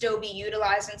can still be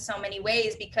utilized in so many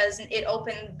ways, because it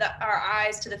opened our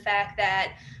eyes to the fact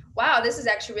that, wow, this is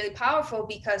actually really powerful.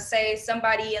 Because say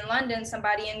somebody in London,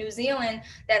 somebody in New Zealand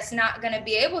that's not going to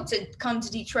be able to come to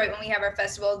Detroit when we have our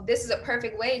festival, this is a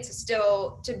perfect way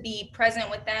to be present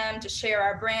with them, to share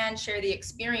our brand, share the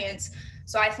experience.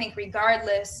 So I think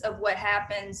regardless of what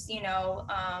happens, in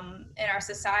our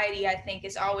society, I think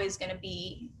it's always going to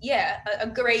be, a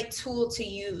great tool to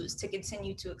use to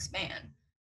continue to expand.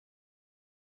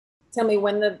 Tell me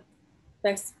when the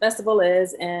festival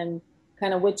is and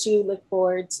kind of what you look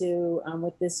forward to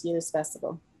with this year's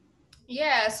festival.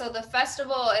 Yeah, so the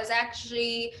festival is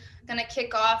actually going to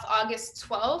kick off August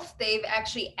 12th. They've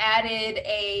actually added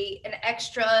an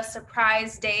extra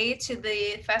surprise day to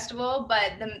the festival,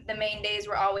 but the main days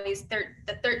were always the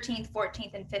 13th,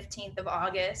 14th, and 15th of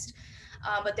August.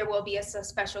 But there will be a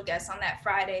special guest on that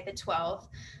Friday, the 12th.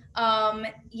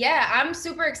 I'm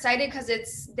super excited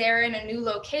because they're in a new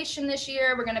location this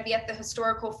year. We're going to be at the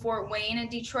historical Fort Wayne in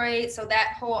Detroit. So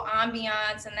that whole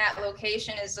ambiance and that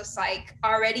location is just like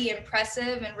already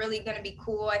impressive and really going to be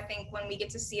cool, I think, when we get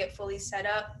to see it fully set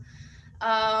up.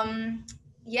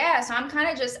 So I'm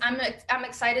kind of I'm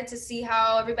excited to see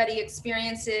how everybody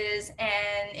experiences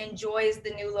and enjoys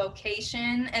the new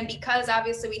location. And because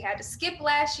obviously we had to skip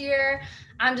last year,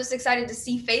 I'm just excited to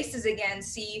see faces again,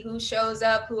 see who shows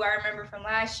up, who I remember from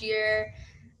last year,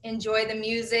 enjoy the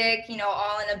music,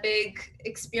 all in a big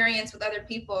experience with other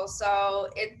people. So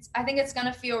I think it's going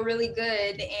to feel really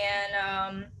good.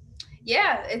 And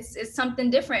it's something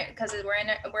different because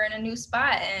we're in a new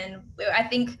spot. And I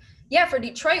think, for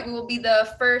Detroit, we will be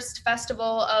the first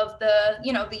festival of the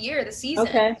year, the season.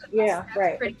 Okay, that's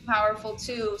right. Pretty powerful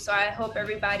too. So I hope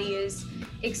everybody is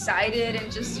excited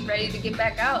and just ready to get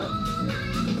back out.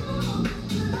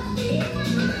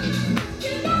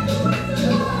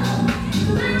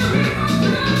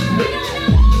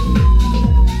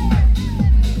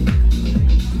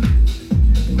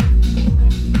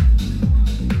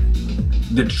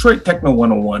 The Detroit Techno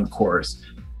 101 course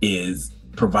is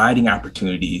providing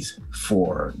opportunities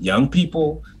for young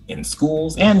people in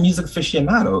schools and music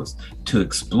aficionados to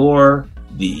explore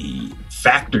the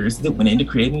factors that went into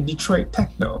creating Detroit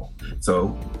techno.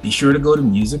 So be sure to go to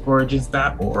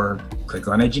musicorigins.org, click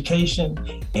on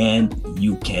education, and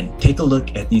you can take a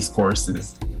look at these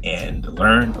courses and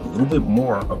learn a little bit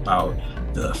more about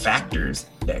the factors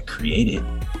that created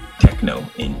techno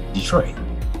in Detroit.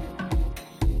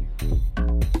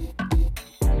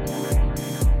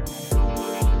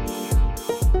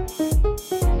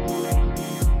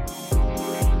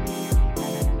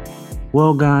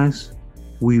 Well, guys,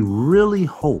 We really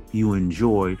hope you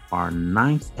enjoyed our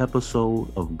 9th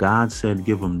episode of God Said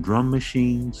Give 'Em Drum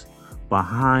Machines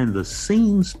Behind the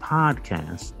Scenes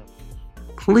podcast.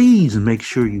 Please make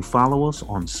sure you follow us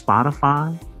on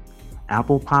Spotify,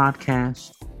 Apple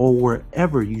Podcasts, or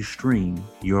wherever you stream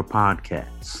your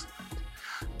podcasts.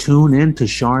 Tune in to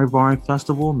Charivari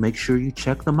Festival. Make sure you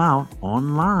check them out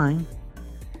online.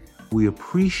 We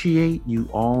appreciate you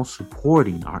all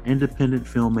supporting our independent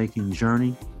filmmaking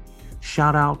journey.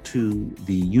 Shout out to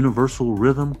the Universal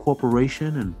Rhythm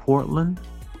Corporation in Portland,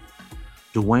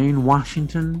 Dwayne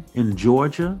Washington in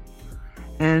Georgia.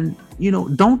 And,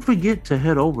 don't forget to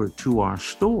head over to our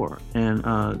store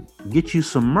and get you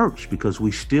some merch, because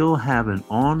we still have an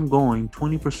ongoing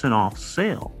 20% off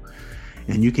sale.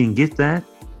 And you can get that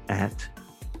at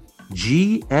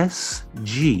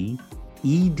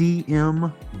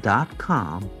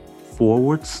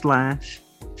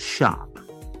gsgedm.com/shop.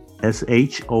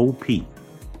 SHOP.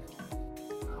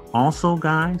 Also,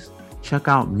 guys, check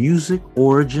out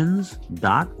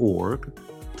musicorigins.org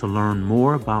to learn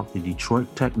more about the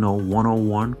Detroit Techno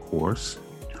 101 course,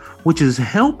 which is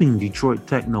helping Detroit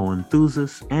techno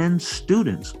enthusiasts and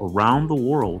students around the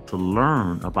world to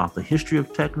learn about the history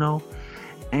of techno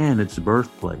and its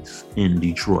birthplace in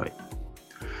Detroit.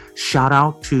 Shout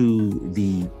out to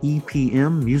the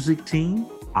EPM music team,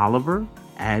 Oliver,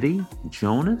 Addie,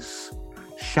 Jonas.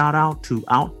 Shout out to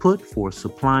Output for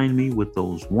supplying me with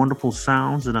those wonderful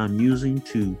sounds that I'm using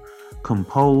to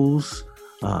compose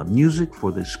music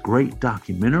for this great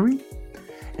documentary.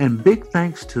 And big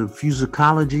thanks to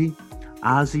Fusicology,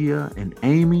 Azia, and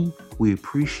Amy. We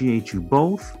appreciate you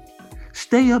both.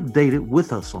 Stay updated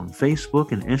with us on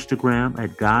Facebook and Instagram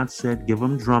at God Said Give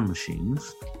 'Em Drum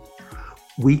Machines.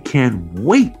 We can't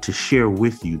wait to share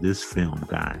with you this film,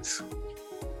 guys.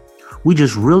 We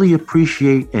just really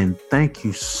appreciate and thank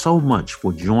you so much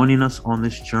for joining us on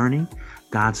this journey.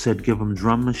 God Said Give 'Em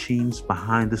Drum Machines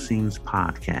Behind the Scenes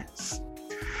podcast.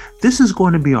 This is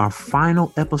going to be our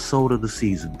final episode of the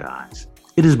season, guys.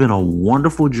 It has been a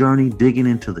wonderful journey digging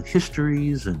into the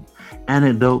histories and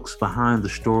anecdotes behind the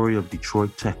story of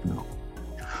Detroit techno.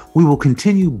 We will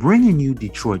continue bringing you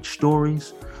Detroit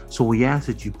stories, so we ask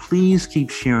that you please keep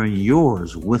sharing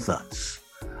yours with us.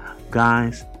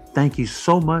 Guys, thank you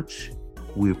so much.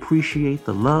 We appreciate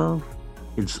the love.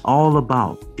 It's all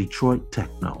about Detroit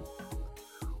techno.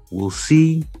 We'll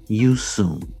see you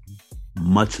soon.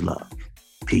 Much love.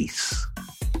 Peace.